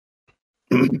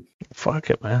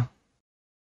 Fuck it, man.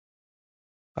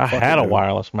 I had a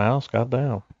wireless mouse.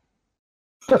 Goddamn.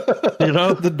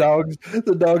 The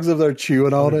dogs of there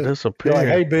chewing on it. Disappear. You're like,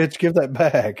 hey, bitch, give that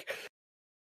back.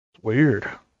 It's weird.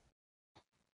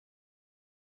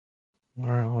 All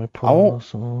right, let me pull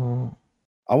this on.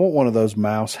 I want one of those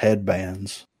mouse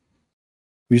headbands.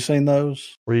 Have you seen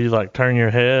those? Where you like turn your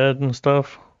head and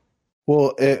stuff?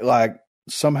 Well, it like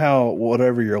somehow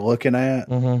whatever you're looking at,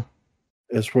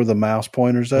 is where the mouse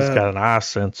pointer's at. It's got an eye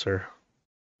sensor.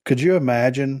 Could you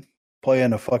imagine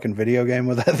playing a fucking video game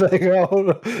with that thing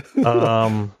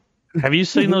on? Have you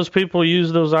seen those people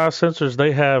use those eye sensors?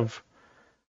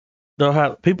 They'll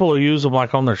have people will use them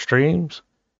like on their streams.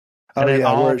 And at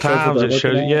all times it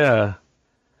shows,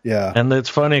 yeah. And it's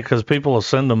funny because people will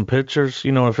send them pictures.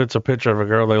 You know, if it's a picture of a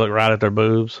girl, they look right at their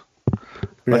boobs.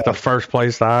 Like the first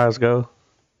place the eyes go.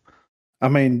 I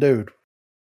mean, dude.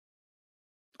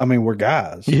 We're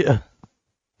guys. Yeah.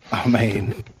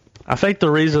 I think the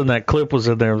reason that clip was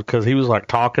in there was because he was like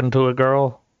talking to a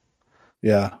girl.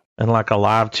 Yeah. And like a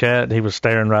live chat, he was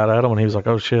staring right at him and he was like,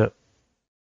 oh shit.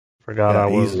 Forgot I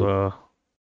was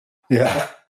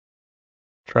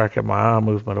tracking my eye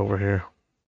movement over here.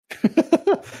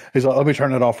 He's like, let me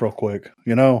turn it off real quick.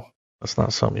 You know? That's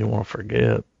not something you want to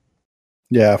forget.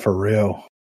 Yeah, for real.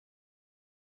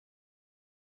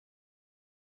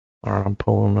 All right, I'm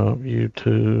pulling up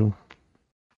YouTube.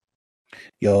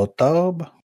 YouTube.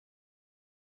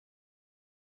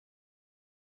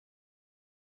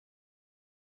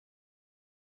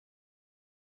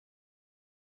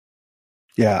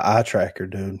 Yeah, eye tracker,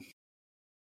 dude.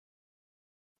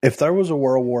 If there was a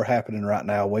world war happening right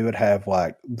now, we would have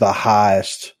like the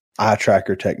highest eye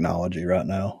tracker technology right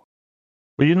now.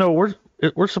 Well, you know,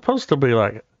 we're supposed to be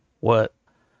like what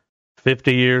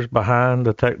 50 years behind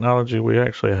the technology we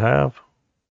actually have.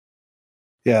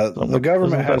 Yeah, the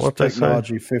government has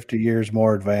technology 50 years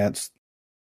more advanced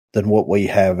than what we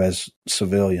have as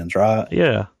civilians, right?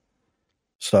 Yeah.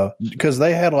 So, because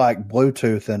they had like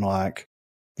Bluetooth in like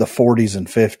the 40s and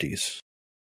 50s.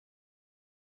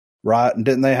 Right? And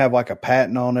didn't they have like a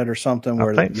patent on it or something?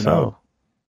 Where, I think so.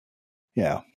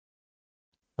 Yeah.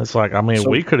 It's like,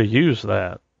 we could have used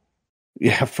that.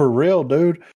 Yeah, for real,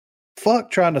 dude. Fuck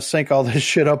trying to sync all this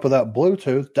shit up without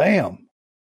Bluetooth. Damn.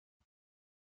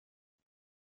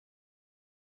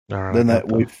 Right, then that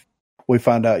we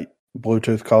find out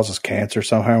Bluetooth causes cancer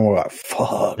somehow, and we're like,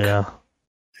 fuck. Yeah.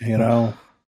 You know?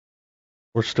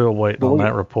 We're still waiting on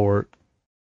that report.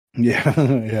 Yeah,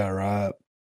 yeah, right.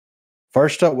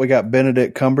 First up, we got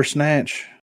Benedict Cumbersnatch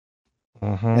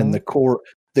and the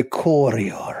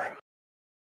Courier.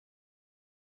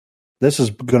 This is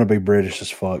going to be British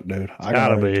as fuck, dude. I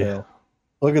gotta be. Tell.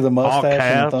 Look at the mustache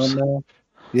and the thumbnail.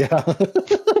 Yeah.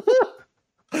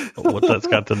 What that's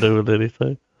got to do with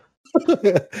anything?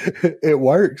 It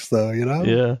works, though, you know?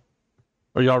 Yeah.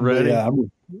 Are y'all ready? Yeah,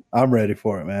 I'm ready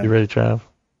for it, man. You ready, Trav?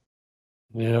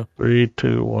 Yeah. 3,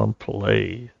 2, 1,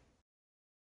 play.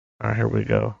 All right, here we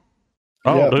go.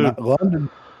 Oh, yeah, dude. London.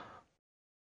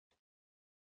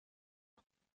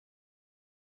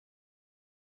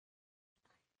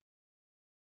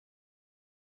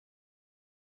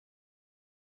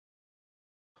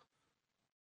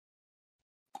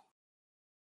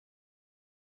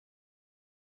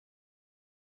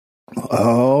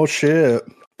 Oh, shit.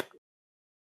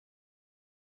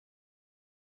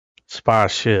 Spy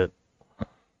shit.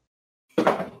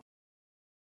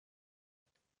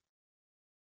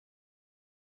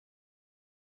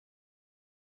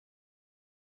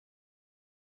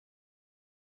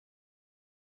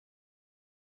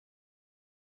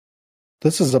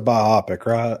 This is a biopic,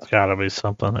 right? It's got to be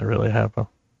something that really happened.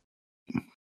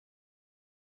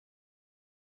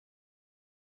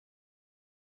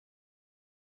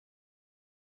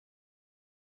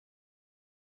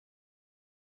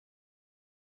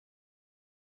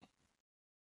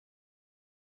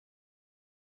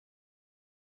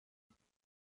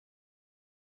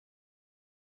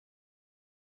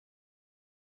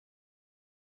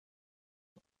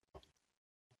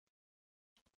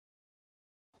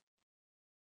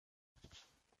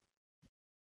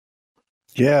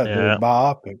 Yeah, dude,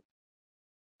 biopic.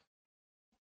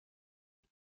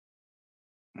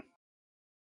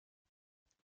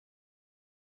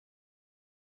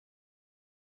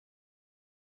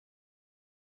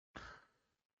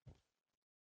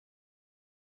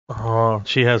 Oh,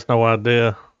 she has no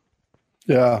idea.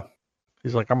 Yeah.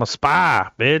 He's like, I'm a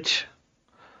spy, bitch.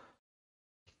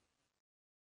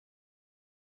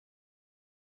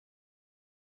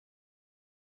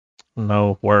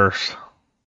 No, worse.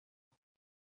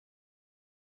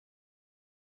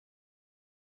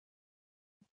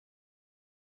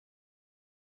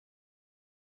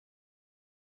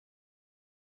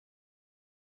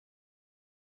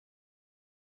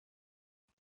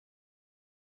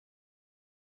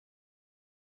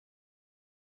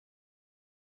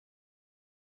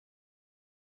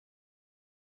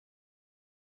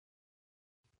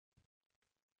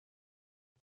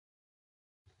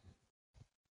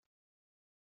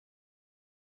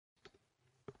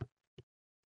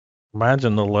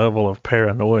 Imagine the level of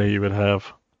paranoia you would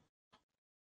have.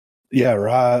 Yeah,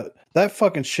 right. That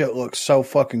fucking shit looks so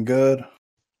fucking good.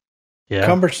 Yeah.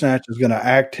 Cumbersnatch is going to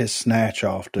act his snatch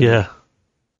off, dude. Yeah.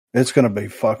 It's going to be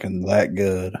fucking that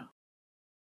good.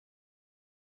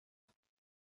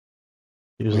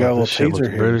 He was like, this shit looks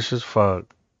British as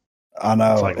fuck. I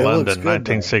know. It's like it London, good,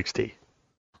 1960.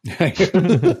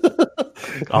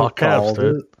 All caps,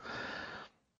 dude.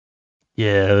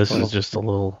 Yeah, this is just a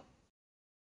little...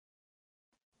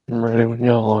 I'm ready when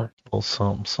y'all are. A little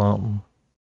something, something.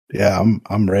 Yeah,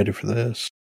 I'm ready for this.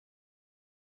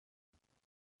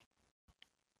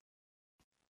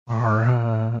 All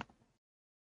right.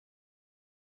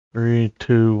 3,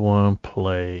 2, 1,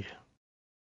 play.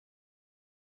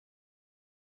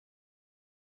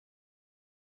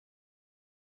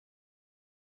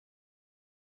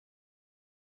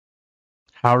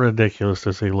 How ridiculous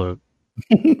does he look?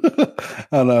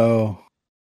 I know.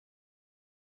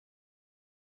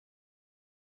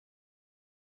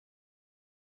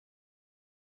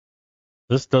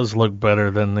 This does look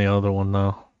better than the other one,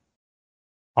 though.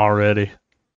 Already.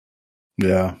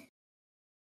 Yeah.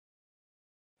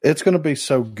 It's going to be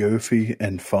so goofy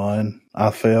and fun,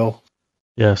 I feel.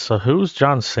 Yeah, so who's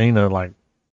John Cena? Like,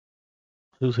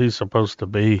 who's he supposed to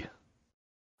be?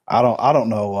 I don't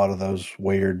know a lot of those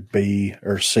weird B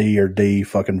or C or D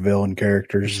fucking villain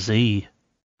characters. Z.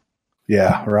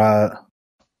 Yeah, right.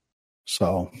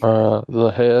 So. The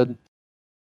Head.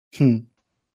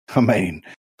 I mean,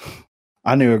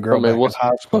 I knew a girl back in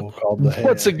high school called The Head.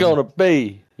 What's it going to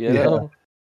be? You know?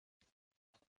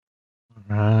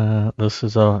 This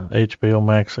is HBO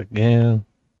Max again.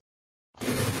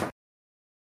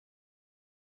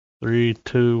 3,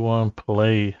 2, 1,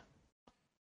 play.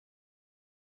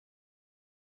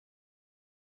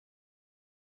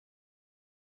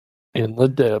 In the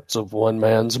depths of one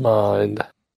man's mind.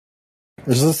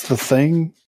 Is this the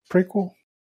Thing prequel?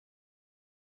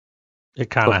 It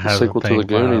kind of has a sequel to the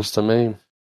Goonies to me.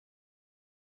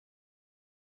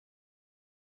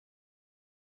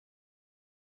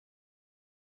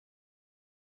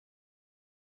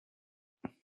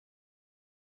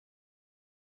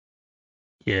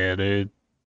 Yeah, dude.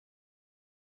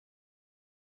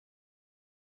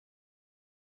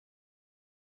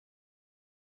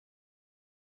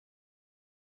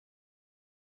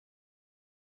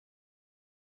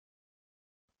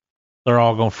 They're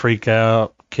all going to freak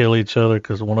out, kill each other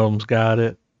because one of them's got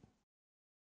it.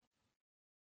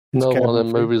 No, one of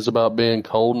them movies about being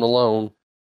cold and alone.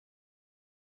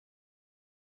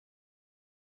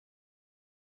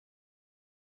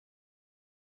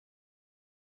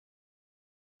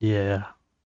 Yeah.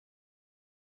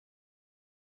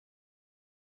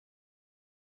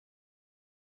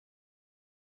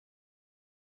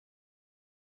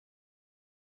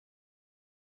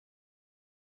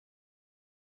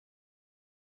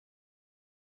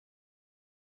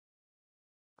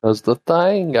 Because the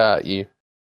Thing got you.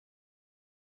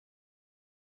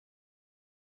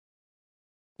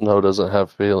 No, doesn't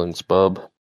have feelings, bub.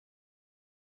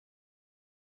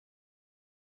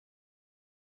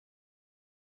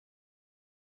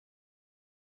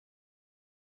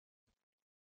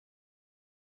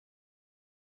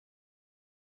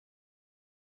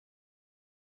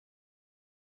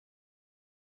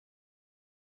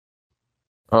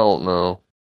 I don't know.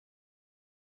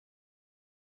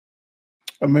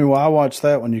 I mean, why watch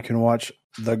that when you can watch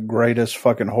the greatest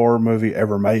fucking horror movie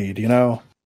ever made, you know?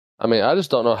 I mean, I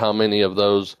just don't know how many of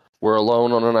those we're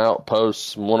alone on an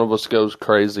outpost, one of us goes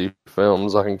crazy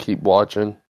films I can keep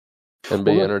watching and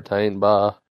be entertained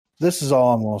by. This is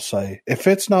all I'm going to say. If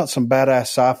it's not some badass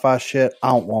sci-fi shit, I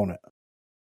don't want it.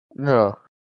 Yeah.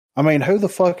 I mean, who the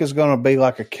fuck is going to be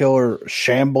like a killer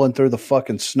shambling through the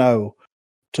fucking snow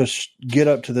to get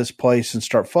up to this place and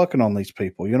start fucking on these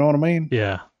people? You know what I mean?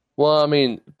 Yeah. Well, I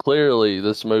mean, clearly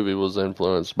this movie was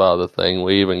influenced by The Thing.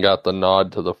 We even got the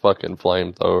nod to the fucking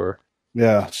flamethrower.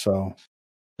 Yeah, so.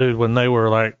 Dude, when they were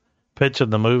like pitching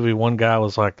the movie, one guy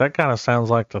was like, that kind of sounds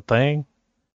like The Thing.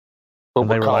 But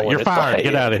and they were like, you're fired.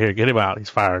 Get out of here. Get him out. He's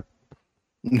fired.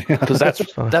 Because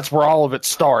that's where all of it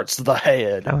starts, The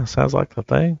Head. Kind of sounds like The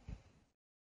Thing.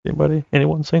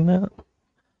 Anyone seen that?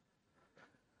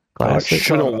 Classic.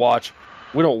 We don't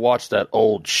watch that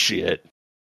old shit.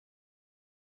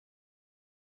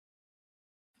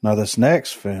 Now this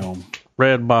next film,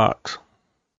 Red Dot.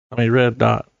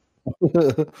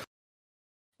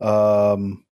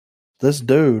 This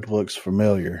dude looks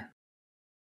familiar.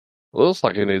 Looks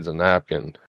like he needs a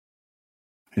napkin.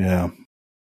 Yeah.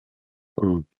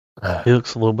 Ooh. He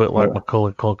looks a little bit like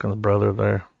Macaulay Culkin's brother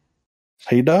there.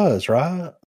 He does,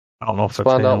 right? I don't know if Let's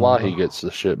find out why he gets the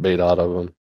shit beat out of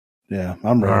him. Yeah,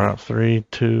 I'm ready. All right, 3,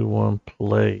 2, 1,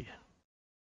 play.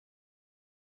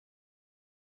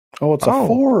 Oh, it's a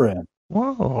foreign.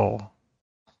 Whoa.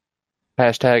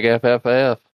 Hashtag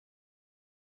FFF.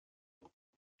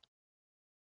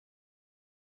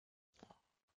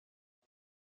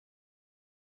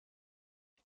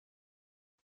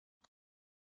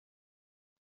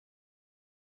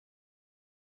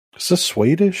 Is this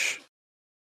Swedish?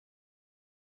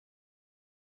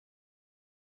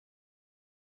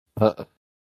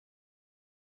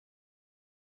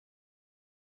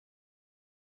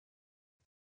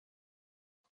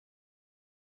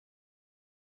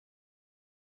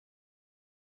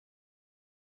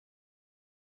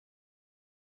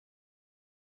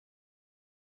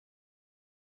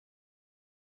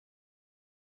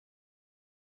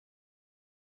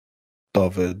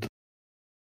 David.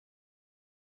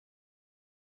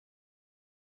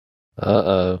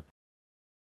 Uh-oh.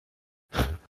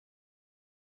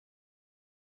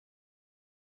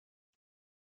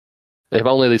 If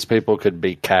only these people could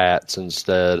be cats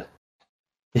instead.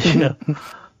 Yeah.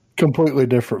 Completely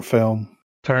different film.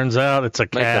 Turns out it's a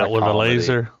cat with a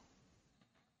laser.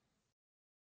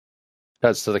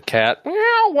 Cuts to the cat.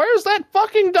 Meow, where's that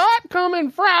fucking dot coming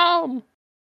from?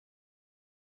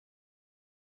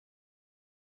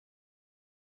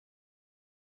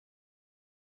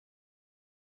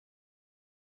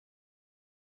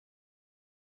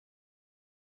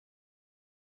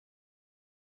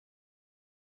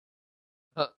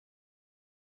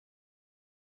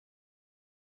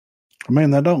 I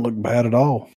mean, that don't look bad at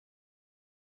all.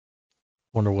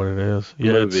 Wonder what it is.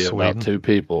 Yeah, Movie it's Sweden. about two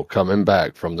people coming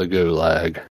back from the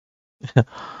gulag.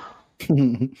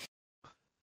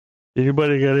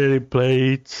 Anybody got any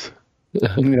plates?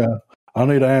 Yeah, I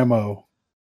need ammo.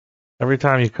 Every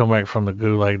time you come back from the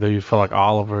gulag, do you feel like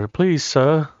Oliver? Please,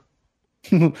 sir.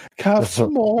 Have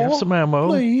some more. Have some ammo.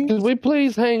 Please. Could we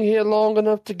please hang here long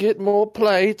enough to get more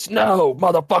plates? No,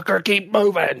 motherfucker, keep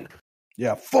moving.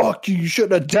 Yeah, fuck you. You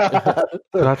should have died.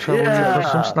 Could I trouble you for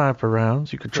some sniper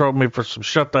rounds? You could trouble me for some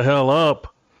shut the hell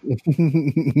up.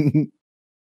 You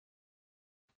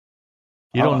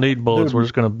don't need bullets. Dude. We're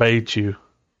just going to bait you.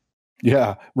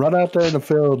 Yeah, run out there in the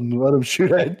field and let them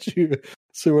shoot at you.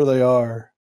 See where they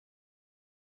are.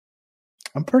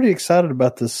 I'm pretty excited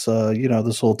about this, this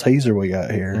little teaser we got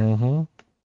here. Mm-hmm.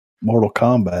 Mortal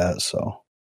Kombat. So,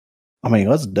 I mean,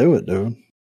 let's do it, dude.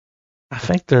 I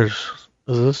think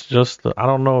is this just I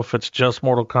don't know if it's just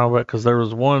Mortal Kombat because there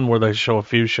was one where they show a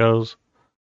few shows.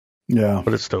 Yeah.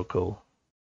 But it's still cool.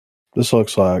 This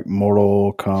looks like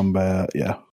Mortal Kombat.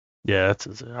 Yeah. Yeah,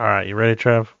 all right. You ready,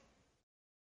 Trev?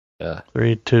 Yeah.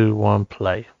 3, 2, 1,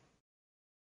 play.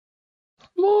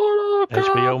 Mortal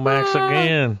HBO Kombat. Max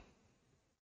again.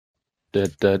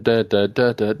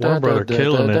 Warner Brother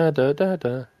killing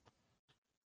it.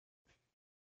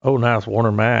 Oh, now it's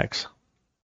Warner Max.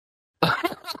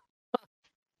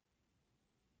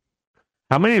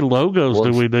 How many logos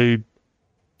do we need?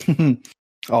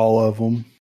 All of them.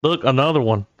 Look, another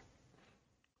one.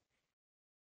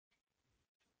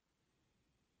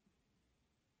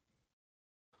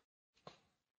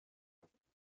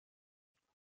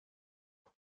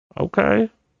 Okay.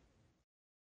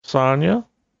 Sonya.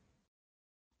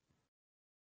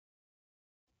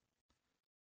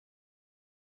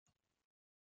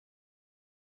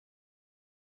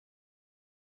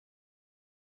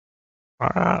 All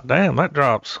right, damn, that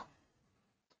drops.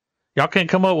 Y'all can't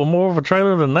come up with more of a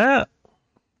trailer than that?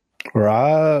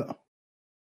 Right.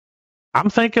 I'm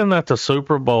thinking that the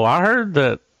Super Bowl, I heard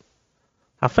that,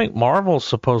 I think Marvel's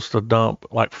supposed to dump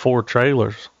like 4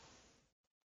 trailers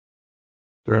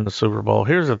during the Super Bowl.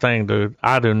 Here's the thing, dude.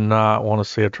 I do not want to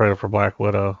see a trailer for Black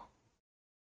Widow.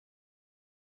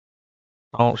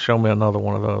 Don't show me another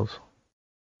one of those.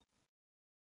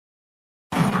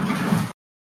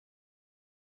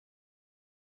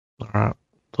 All right.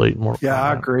 Delete more. Yeah,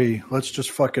 I agree. Let's just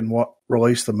fucking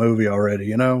release the movie already,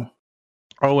 you know?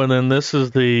 Oh, and then this is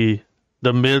the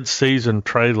mid-season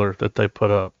trailer that they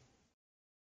put up.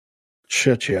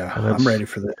 Shit, yeah. I'm ready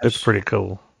for this. It's pretty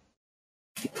cool.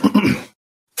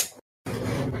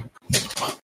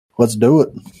 Let's do it.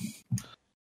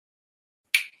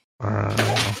 I'm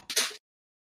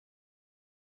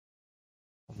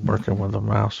working with a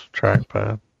mouse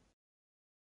trackpad.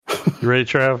 You ready,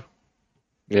 Trav?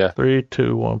 Yeah. 3,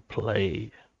 2, 1,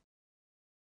 play.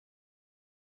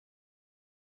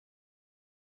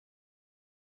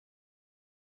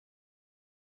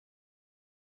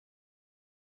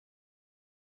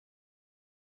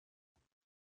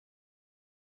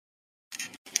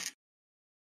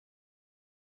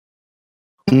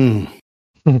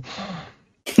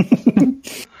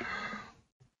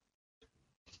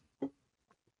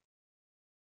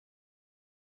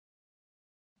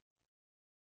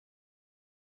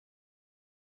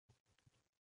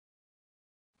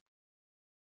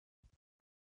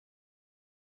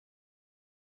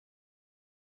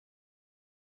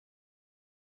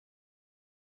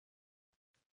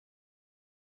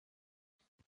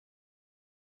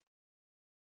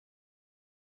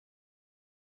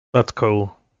 That's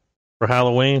cool. For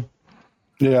Halloween?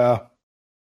 Yeah.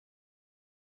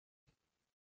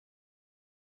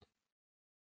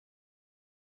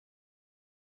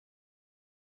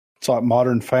 It's like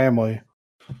Modern Family.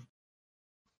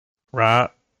 Right.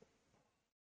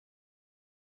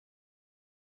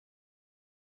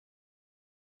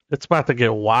 It's about to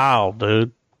get wild,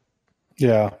 dude.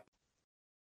 Yeah.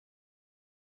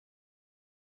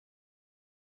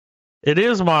 It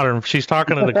is modern. She's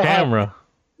talking to the camera.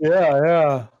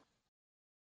 Yeah.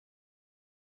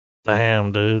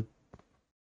 Damn, dude.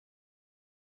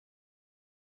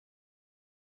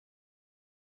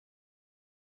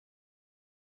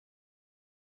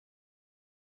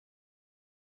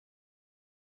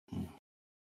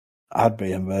 I'd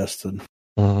be invested.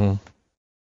 Mm-hmm.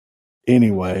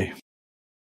 Anyway.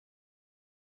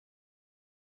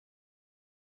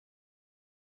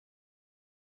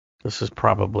 This is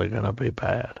probably going to be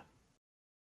bad.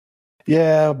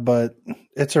 Yeah, but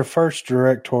it's her first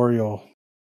directorial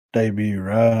debut,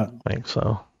 right? I think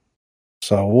so.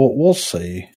 So we'll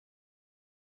see.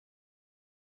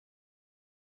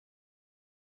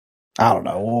 I don't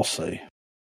know. We'll see.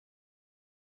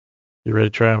 You ready,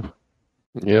 Trav?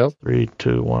 Yep. 3,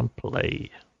 2, 1,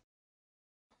 play.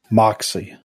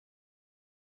 Moxie.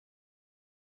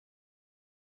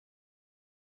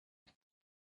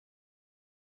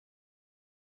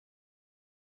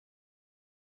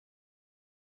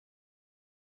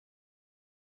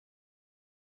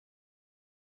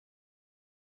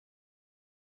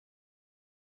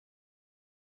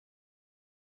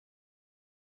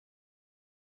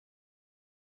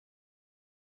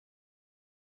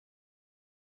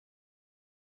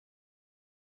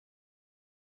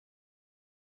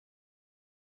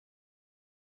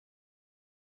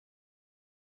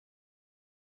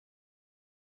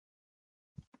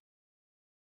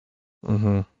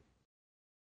 Mm-hmm.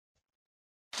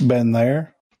 Been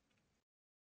there.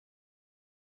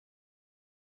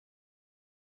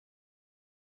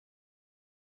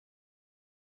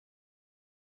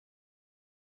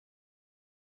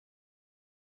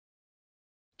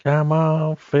 Come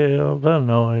on, feel the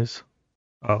noise.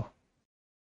 Oh.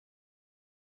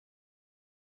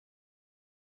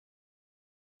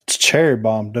 It's Cherry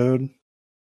Bomb, dude.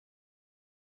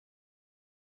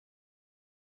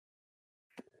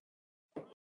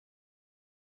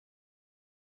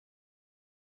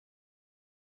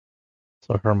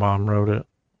 So her mom wrote it.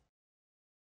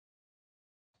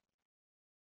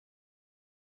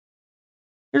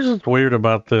 Here's what's weird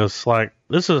about this. Like,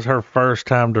 this is her first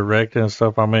time directing and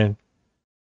stuff. I mean,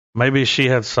 maybe she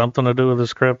had something to do with the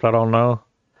script. I don't know.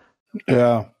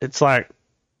 Yeah. It's like,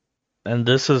 and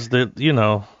this is the, you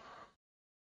know.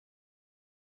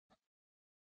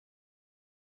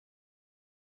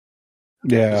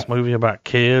 Yeah. This movie about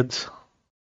kids.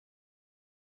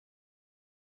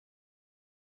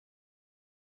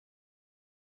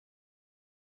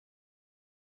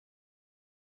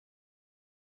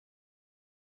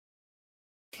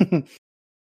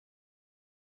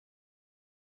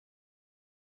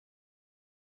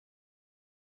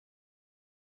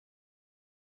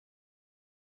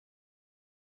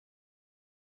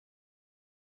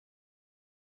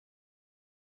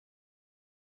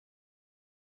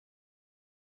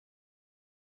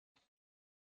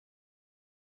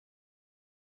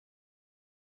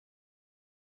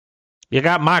 You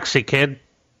got Moxie, kid.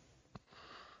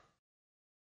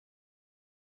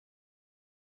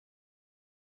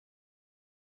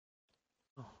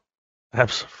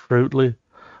 Absolutely.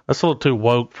 That's a little too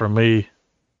woke for me.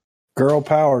 Girl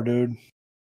power, dude.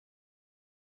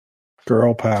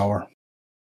 Girl power.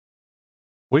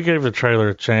 We gave the trailer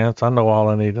a chance. I know all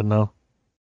I need to know.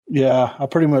 Yeah, I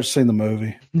pretty much seen the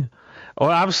movie. Well,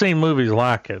 I've seen movies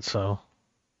like it, so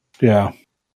Yeah.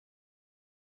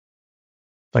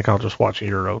 I think I'll just watch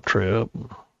Euro Trip.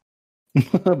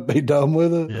 Be done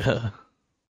with it. Yeah.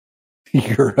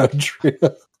 Euro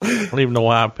Trip. I don't even know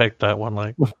why I picked that one.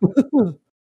 Like,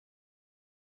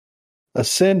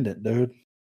 Ascendant, dude.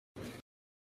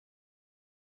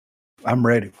 I'm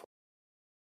ready.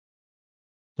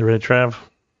 you ready, Trav?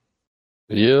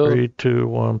 Yeah. 3, 2,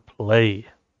 1, play.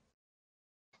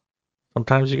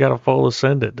 Sometimes you got to full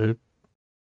ascend it, dude.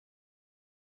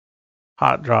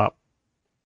 Hot drop.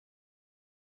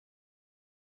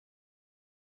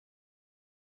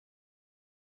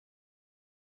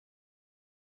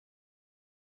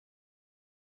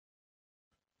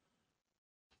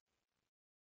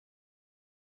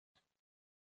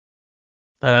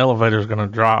 That elevator's going to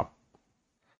drop.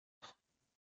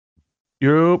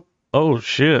 Yup. Oh,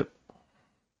 shit.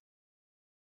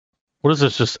 What is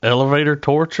this, just elevator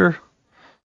torture?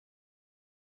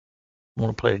 I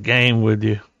want to play a game with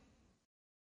you.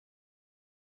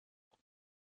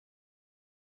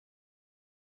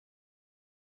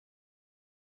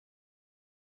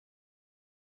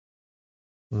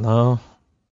 No.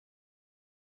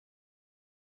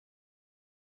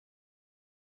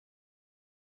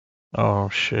 Oh,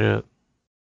 shit.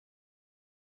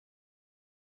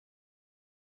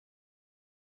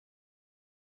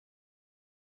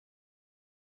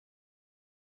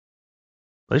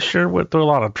 They sure went through a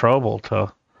lot of trouble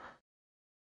to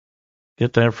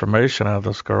get the information out of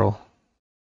this girl.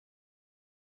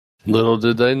 Little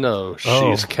did they know,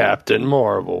 she's Captain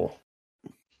Marvel.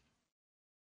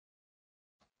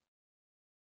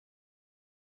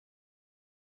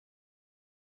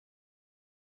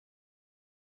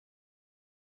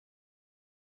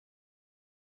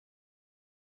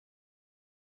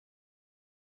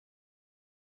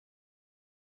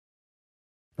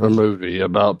 A movie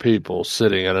about people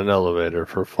sitting in an elevator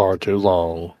for far too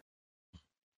long.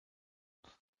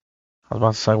 I was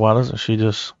about to say, why doesn't she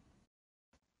just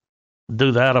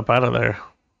do that up out of there?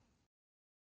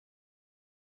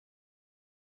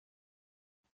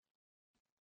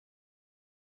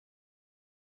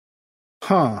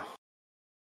 Huh.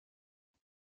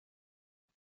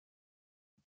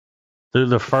 Dude,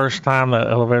 the first time that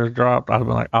elevator dropped, I'd have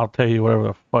been like, I'll tell you whatever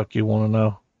the fuck you want to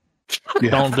know. Yeah,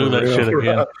 don't do that shit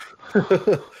again.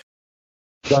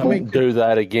 Don't do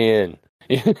that again.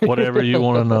 Whatever you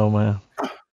want to know, man.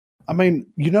 I mean,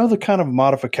 you know the kind of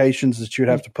modifications that you'd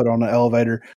have to put on an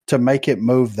elevator to make it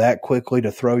move that quickly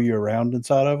to throw you around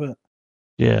inside of it?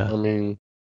 Yeah.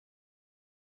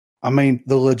 I mean,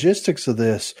 the logistics of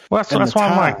this. Well, that's why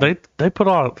I'm like, they put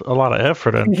a lot of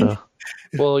effort into.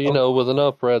 Well, you know, with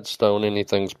enough redstone,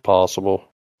 anything's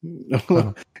possible.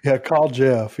 Yeah, call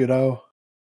Jeff, you know.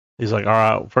 He's like, all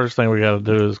right, first thing we got to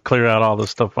do is clear out all this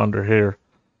stuff under here.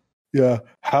 Yeah,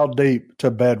 how deep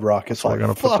to bedrock? It's like, we're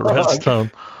going to put the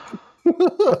redstone.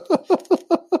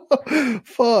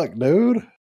 Fuck, dude.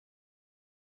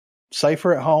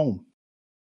 Safer at home.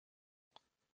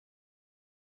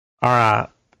 All right.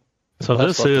 So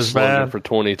That's this is bad for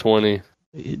 2020,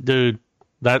 dude.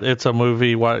 That it's a movie.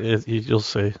 You'll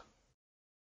see.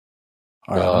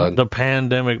 The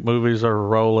pandemic movies are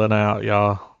rolling out,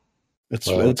 y'all. It's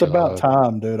about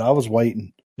time, dude. I was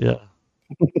waiting. Yeah.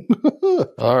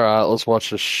 All right, let's watch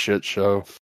this shit show.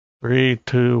 3,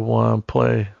 2, 1,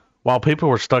 play. While people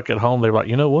were stuck at home, they were like,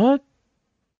 you know what?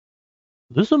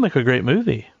 This will make a great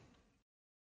movie.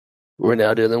 We're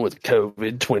now dealing with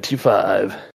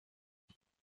COVID-25.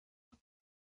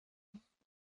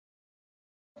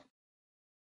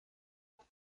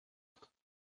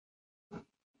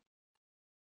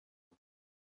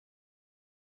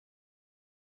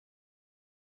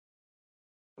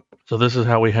 So this is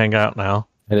how we hang out now.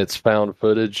 And it's found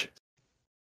footage.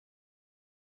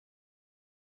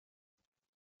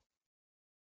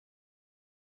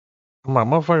 I'm like,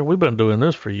 motherfucker, we've been doing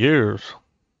this for years.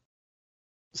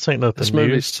 This ain't nothing This new.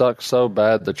 movie sucks so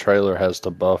bad the trailer has to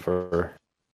buffer.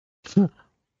 They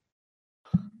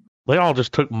all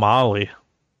just took Molly.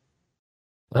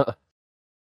 Fun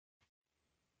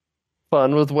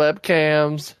with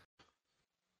webcams.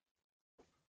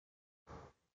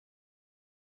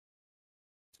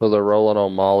 So they're rolling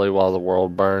on Molly while the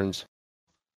world burns.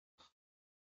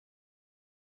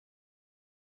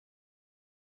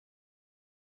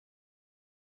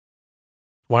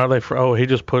 Why are they? Oh, he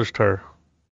just pushed her.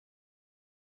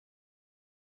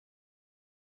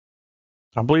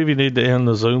 I believe you need to end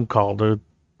the Zoom call, dude.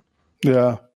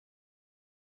 Yeah.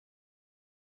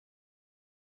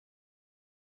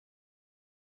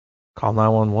 Call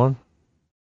 911.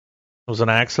 It was an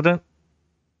accident.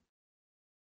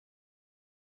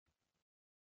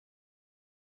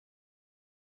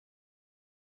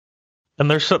 And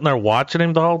they're sitting there watching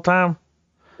him the whole time.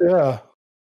 Yeah.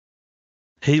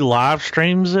 He live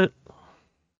streams it.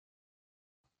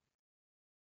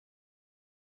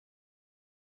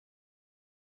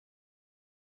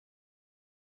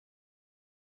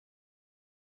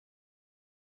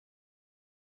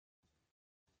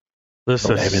 This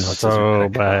is so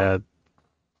bad.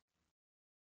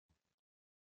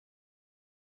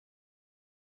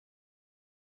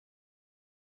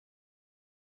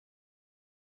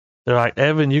 They're like,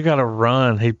 Evan, you got to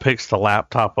run. He picks the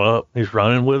laptop up. He's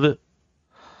running with it.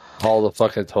 All the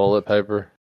fucking toilet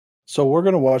paper. So we're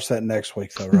going to watch that next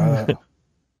week, though, right?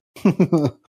 I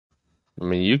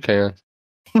mean, you can.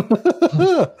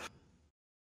 I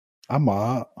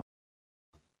might.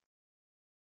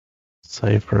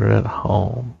 Safer at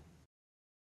home.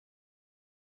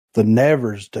 The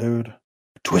nevers, dude.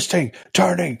 Twisting,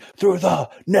 turning through the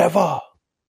never.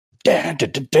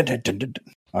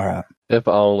 All right. If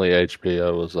only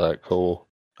HBO was that cool.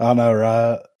 I know,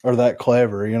 right? Or that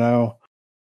clever, you know?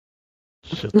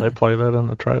 Shit, they play that in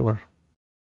the trailer.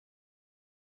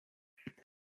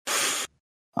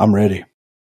 I'm ready.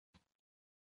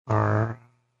 All right.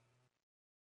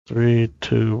 3,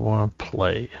 2, 1,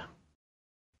 play.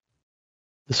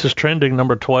 This is trending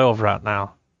number 12 right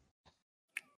now.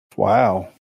 Wow.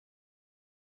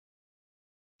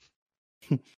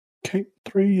 Came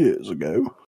 3 years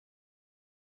ago.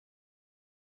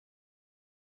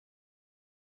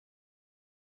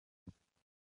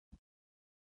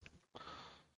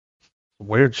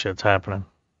 Weird shit's happening.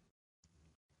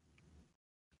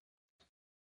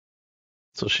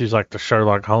 So she's like the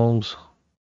Sherlock Holmes.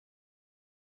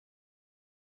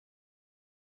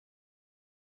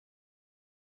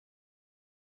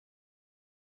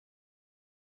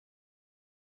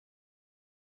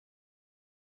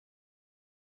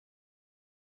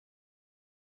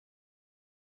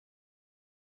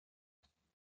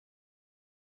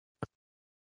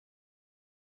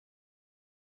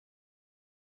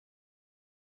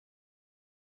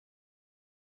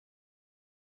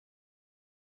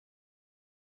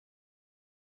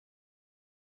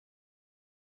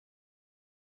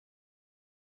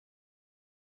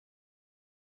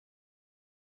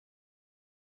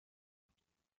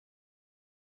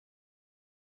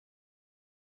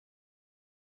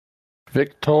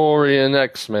 Victorian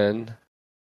X-Men.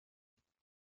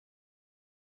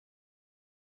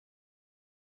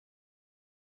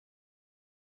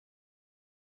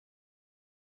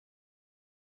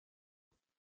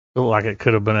 Looked like it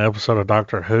could have been an episode of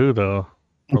Doctor Who, though.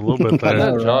 For a little bit there.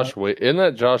 Isn't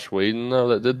that Josh Whedon, though,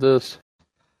 that did this?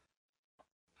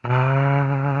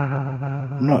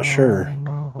 I'm not sure.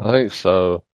 I think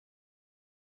so.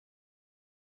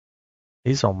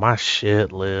 He's on my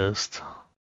shit list.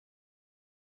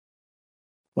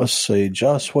 Let's see.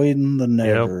 Joss Whedon, The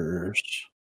Nevers.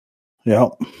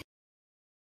 Yep.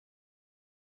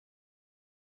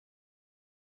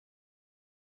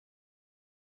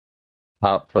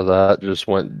 Hype for that just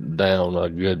went down a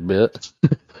good bit.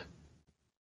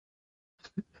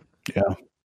 Yeah.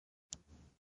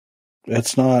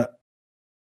 It's not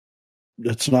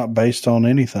based on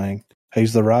anything.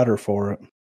 He's the writer for it.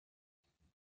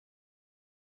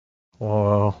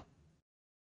 Whoa.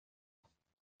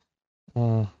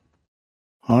 All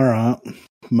right.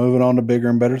 Moving on to bigger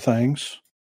and better things.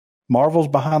 Marvel's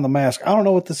Behind the Mask. I don't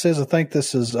know what this is. I think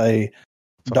this is a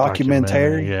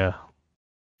documentary. Yeah.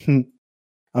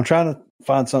 I'm trying to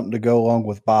find something to go along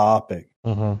with biopic.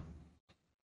 Mm-hmm.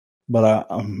 But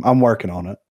I'm working on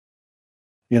it.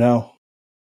 You know?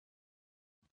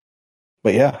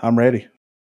 But yeah, I'm ready.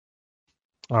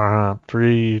 All right.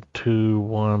 3, 2,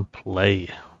 1, play.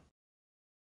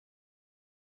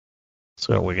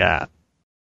 So what we got?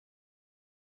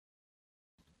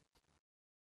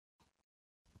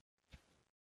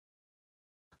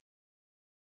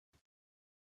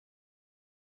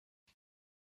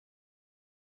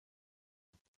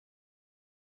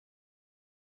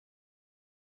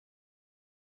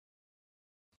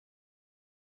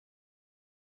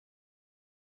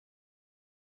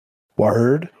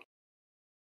 Word.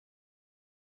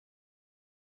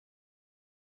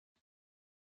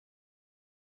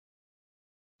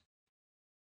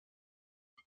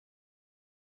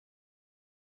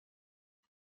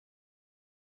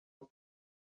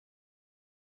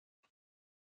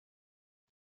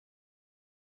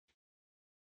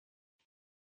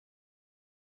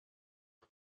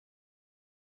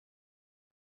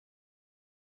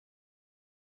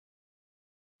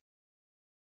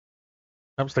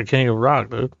 That was the King of Rock,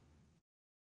 dude.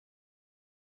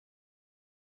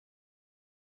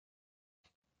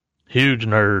 Huge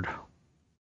nerd.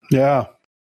 Yeah.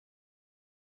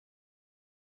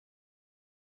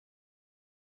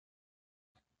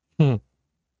 Hmm.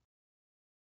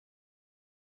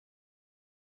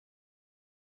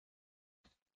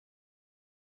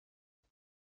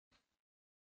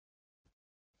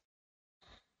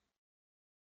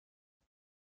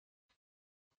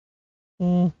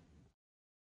 Mm.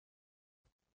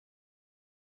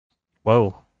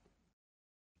 Whoa.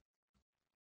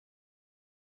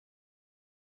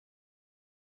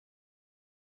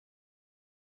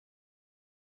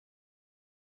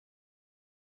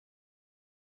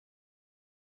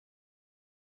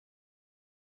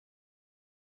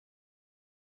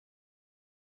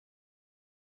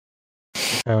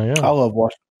 Hell yeah. I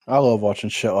love watching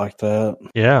shit like that.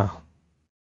 Yeah.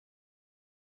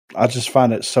 I just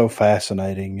find it so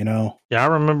fascinating, you know? Yeah, I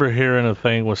remember hearing a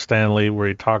thing with Stan Lee where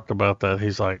he talked about that.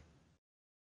 He's like,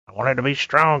 I wanted to be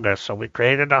stronger, so we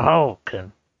created the Hulk.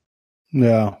 And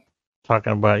Yeah.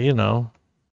 talking about, you know.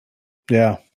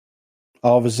 Yeah.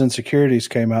 All of his insecurities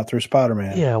came out through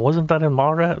Spider-Man. Yeah, wasn't that in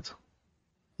Mallrats?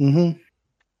 Mm-hmm.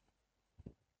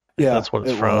 Yeah. That's what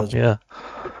it's from. Was. Yeah.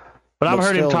 But I've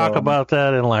heard him talk though, about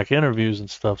that in like interviews and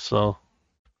stuff. So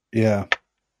yeah.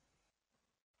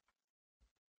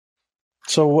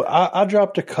 So I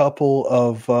dropped a couple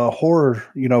of horror,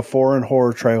 foreign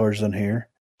horror trailers in here.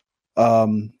 I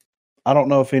don't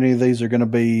know if any of these are going to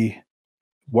be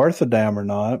worth a damn or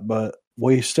not, but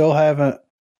we still haven't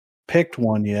picked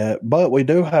one yet. But we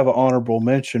do have an honorable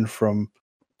mention from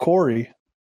Corey.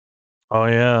 Oh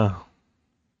yeah,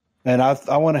 and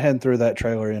I went ahead and threw that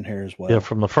trailer in here as well. Yeah,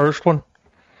 from the first one.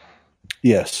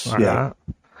 Yes, All yeah. right.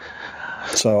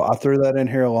 So I threw that in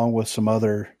here along with some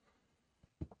other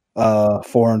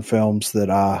foreign films that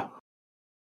I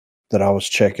was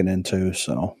checking into.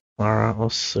 So all right,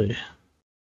 let's see.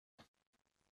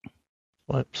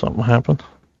 What, something happened?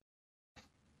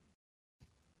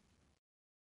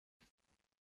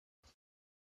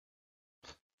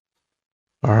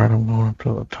 All right, I'm going up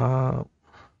to the top.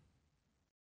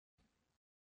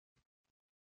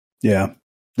 Yeah,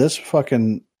 this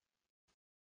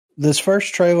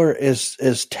first trailer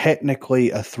is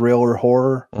technically a thriller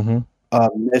horror,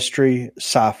 mystery,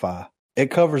 sci-fi. It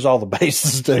covers all the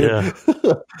bases, dude. Yeah,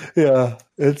 yeah.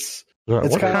 It's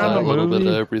what kind of a little movie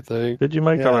bit of everything. did you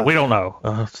make? Yeah. We don't know.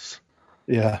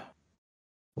 Yeah,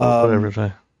 a little bit of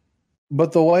everything.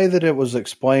 But the way that it was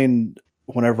explained,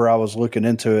 whenever I was looking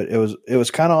into it, it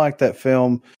was kind of like that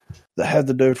film that had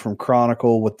the dude from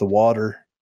Chronicle with the water,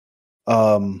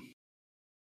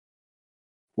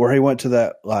 where he went to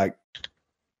that, like,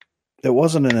 it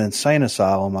wasn't an insane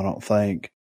asylum, I don't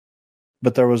think,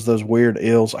 but there was those weird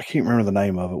ills. I can't remember the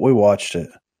name of it. We watched it.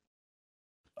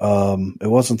 It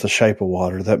wasn't The Shape of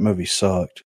Water. That movie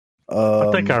sucked. I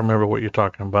think I remember what you're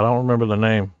talking about. I don't remember the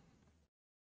name.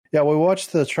 Yeah, we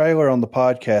watched the trailer on the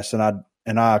podcast,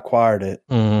 and I acquired it,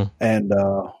 and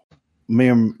me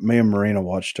and Marina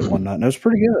watched it one night, and it was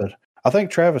pretty good. I think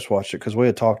Travis watched it because we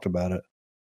had talked about it.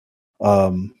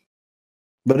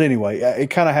 But anyway, it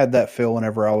kind of had that feel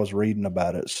whenever I was reading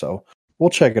about it. So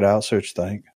we'll check it out, see what you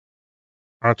think.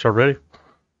 All right, y'all ready?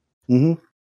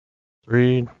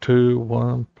 3, 2,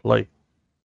 1, play.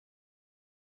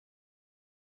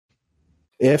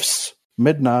 Ifs,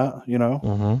 midnight,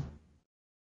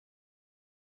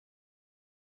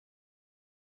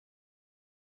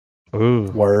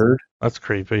 Ooh, Word. That's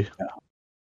creepy. Yeah.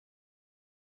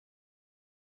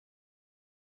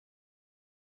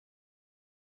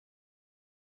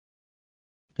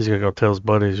 He's gonna go tell his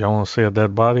buddies, y'all want to see a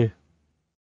dead body?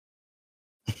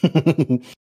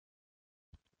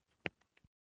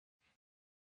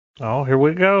 Oh, here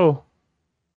we go.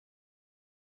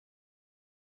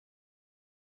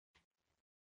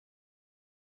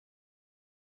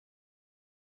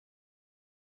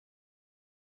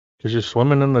 Because you're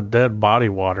swimming in the dead body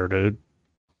water, dude.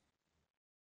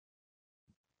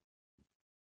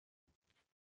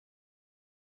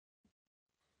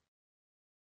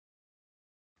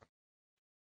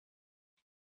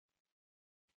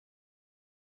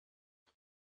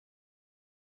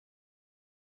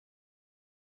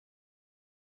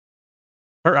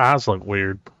 Her eyes look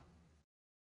weird.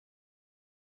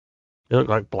 They look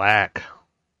like black.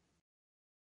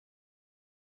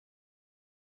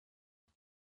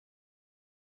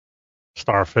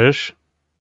 Starfish.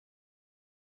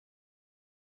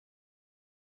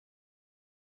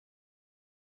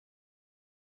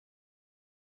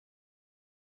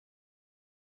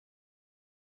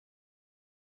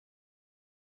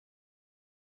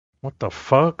 What the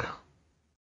fuck?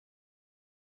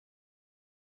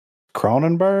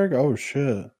 Cronenberg? Oh,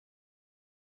 shit.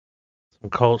 Some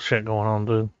cult shit going on,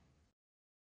 dude.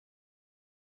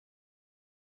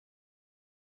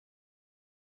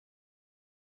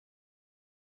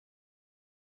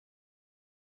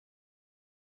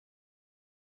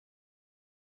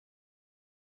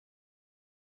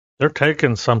 They're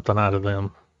taking something out of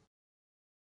them.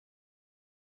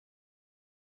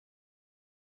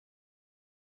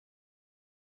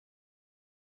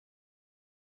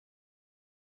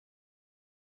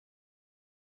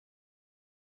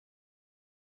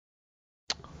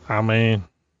 I mean,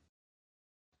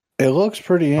 it looks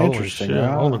pretty interesting. Holy shit.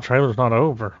 Right? Oh, the trailer's not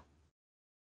over.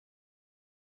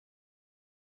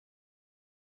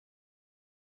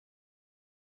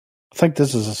 I think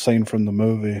this is a scene from the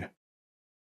movie.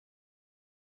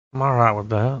 I'm all right with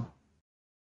that.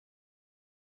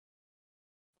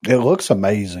 It looks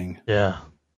amazing. Yeah.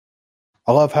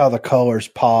 I love how the colors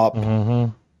pop.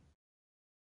 Mm-hmm.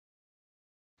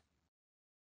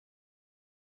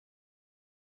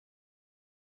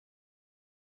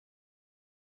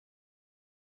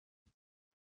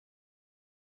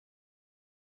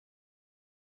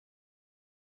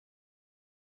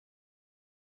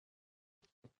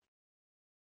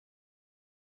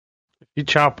 You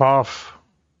chop off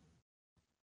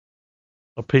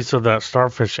a piece of that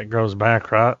starfish, it grows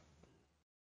back, right?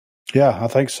 Yeah, I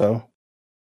think so.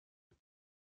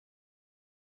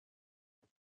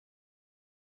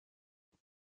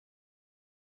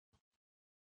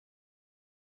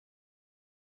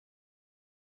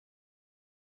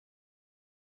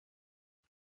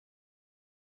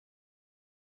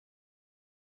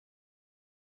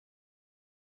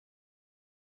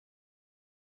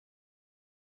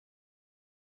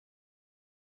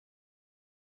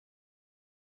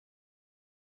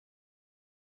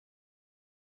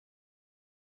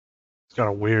 It's got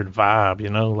a weird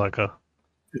vibe, like a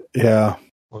Yeah.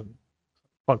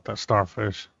 fuck that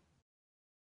starfish.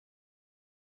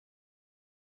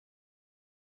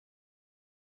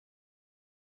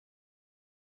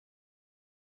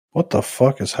 What the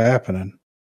fuck is happening?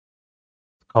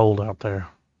 It's cold out there.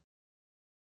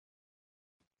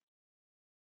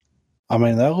 I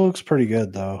mean, that looks pretty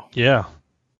good, though. Yeah.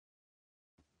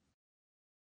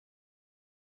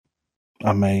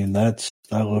 I mean, that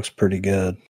looks pretty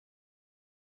good.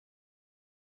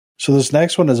 So this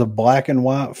next one is a black and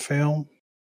white film.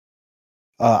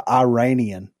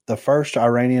 Iranian, the first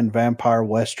Iranian vampire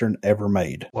western ever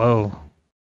made. Whoa.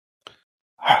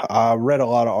 I read a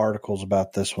lot of articles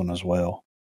about this one as well,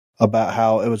 about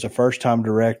how it was a first-time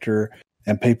director,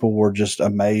 and people were just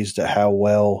amazed at how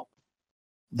well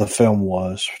the film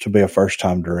was to be a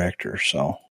first-time director.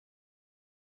 So,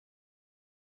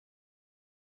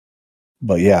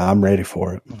 but yeah, I'm ready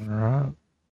for it. All right.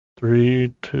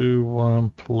 3, 2, 1,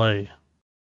 play.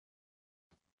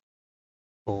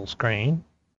 Full screen.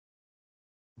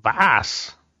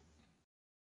 Vice.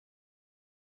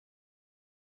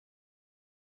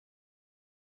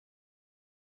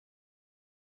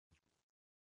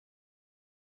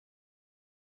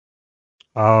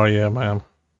 Oh, yeah, man.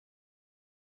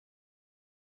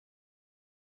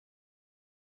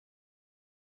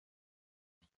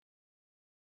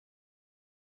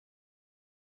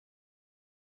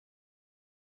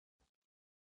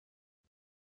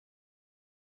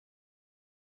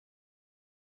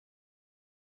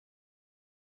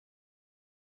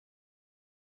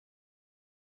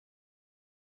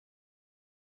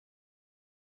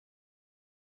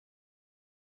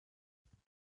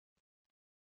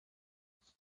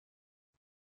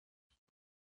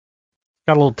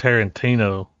 Got a little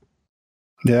Tarantino.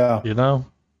 Yeah.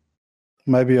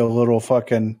 Maybe a little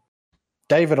fucking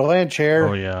David Lynch here.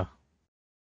 Oh, yeah.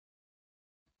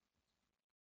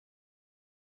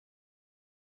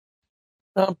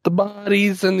 Dump the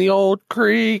bodies in the old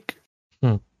creek.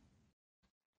 The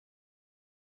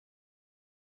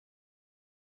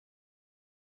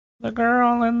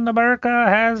girl in the burqa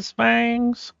has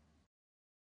fangs.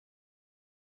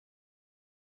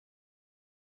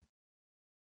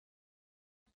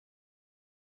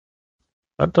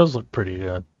 That does look pretty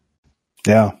good.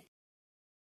 Yeah.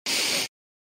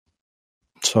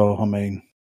 So, I mean,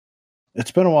 it's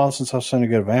been a while since I've seen a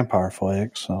good vampire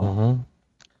flick. So,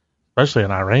 especially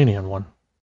an Iranian one.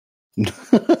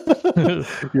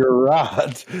 You're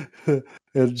right.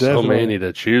 So many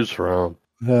to choose from.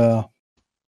 Yeah.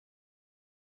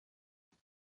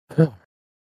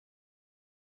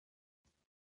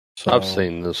 I've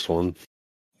seen this one.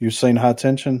 You've seen High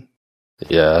Tension?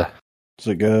 Yeah. Is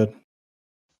it good?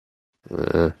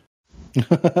 I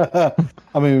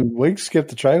mean, we can skip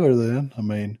the trailer then.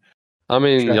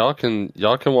 Y'all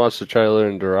can watch the trailer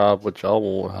and derive what y'all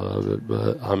want out of it.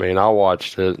 But I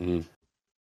watched it, and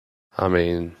I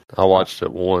watched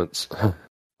it once.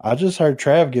 I just heard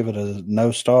Trav give it a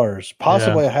no stars,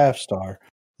 possibly a half star.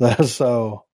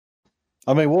 So,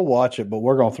 we'll watch it, but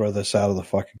we're gonna throw this out of the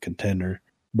fucking contender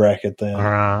bracket then. All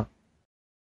right.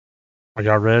 Are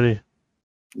y'all ready?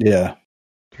 Yeah.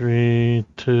 3,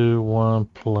 2, 1,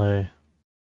 play.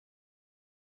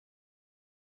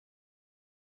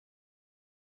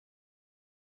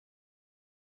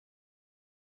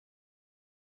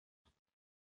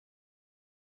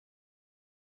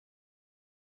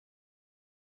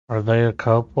 Are they a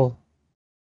couple?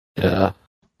 Yeah.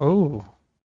 Oh.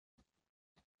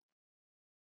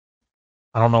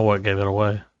 I don't know what gave it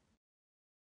away.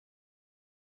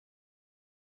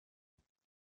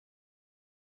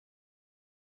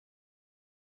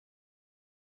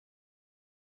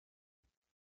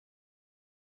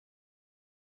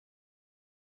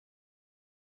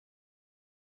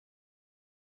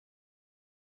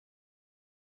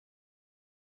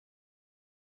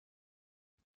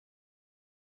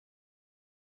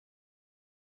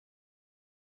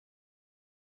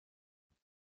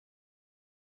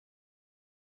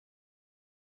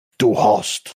 Du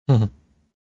hast.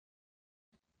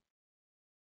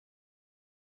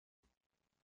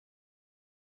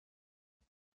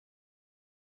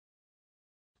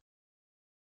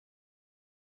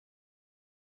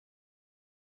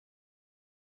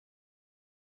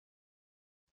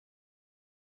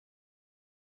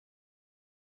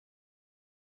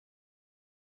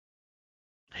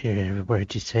 hear every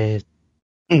word you said.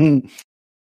 I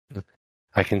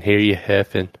can hear you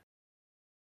huffing.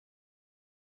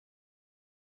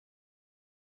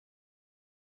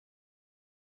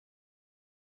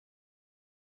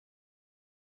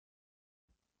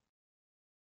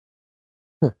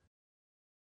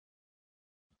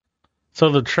 So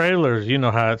the trailers, you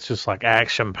know how it's just like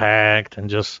action packed and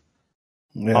just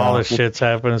all this shit's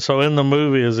happening. So in the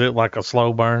movie, is it like a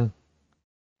slow burn?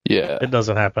 Yeah. It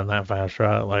doesn't happen that fast,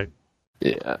 right? Like,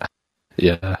 yeah.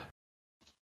 Yeah.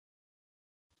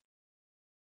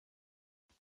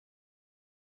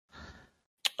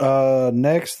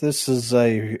 Next, this is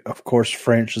of course,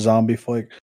 French zombie flick.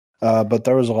 But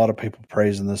there was a lot of people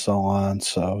praising this online,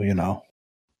 so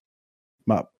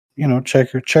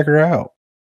check her out.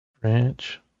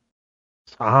 French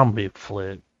zombie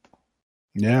flick.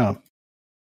 Yeah,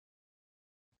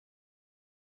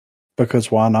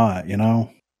 because why not?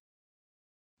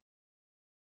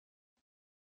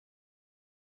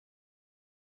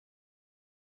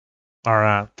 All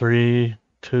right, 3,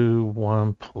 2,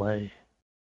 1, play.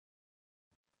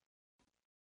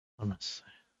 Let me see.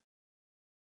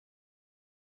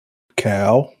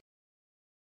 Cal.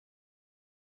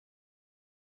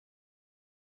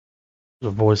 The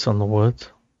voice in the woods.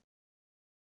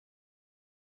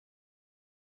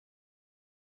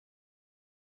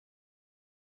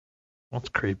 That's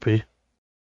creepy.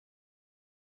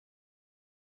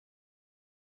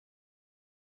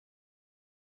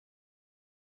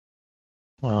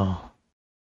 Oh.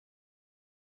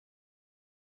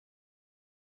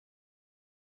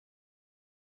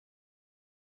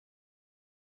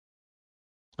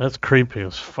 That's creepy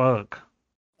as fuck.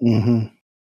 Mm-hmm.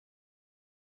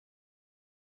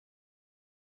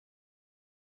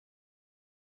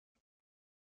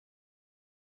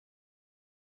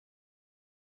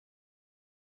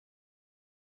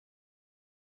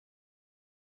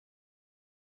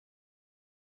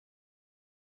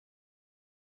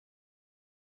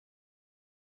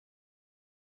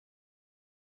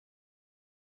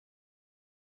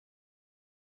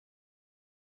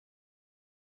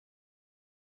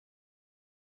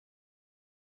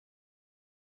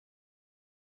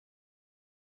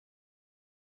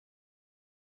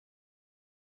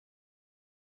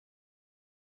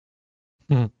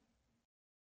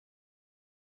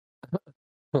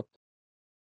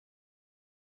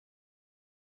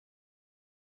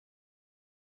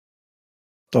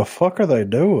 The fuck are they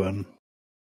doing?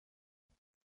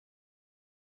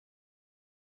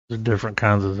 There's different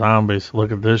kinds of zombies.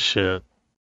 Look at this shit.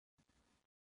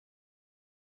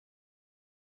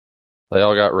 They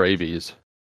all got rabies.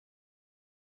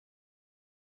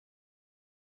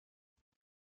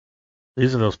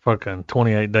 These are those fucking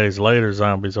 28 days later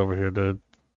zombies over here, dude.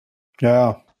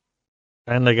 Yeah.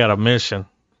 And they got a mission.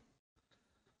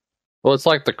 Well, it's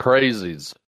like the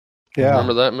Crazies. Yeah.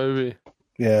 Remember that movie?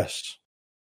 Yes.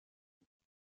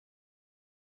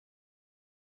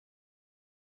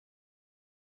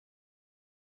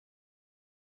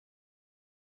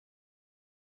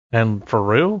 And for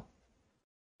real,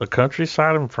 the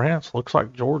countryside in France looks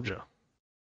like Georgia.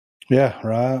 Yeah,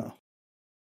 right.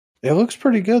 It looks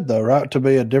pretty good, though, right? To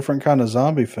be a different kind of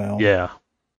zombie film. Yeah.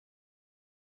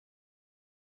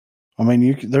 I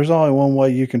mean, there's only one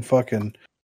way you can fucking,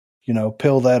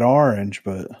 peel that orange,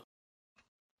 but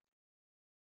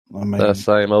I mean, that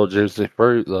same old juicy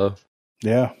fruit, though.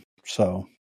 Yeah. So,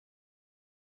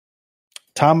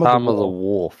 Time of the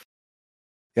Wolf.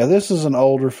 Yeah, this is an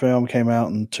older film. Came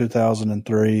out in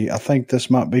 2003. I think this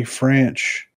might be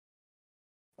French.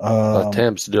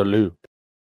 Temps de loup.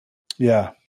 Yeah.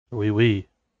 Oui.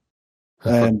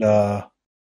 And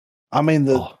I mean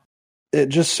it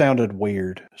just sounded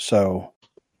weird. So,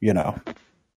 It's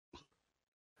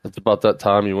about that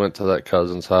time you went to that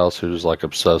cousin's house who was like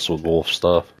obsessed with wolf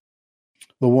stuff.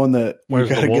 The one that wears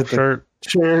the wolf shirt.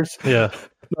 Chairs. Yeah.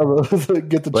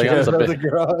 Get the chairs out of the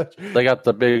garage. They got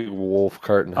the big wolf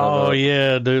curtain. Oh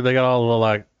yeah, dude. They got all the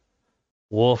like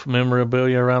wolf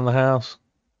memorabilia around the house.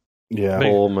 Yeah.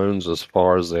 Full moons as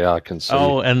far as the eye can see.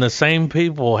 Oh, and the same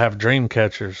people have dream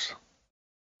catchers.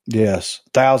 Yes.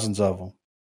 Thousands of them.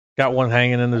 Got one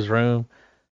hanging in his room.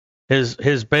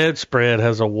 His bedspread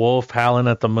has a wolf howling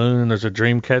at the moon, and there's a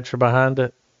dream catcher behind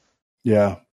it.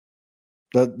 Yeah.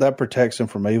 That protects him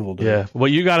from evil, dude. Yeah.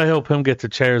 Well, you got to help him get the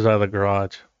chairs out of the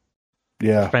garage.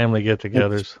 Yeah. Family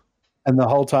get-togethers. And the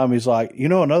whole time he's like,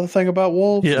 another thing about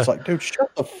wolves? Yeah. It's like, dude,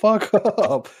 shut the fuck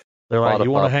up. They're like,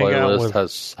 you want to hang out with...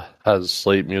 has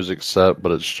sleep music set,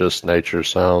 but it's just nature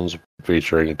sounds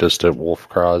featuring distant wolf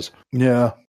cries.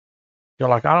 Yeah. You're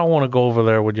like, I don't want to go over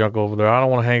there. Would y'all go over there? I don't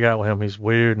want to hang out with him. He's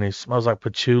weird and he smells like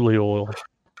patchouli oil.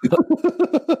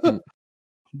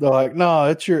 They're like, no,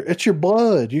 it's your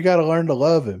blood. You got to learn to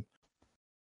love him.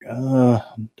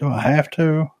 Do I have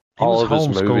to? All of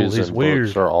his movies He's and weird.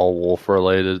 books are all wolf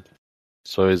related.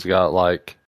 So he's got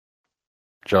like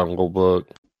Jungle Book.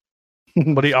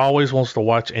 But he always wants to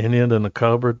watch Indian in the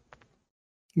cupboard.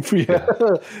 Yeah,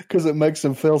 because it makes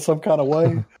him feel some kind of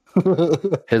way.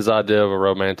 His idea of a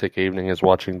romantic evening is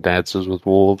watching Dances with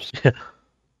Wolves.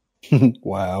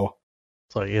 Wow.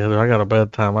 It's like, yeah, I got a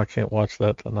bad time. I can't watch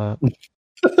that tonight.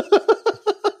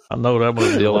 I know that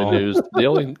movie.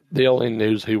 The only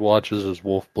news he watches is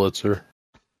Wolf Blitzer.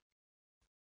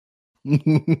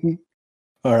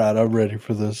 All right, I'm ready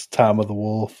for this Time of the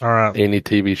Wolf. All right. Any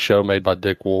TV show made by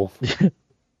Dick Wolf.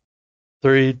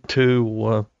 3, 2,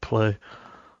 1, play.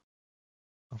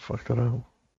 I fucked it up.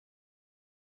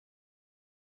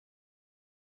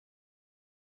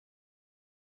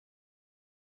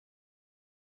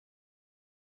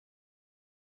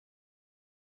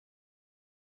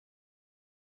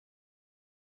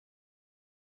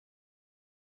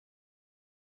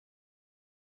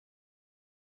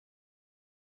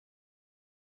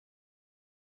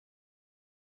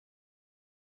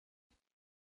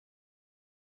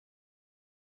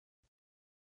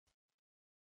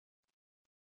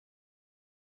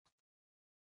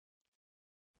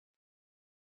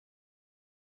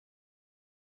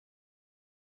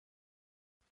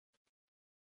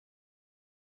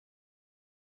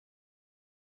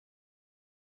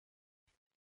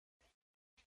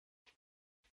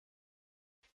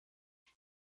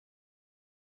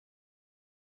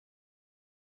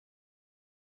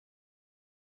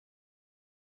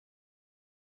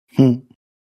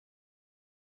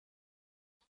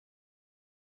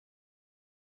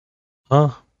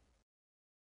 Huh?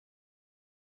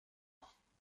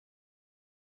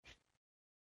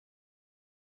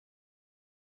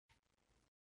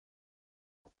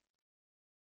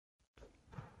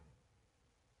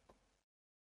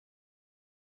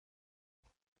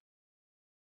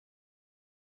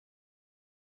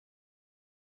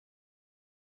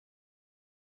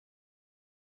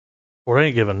 Well, they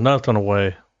ain't giving nothing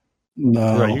away.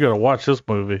 No. Right, you got to watch this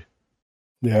movie.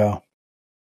 Yeah.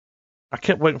 I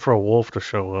kept waiting for a wolf to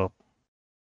show up.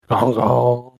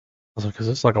 Oh, I was like, is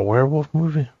this like a werewolf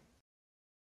movie?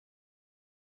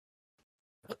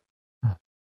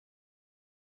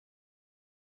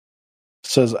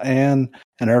 Says Anne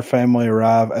and her family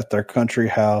arrive at their country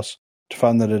house to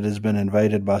find that it has been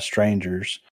invaded by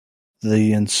strangers.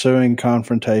 The ensuing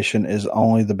confrontation is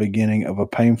only the beginning of a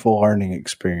painful learning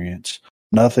experience.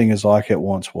 Nothing is like it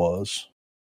once was.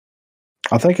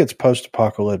 I think it's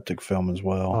post-apocalyptic film as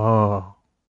well. Oh.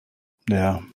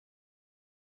 Yeah.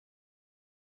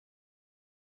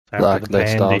 like that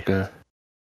stalker.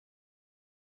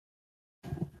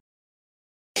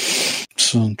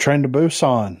 So, Train to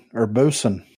Busan or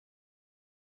Busan.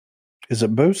 Is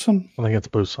it Busan? I think it's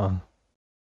Busan.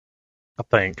 I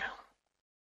think.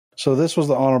 So this was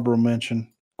the honorable mention.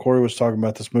 Corey was talking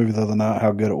about this movie the other night,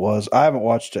 how good it was. I haven't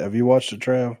watched it. Have you watched it,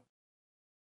 Trev?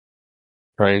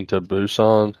 Train to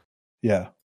Busan? Yeah.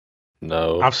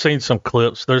 No. I've seen some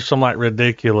clips. There's some like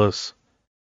ridiculous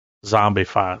zombie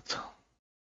fights.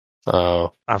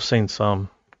 Oh. I've seen some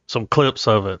clips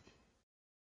of it.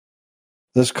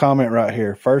 This comment right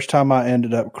here. First time I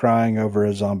ended up crying over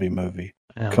a zombie movie.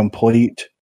 Yeah. Complete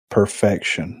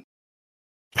perfection.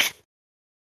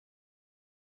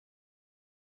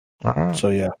 All right. So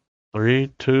yeah.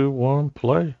 3, 2, 1,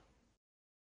 play.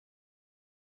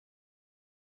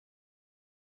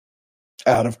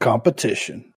 Out of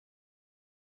competition.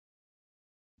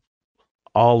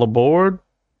 All aboard.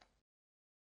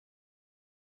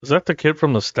 Is that the kid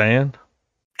from The Stand?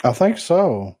 I think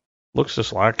so. Looks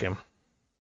just like him.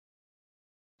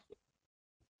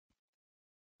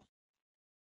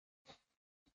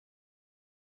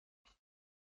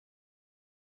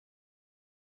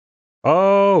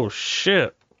 Oh,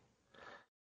 shit.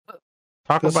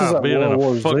 Talk about being in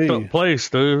a fucked up place,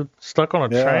 dude. Stuck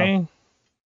on a train?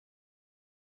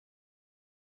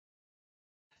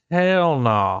 Hell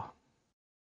no.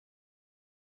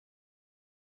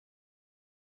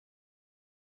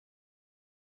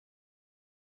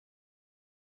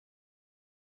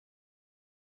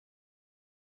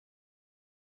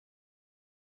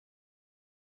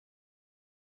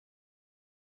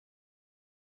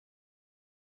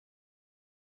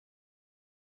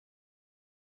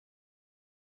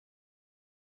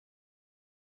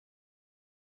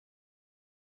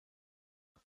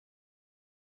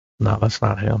 No, that's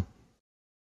not him.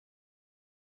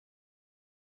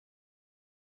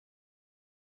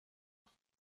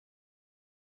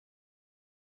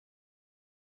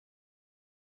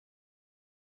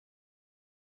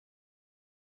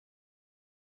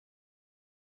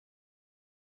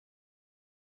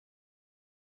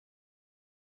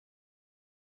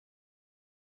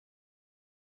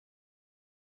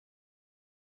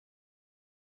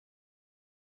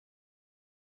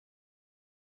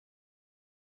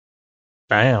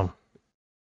 Damn.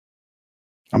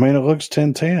 I mean, it looks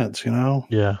 10 tenths, you know?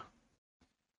 Yeah.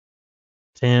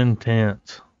 10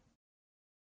 tenths.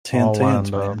 10 all tenths,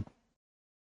 lined man. up.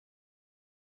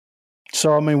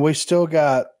 So, I mean, we still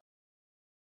got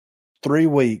 3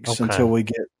 weeks Okay. until we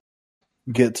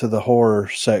get to the horror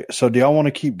sec. So, do y'all want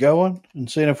to keep going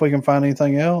and seeing if we can find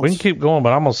anything else? We can keep going,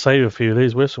 but I'm going to save a few of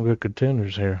these. We have some good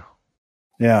contenders here.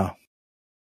 Yeah.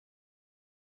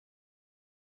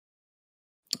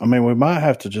 I mean, we might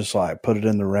have to just like put it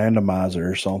in the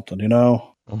randomizer or something, you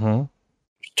know? Mm-hmm.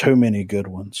 Too many good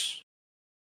ones.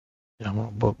 Yeah, I'm going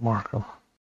to bookmark them.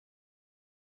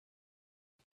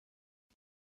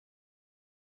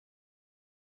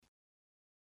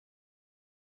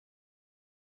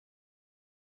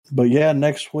 But yeah,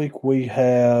 next week we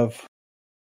have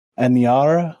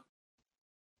Anyara.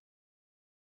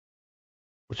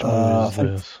 Which movie is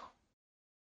this?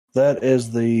 That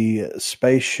is the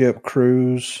spaceship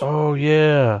cruise Oh,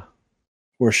 yeah.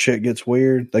 where shit gets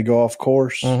weird. They go off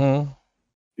course. Mm-hmm.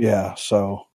 Yeah,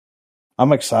 so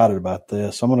I'm excited about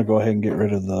this. I'm going to go ahead and get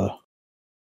rid of the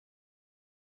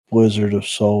Wizard of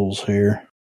Souls here.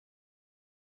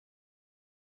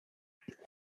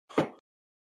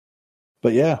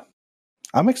 But yeah,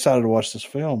 I'm excited to watch this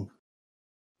film.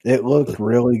 It looked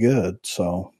really good.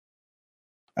 So,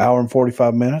 hour and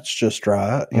 45 minutes, just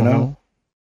right, you know?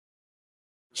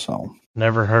 So,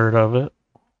 never heard of it.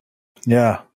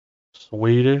 Yeah.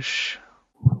 Swedish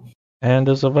and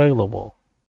is available.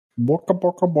 Borka,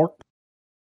 borka, bork.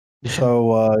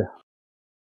 So,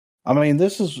 I mean,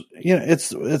 this is, you know,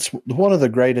 it's one of the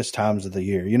greatest times of the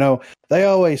year. You know, they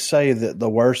always say that the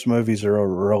worst movies are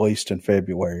released in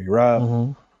February, right?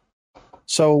 Mm-hmm.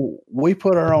 So we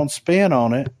put our own spin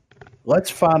on it. Let's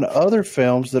find other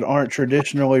films that aren't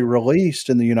traditionally released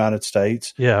in the United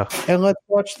States. Yeah. And let's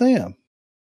watch them.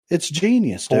 It's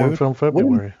genius, dude. Foreign Film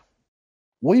February.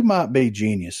 We might be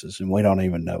geniuses and we don't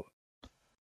even know it.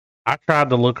 I tried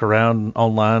to look around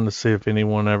online to see if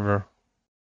anyone ever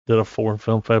did a Foreign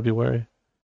Film February.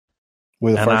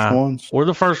 We're the first ones? We're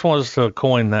the first ones to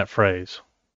coin that phrase.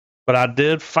 But I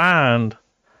did find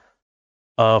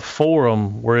a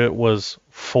forum where it was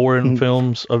foreign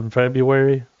films of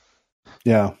February.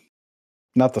 Yeah.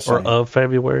 Not the same. Or of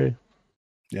February.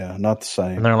 Yeah, not the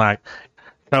same. And they're like,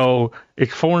 so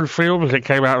it's foreign films that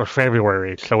came out in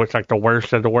February. So it's like the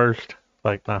worst of the worst.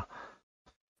 Like, no.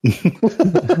 I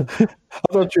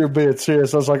thought you were being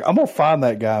serious. I was like, I'm going to find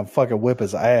that guy and fucking whip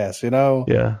his ass, you know?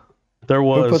 Yeah. There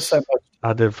was. Who puts that much?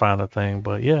 I did find a thing,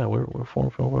 but yeah, we're foreign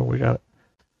film where we got it.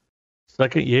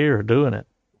 Second year doing it.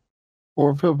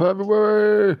 Foreign Film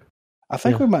February. I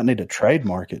think we might need to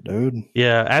trademark it, dude.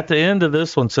 Yeah, at the end of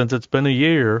this one, since it's been a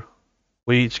year,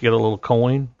 we each get a little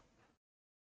coin.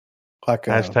 Like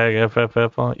hashtag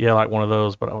FFF on it. Yeah, like one of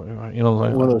those, but you know what I'm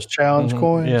saying? One of those challenge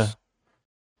coins? Yeah.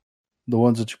 The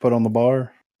ones that you put on the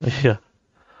bar? Yeah.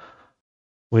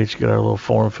 We each get our little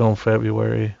Foreign Film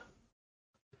February.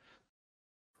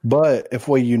 But if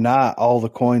we unite all the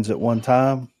coins at one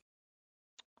time,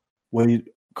 we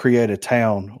create a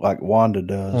town like Wanda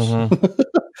does. Mm-hmm.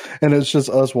 And it's just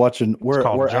us watching. We're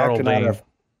acting out our...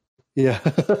 Yeah.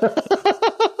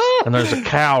 And there's a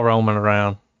cow roaming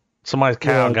around. Somebody's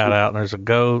cow got out, and there's a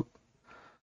goat.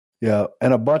 Yeah,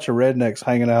 and a bunch of rednecks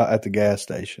hanging out at the gas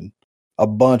station. A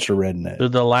bunch of rednecks.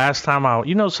 Dude, the last time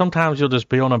sometimes you'll just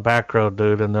be on a back road,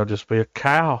 dude, and there'll just be a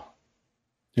cow.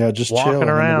 Yeah, just walking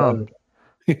around.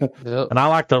 Yep. And I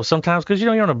like those sometimes because,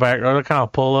 you're on the back road, I kind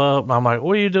of pull up. And I'm like,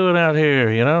 what are you doing out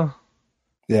here, you know?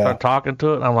 Yeah. Start talking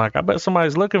to it. And I'm like, I bet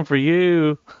somebody's looking for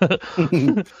you.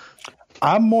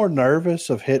 I'm more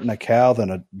nervous of hitting a cow than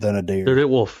a deer. Dude, it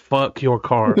will fuck your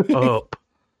car up.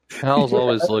 Cows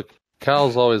always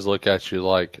look at you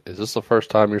like, is this the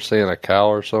first time you're seeing a cow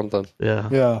or something? Yeah.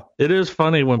 Yeah. It is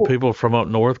funny when people from up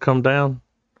north come down.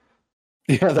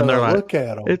 Yeah, they're like, look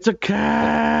at them. It's a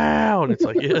cow. And it's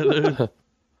like, yeah, dude.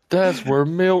 That's where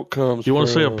milk comes You want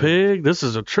to from. see a pig? This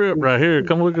is a trip right here.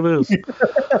 Come look at this.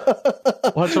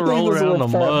 Watch it roll around the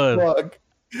mud.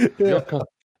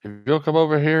 If you'll come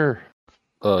over here,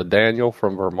 Daniel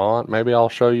from Vermont, maybe I'll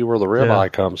show you where the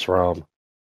ribeye comes from.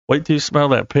 Wait till you smell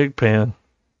that pig pen.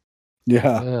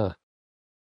 Yeah.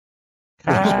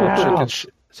 Chicken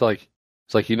it's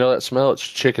like you know that smell? It's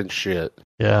chicken shit.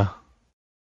 Yeah.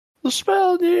 The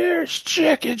smell in the air is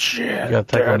chicken shit. You gotta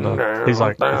take on He's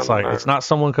like, it's not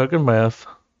someone cooking meth.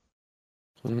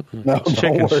 No, it's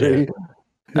chicken shit.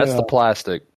 That's the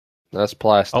plastic. That's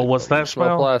plastic. Oh, what's that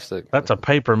smell? Plastic. That's a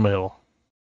paper mill.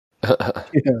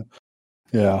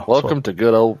 Yeah. Welcome to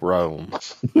good old Rome.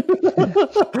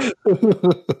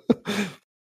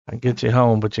 I get you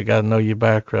home, but you gotta know your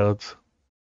back roads.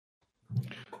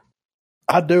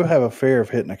 I do have a fear of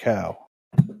hitting a cow.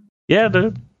 Yeah,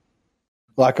 dude.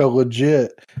 Like a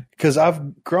legit, because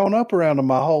I've grown up around them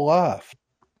my whole life.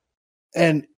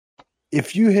 And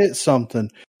if you hit something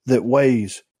that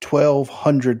weighs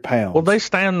 1,200 pounds. Well, they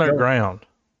stand their ground.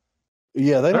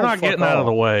 Yeah, they're not getting out of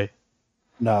the way.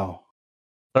 No.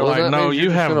 They're like, no, you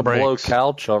have to blow brakes.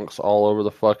 cow chunks all over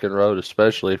the fucking road,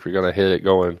 especially if you're going to hit it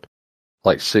going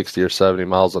like 60 or 70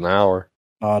 miles an hour.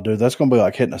 Oh, dude, that's going to be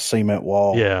like hitting a cement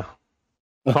wall. Yeah.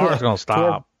 The car's going to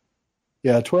stop.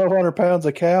 Yeah, 1,200 pounds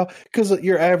of cow. Because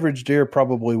your average deer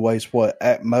probably weighs, what,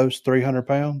 at most 300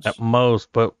 pounds? At most,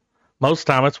 but most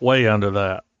time it's way under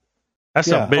that. That's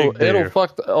a big deer.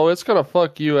 It's going to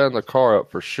fuck you and the car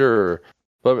up for sure.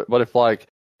 But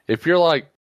if you're like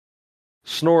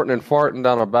snorting and farting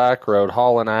down a back road,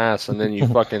 hauling ass, and then you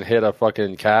fucking hit a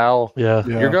fucking cow, yeah.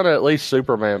 You're going to at least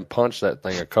Superman punch that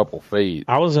thing a couple feet.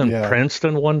 I was in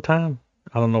Princeton one time.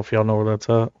 I don't know if y'all know where that's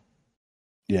at.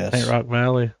 Yes. Paint Rock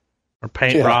Valley. Or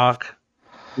Paint Rock.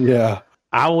 Yeah.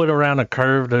 I went around a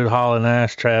curve, dude, hauling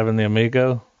ass, Trav and the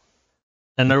Amigo.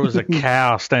 And there was a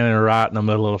cow standing right in the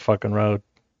middle of the fucking road.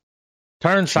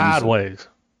 Turned sideways.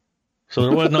 So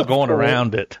there wasn't no going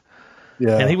around it.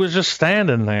 Yeah. And he was just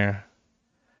standing there.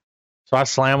 So I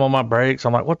slam on my brakes.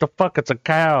 I'm like, what the fuck? It's a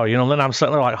cow. You know, then I'm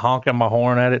sitting there like honking my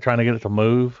horn at it, trying to get it to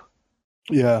move.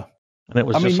 Yeah. And it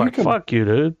was fuck you,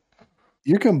 dude.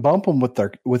 You can bump them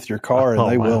with your car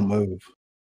and they will move.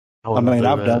 I've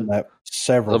done that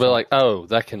several times. They'll be like, oh,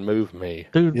 that can move me.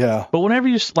 Dude, yeah. But whenever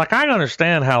I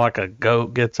understand how like a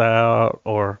goat gets out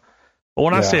but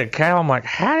when I see a cow, I'm like,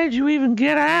 how did you even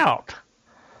get out?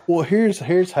 Well,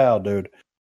 here's how, dude.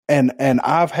 And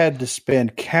I've had to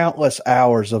spend countless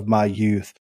hours of my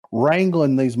youth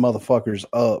wrangling these motherfuckers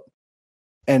up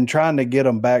and trying to get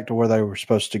them back to where they were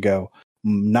supposed to go.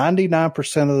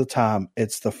 99% of the time,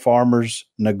 it's the farmer's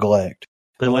neglect.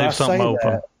 They leave something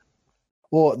open.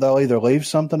 Well, they'll either leave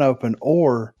something open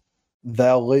or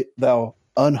they'll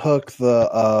unhook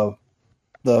the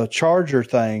charger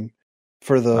thing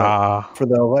for the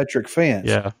electric fence.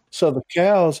 Yeah. So the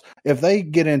cows, if they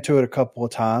get into it a couple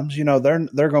of times, you know, they're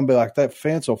going to be like, that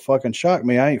fence will fucking shock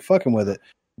me. I ain't fucking with it.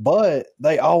 But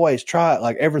they always try it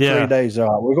like every 3 days. They're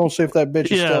like, we're going to see if that bitch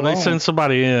is still on. Yeah, they send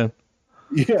somebody in.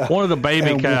 Yeah. One of the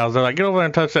baby cows. They're like, get over there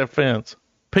and touch that fence.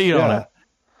 Pee on it.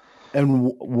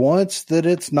 And once that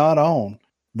it's not on,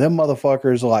 them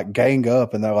motherfuckers like gang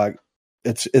up and they're like,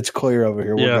 it's clear over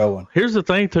here. We're going. Here's the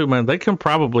thing too, man. They can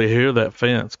probably hear that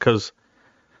fence because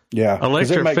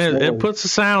electric fence, it puts the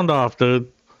sound off,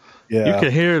 dude. Yeah. You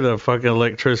can hear the fucking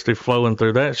electricity flowing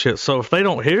through that shit. So if they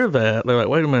don't hear that, they're like,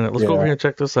 wait a minute, let's go over here and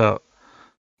check this out.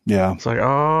 Yeah. It's like,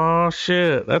 oh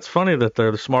shit. That's funny that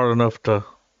they're smart enough to.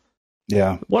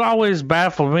 Yeah. What always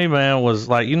baffled me, man, was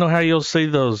like, you know how you'll see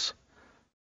those.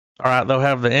 All right, they'll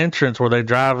have the entrance where they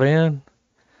drive in.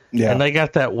 Yeah. And they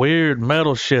got that weird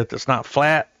metal shit that's not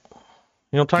flat.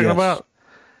 You know what I'm talking about?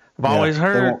 I've always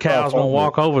heard cows won't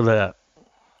walk over that.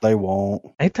 They won't.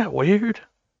 Ain't that weird?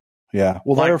 Yeah.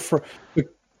 Well, like,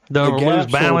 they'll lose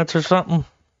balance or something.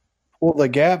 Well, the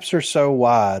gaps are so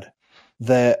wide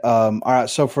that, all right,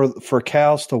 so for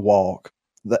cows to walk,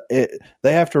 they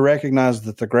have to recognize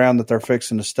that the ground that they're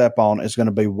fixing to step on is going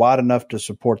to be wide enough to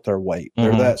support their weight.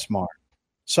 They're that smart.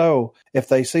 So if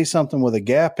they see something with a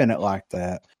gap in it like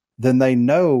that, then they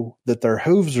know that their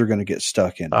hooves are going to get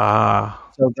stuck in it.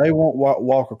 So they won't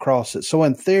walk across it. So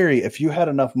in theory, if you had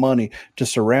enough money to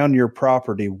surround your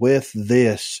property with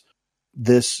this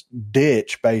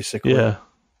ditch, basically,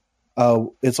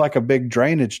 it's like a big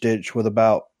drainage ditch with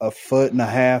about 1.5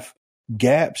 foot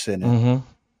gaps in it. Mm-hmm.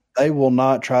 They will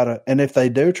not try to, and if they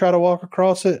do try to walk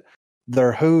across it,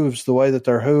 their hooves, the way that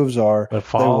their hooves are,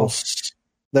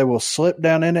 they will slip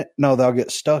down in it. No, they'll get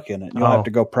stuck in it. You'll have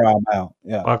to go pry them out.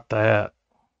 Yeah. Fuck that.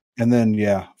 And then,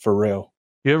 for real.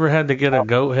 You ever had to get a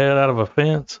goat head out of a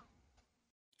fence?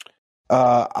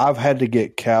 I've had to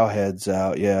get cow heads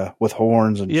out, with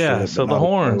horns and shit. Yeah, so the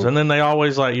horns. And then they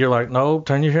always you're like, no,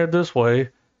 turn your head this way.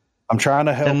 I'm trying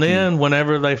to help And then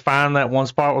whenever they find that one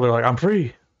spot where they're like, I'm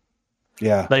free.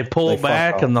 Yeah. They pull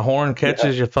back and the horn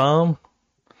catches your thumb.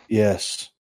 Yes.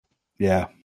 Yeah.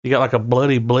 You got like a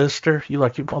bloody blister. You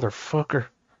motherfucker.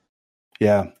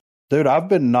 Yeah. Dude, I've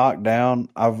been knocked down.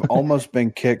 I've almost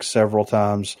been kicked several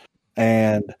times.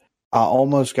 And I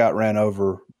almost got ran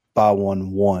over by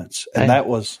one once. And that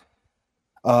was...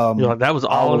 that was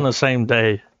all in the same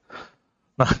day.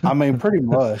 I mean, pretty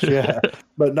much, yeah.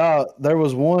 But no, there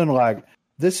was one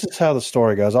this is how the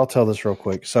story goes. I'll tell this real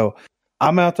quick. So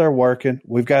I'm out there working.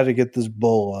 We've got to get this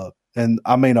bull up. And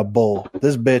I mean a bull.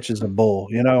 This bitch is a bull,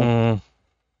 you know?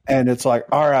 And it's like,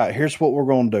 all right, here's what we're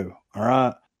going to do. All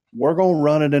right. we're going to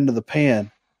run it into the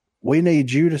pen. We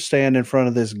need you to stand in front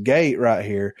of this gate right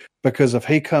here, because if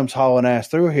he comes hauling ass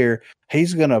through here,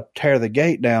 he's going to tear the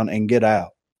gate down and get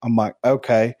out. I'm like,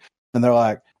 okay. And they're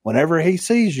like, whenever he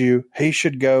sees you, he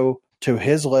should go to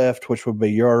his left, which would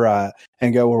be your right,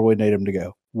 and go where we need him to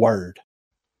go. Word.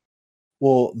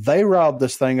 Well, they riled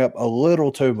this thing up a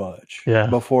little too much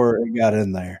before it got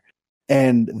in there.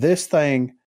 And this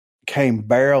thing came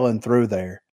barreling through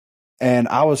there. And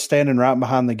I was standing right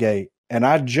behind the gate, and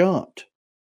I jumped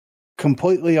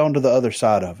completely onto the other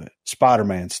side of it,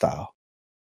 Spider-Man style.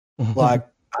 Like,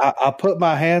 I put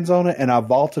my hands on it, and I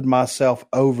vaulted myself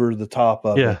over the top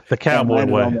of it. Yeah, the cowboy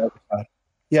way.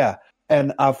 Yeah,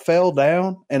 and I fell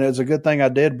down, and it was a good thing I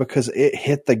did, because it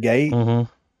hit the gate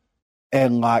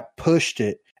and, like, pushed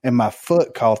it, and my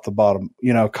foot caught the bottom,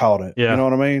 caught it. Yeah. You know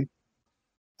what I mean?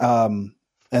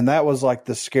 And that was, like,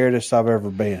 the scariest I've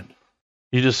ever been.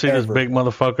 You just see this big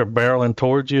motherfucker barreling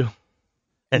towards you,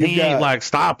 and he ain't, like,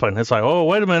 stopping. It's like, oh,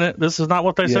 wait a minute. This is not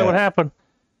what they said would happen.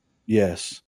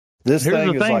 Yes. Here's the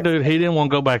thing, like, dude. He didn't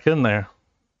want to go back in there.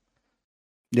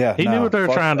 Yeah. He knew what they were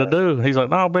trying to do. He's like,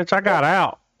 no, bitch, I got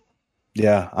out.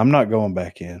 Yeah, I'm not going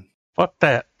back in. Fuck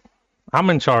that. I'm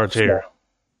in charge here.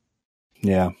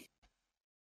 Yeah.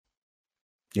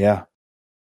 Yeah.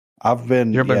 I've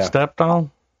been... You ever been stepped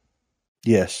on?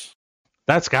 Yes.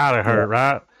 That's gotta hurt,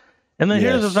 right? And then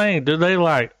here's the thing. Do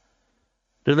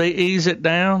they ease it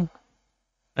down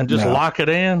and just lock it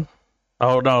in?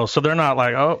 Oh, no. So they're not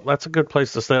like, oh, that's a good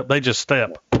place to step. They just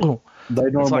step. They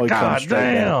normally come straight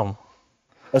down.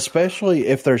 Especially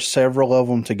if there's several of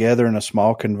them together in a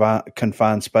small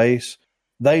confined space.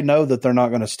 They know that they're not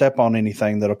going to step on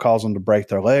anything that'll cause them to break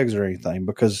their legs or anything,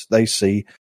 because they see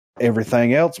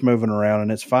everything else moving around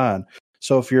and it's fine.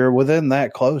 So if you're within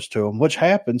that close to them, which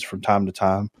happens from time to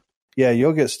time,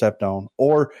 you'll get stepped on.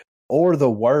 Or the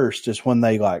worst is when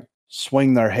they, like,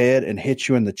 swing their head and hit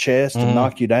you in the chest and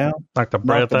knock you down. Like the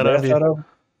breath out of you?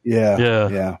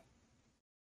 Yeah.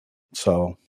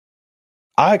 So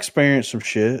I experienced some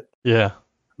shit. Yeah.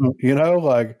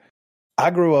 Like, I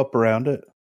grew up around it.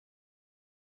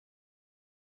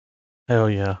 Hell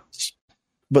yeah.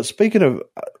 But speaking of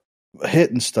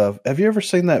hitting stuff, have you ever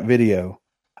seen that video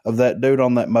of that dude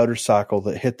on that motorcycle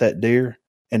that hit that deer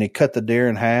and he cut the deer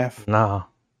in half? Nah.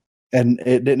 And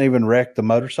it didn't even wreck the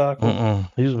motorcycle?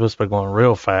 He was supposed to be going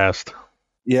real fast.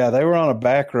 Yeah, they were on a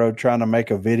back road trying to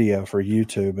make a video for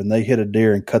YouTube, and they hit a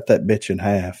deer and cut that bitch in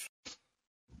half.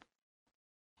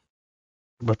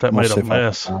 But that made a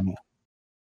mess. I'm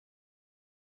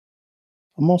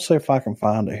going to see if I can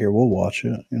find it here. We'll watch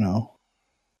it,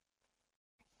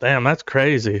 Damn, that's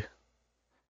crazy.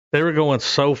 They were going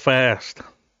so fast.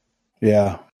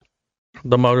 Yeah.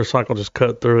 The motorcycle just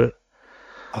cut through it.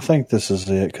 I think this is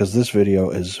it, because this video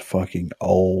is fucking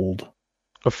old.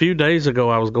 A few days ago,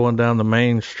 I was going down the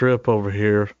main strip over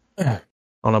here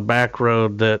on a back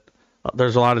road that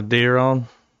there's a lot of deer on.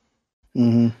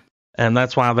 Mm-hmm. And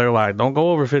that's why they're like, don't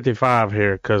go over 55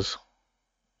 here, because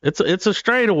it's a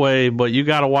straightaway, but you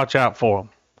got to watch out for them.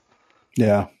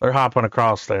 Yeah. They're hopping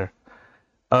across there.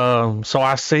 So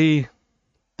I see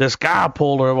this guy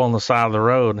pulled over on the side of the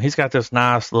road, and he's got this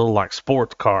nice little, like,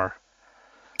 sports car.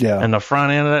 Yeah. And the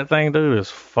front end of that thing, dude, is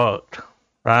fucked,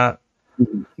 right?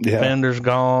 Yeah. Fender's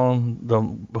gone.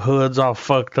 The hood's all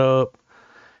fucked up.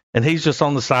 And he's just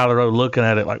on the side of the road looking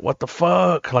at it like, what the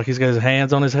fuck? Like he's got his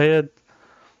hands on his head.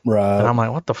 Right. And I'm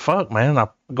like, what the fuck, man? I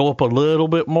go up a little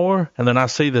bit more, and then I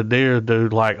see the deer,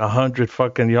 dude, like 100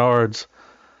 fucking yards.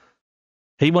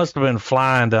 He must have been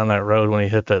flying down that road when he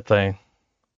hit that thing.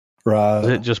 Right.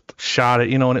 It just shot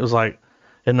it, and it was like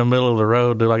in the middle of the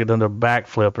road, dude, like it done a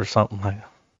backflip or something. Like,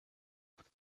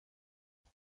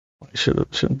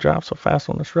 shouldn't drive so fast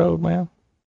on this road, man.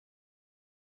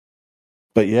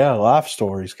 But yeah, life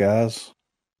stories, guys.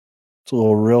 It's a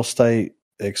little real estate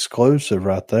exclusive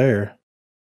right there.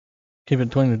 Keep it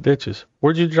between the ditches.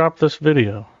 Where'd you drop this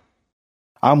video?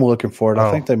 I'm looking for it.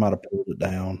 I think they might have pulled it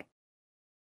down,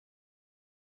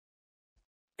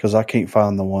 because I can't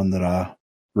find the one that I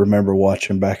remember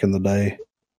watching back in the day.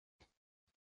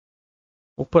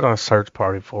 We'll put on a search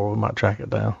party for it. We might track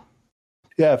it down.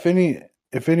 Yeah,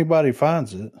 if anybody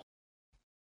finds it.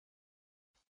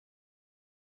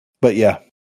 But yeah,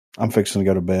 I'm fixing to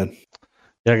go to bed.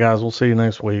 Yeah, guys, we'll see you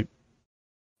next week.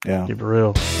 Yeah. Keep it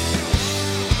real.